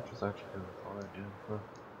 my light is actually kind of far, yeah. Huh.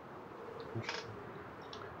 Interesting.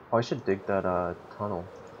 Oh, I should dig that tunnel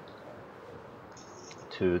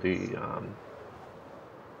to the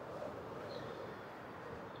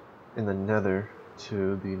in the nether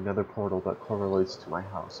to the nether portal that correlates to my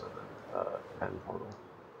house and then end portal.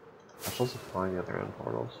 I should also find the other end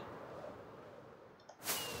portals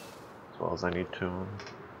as well as I need to.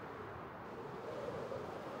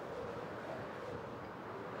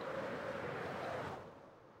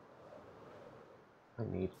 I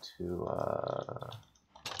need to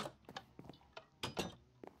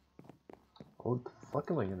what the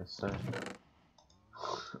fuck am I gonna say?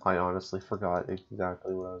 I honestly forgot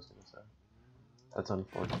exactly what I was gonna say. That's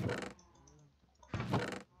unfortunate.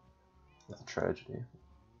 It's a tragedy.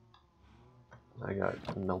 I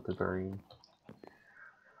got melted brain.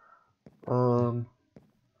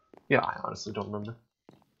 Yeah, I honestly don't remember.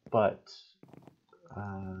 But,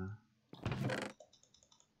 a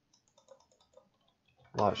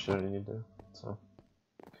lot of shit I need to do, so.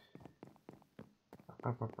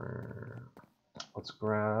 Let's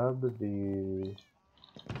grab the...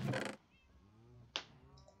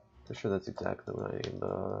 I'm sure that's exactly what I need.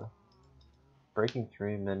 The breaking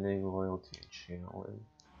 3, mending, loyalty, channeling.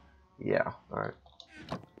 Yeah, alright.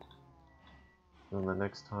 And the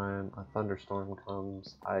next time a thunderstorm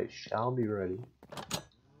comes, I shall be ready.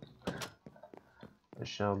 I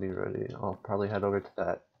shall be ready. I'll probably head over to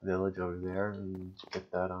that village over there and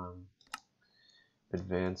get that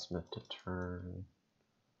advancement to turn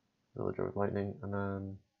villager with lightning, and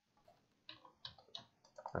then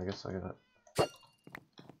I guess I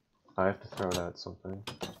have to throw it at something.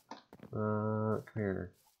 Come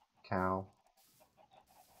here, cow.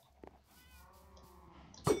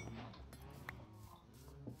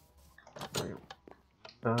 There we go.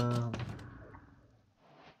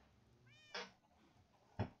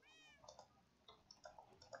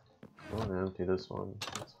 I'm gonna empty this one.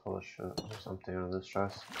 It's full of shit. There's empty on this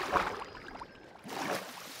chest.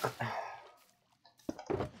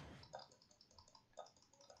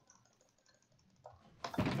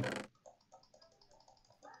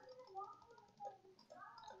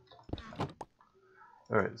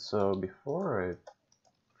 Alright, so before I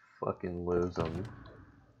fucking lose them,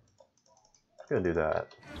 I'm gonna do that.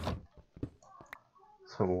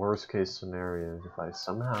 So worst case scenario, if I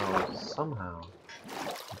somehow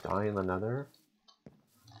die in the nether,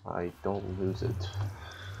 I don't lose it.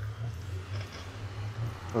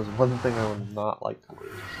 There's one thing I would not like to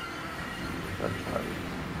lose. That's right.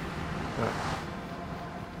 Alright.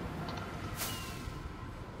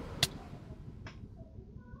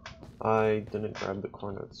 I didn't grab the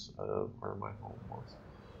coordinates of where my home was.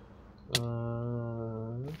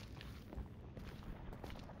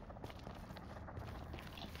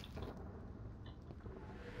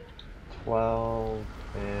 12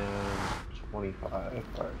 and 25.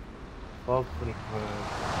 Alright. 12,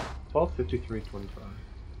 25. 12, 53, 25.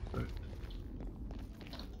 Right.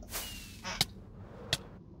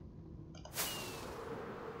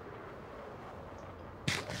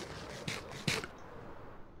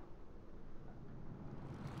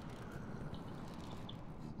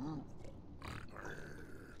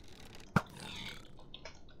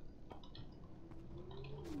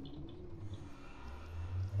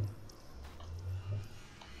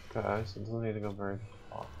 Okay, so it doesn't need to go very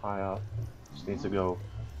high up. Just needs to go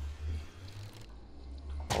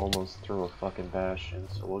almost through a fucking bastion,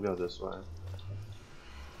 so we'll go this way.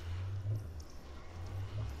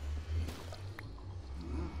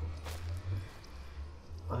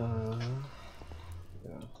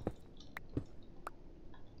 Yeah.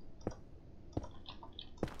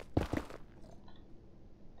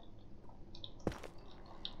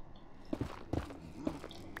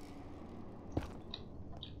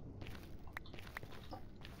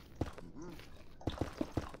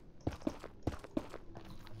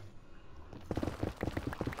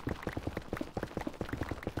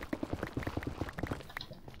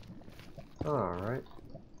 Alright.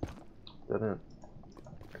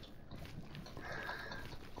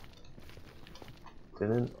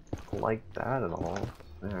 Didn't like that at all.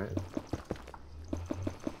 Alright.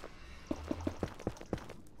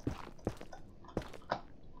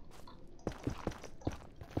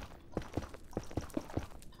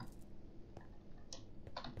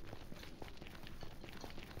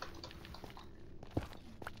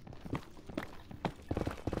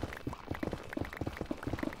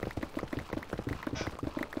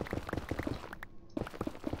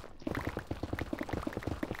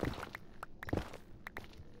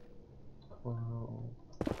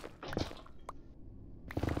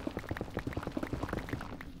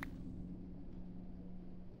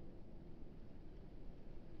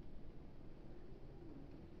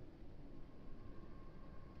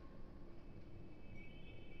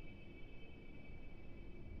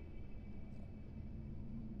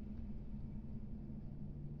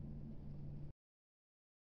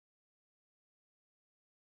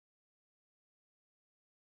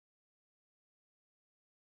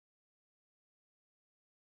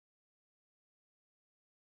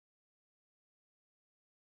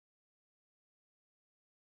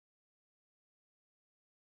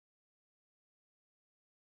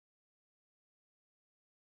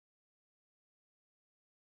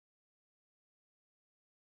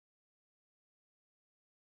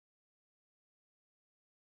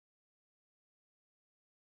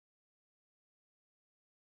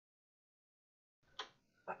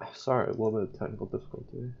 Sorry, a little bit of technical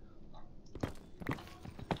difficulty.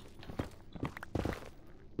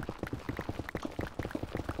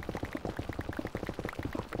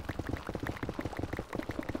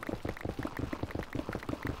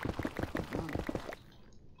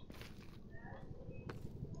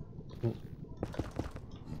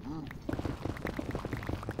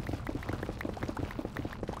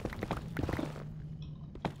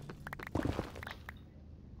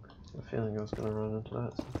 I was gonna run into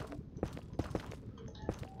that.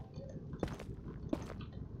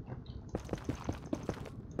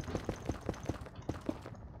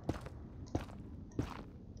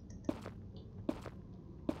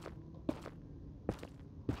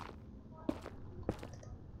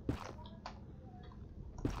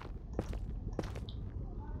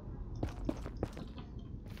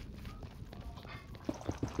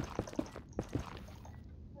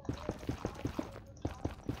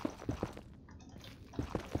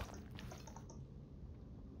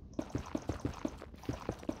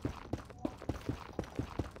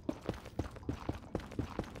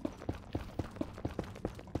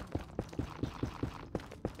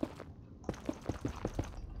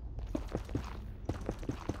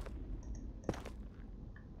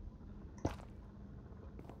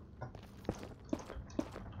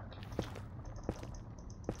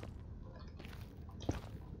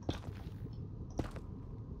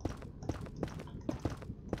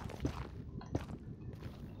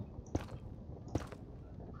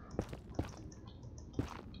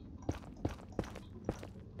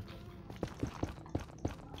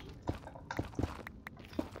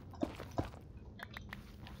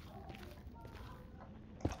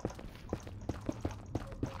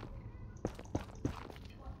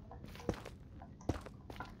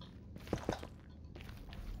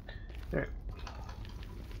 Alright.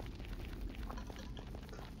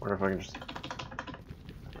 Wonder if I can just...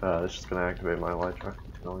 it's just gonna activate my light truck.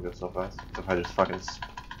 It only goes so fast. So if I just fucking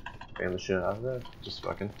spam the shit out of it, just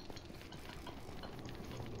fucking...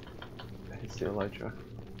 I can see a light truck.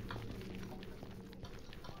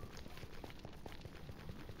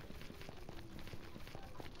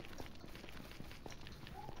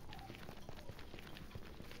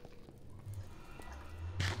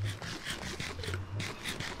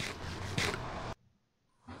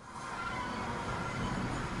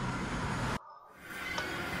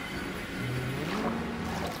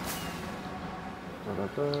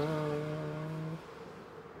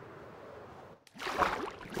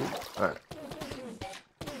 Alright.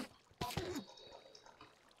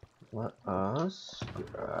 Let us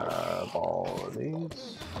grab all of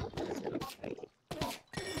these.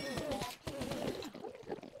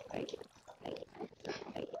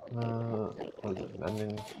 What is it?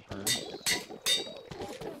 Mending first.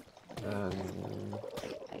 And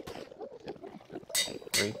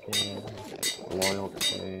breaking,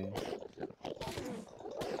 loyalty,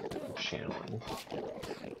 channeling.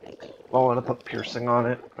 Oh, I want to put piercing on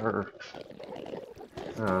it, or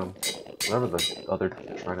whatever the other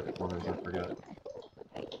trident one is, I forget.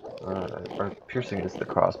 Or piercing is the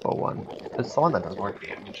crossbow one. It's the one that does more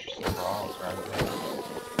damage overall, rather than.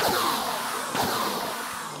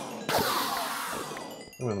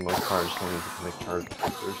 For the most part, I just want to use it to make charge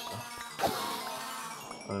filters, so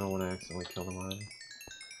I don't want to accidentally kill them either.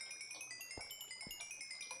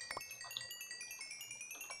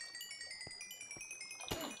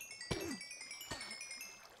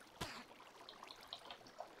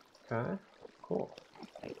 Okay, cool.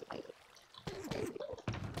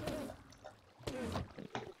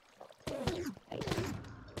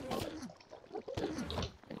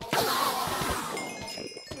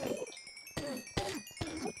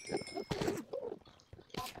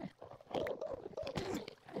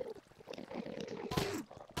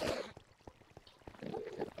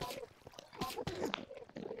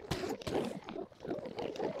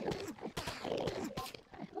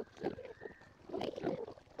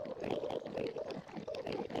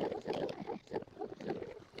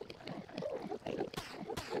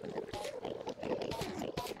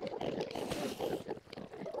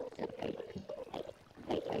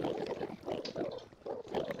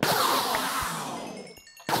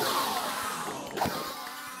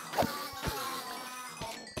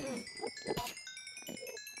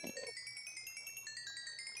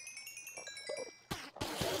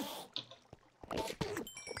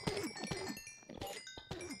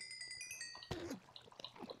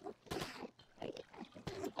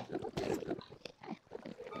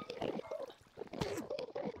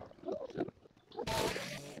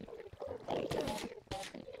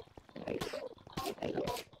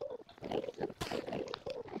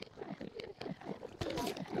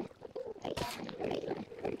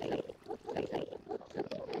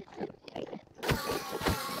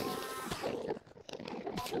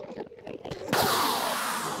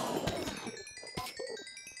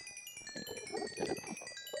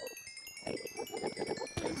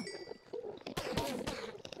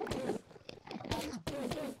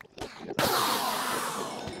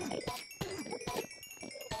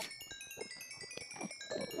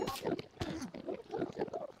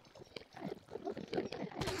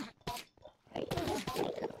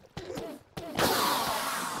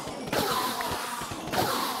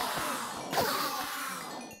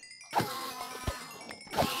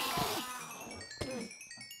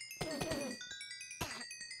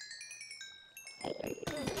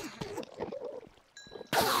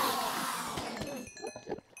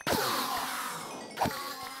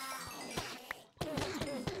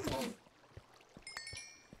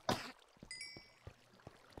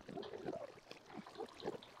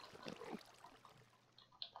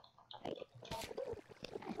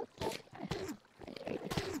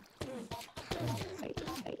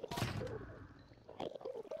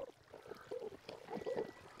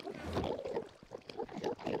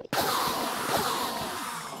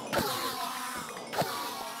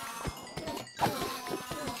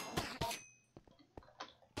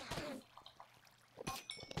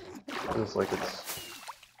 feels like it's...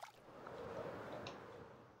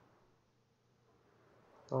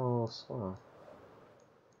 Oh, slow.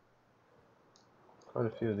 Quite a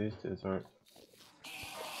few of these dudes aren't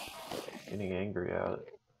getting angry at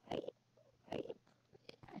it.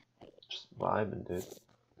 Just vibing, dude.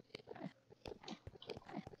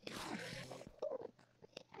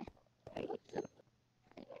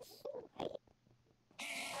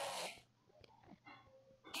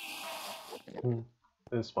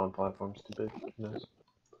 The spawn platform's too big. Nice.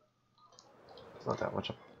 It's not that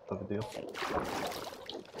much of a deal.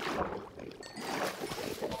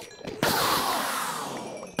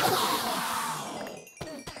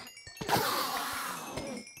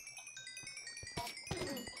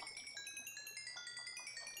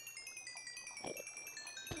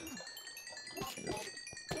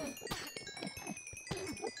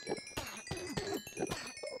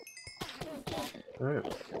 Alright,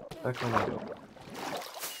 back on we go.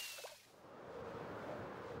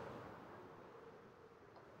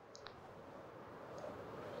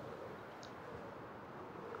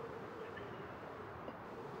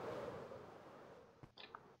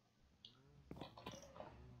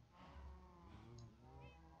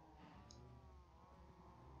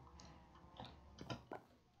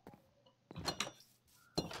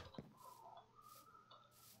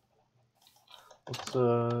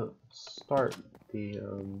 Let's start the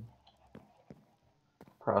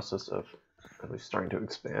process of at least starting to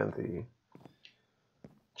expand the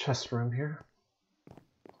chest room here.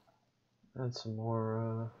 Add some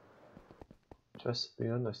more chests at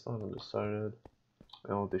the end. I still haven't decided.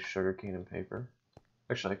 I'll do sugarcane and paper.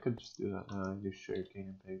 Actually, I could just do that now. Do sugarcane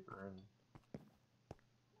and paper,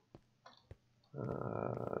 and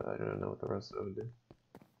I don't know what the rest of it would do.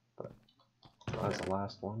 But that's the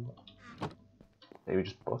last one. Maybe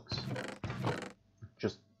just books.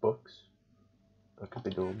 Just books. That could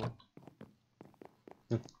be doable.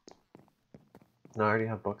 No, I already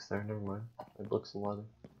have books there. Never mind. My books 11.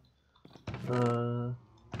 I don't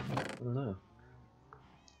know.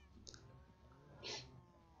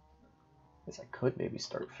 Guess I could maybe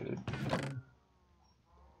start food.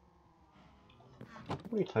 How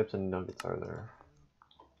many types of nuggets are there?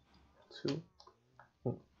 2?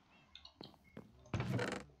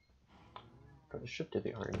 Probably should do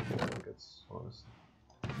the iron nuggets, honestly.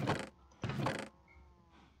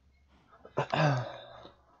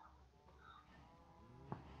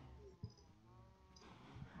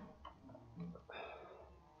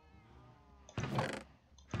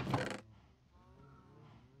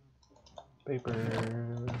 Paper.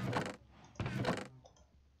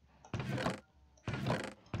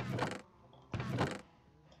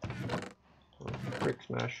 Oh, frick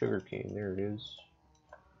smash sugarcane. There it is.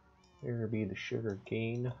 There be the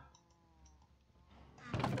sugarcane.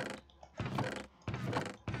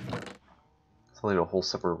 It's only a whole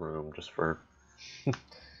separate room just for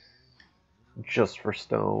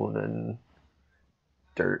stone and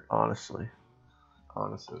dirt. Honestly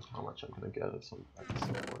is how much I'm gonna get at some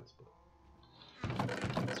points, but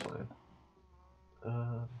that's fine.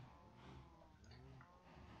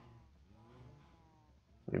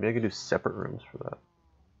 Maybe I could do separate rooms for that.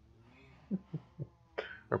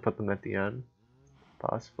 Or put them at the end,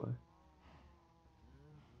 possibly.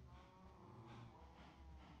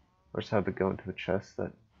 Or just have it go into a chest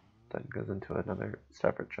that then goes into another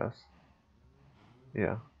separate chest.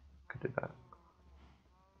 Yeah, could do that.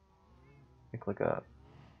 Make like a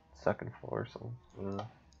second floor or something.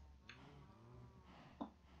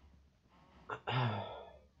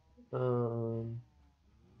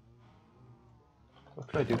 What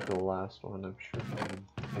could I do for the last one? I'm sure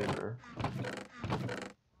paper.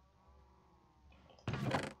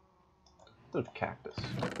 Do cactus.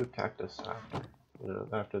 Do cactus after. You know,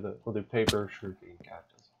 after that, we'll do paper, sugarcane,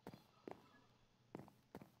 cactus.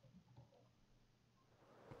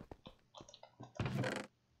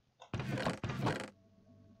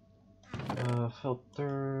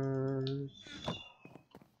 Filters.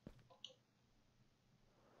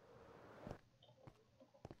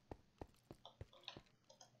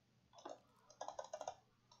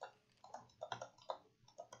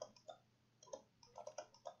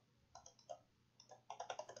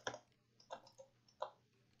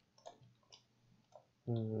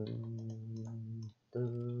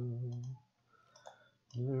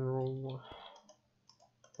 Zero.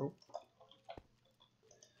 Oh.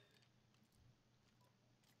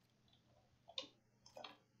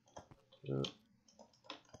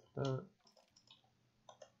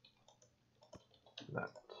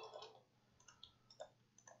 That.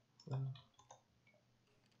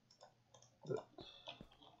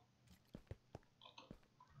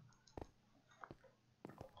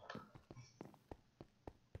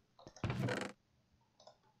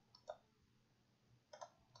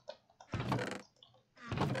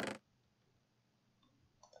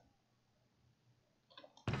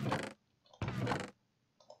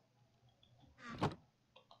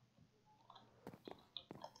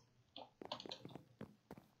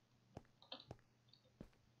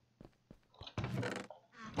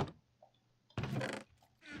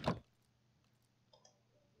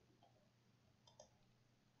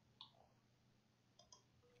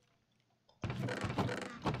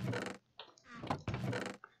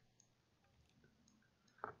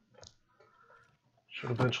 Should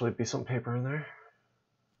eventually be some paper in there.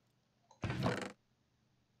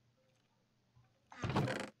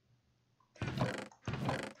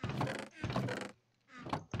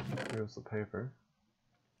 Here's the paper.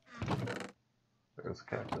 There's the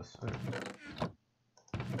cactus. Right.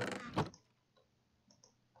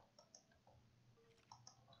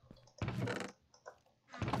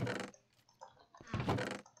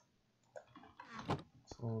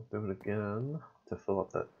 So we'll do it again to fill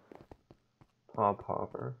up that top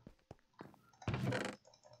hopper.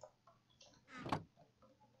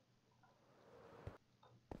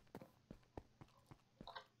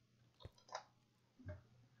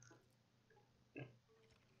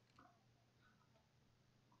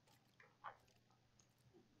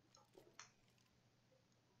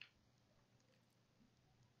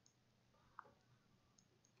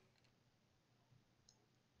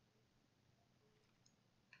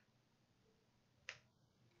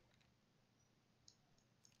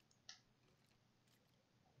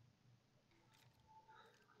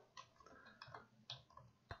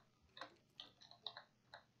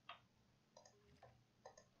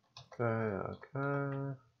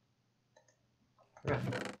 Okay.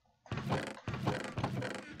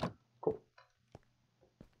 Cool.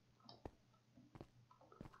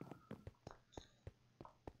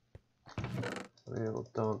 We'll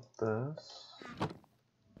dump this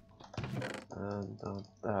and dump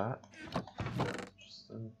that. Just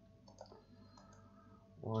in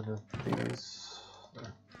one of these.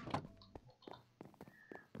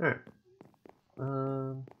 Alright.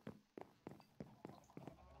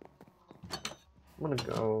 I'm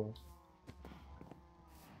gonna go.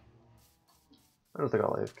 I don't think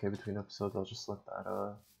I'll AFK between episodes. I'll just let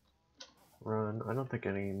that run. I don't think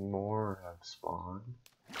any more have spawned.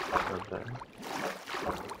 Okay.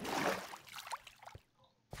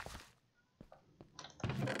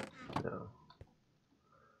 No.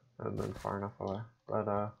 I haven't been far enough away. But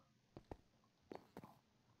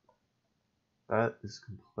that is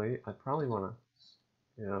complete. I probably wanna,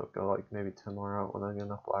 you know, go like maybe 10 more out when I get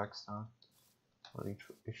enough blackstone on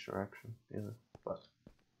each direction, you know. But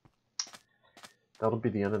that'll be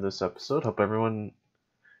the end of this episode. Hope everyone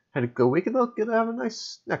had a good week and they'll get to have a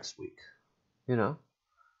nice next week. You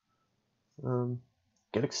know,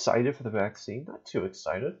 get excited for the vaccine. Not too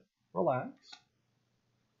excited. Relax.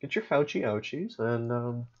 Get your Fauci ouchies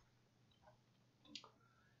and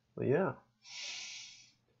but yeah.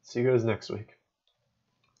 See you guys next week.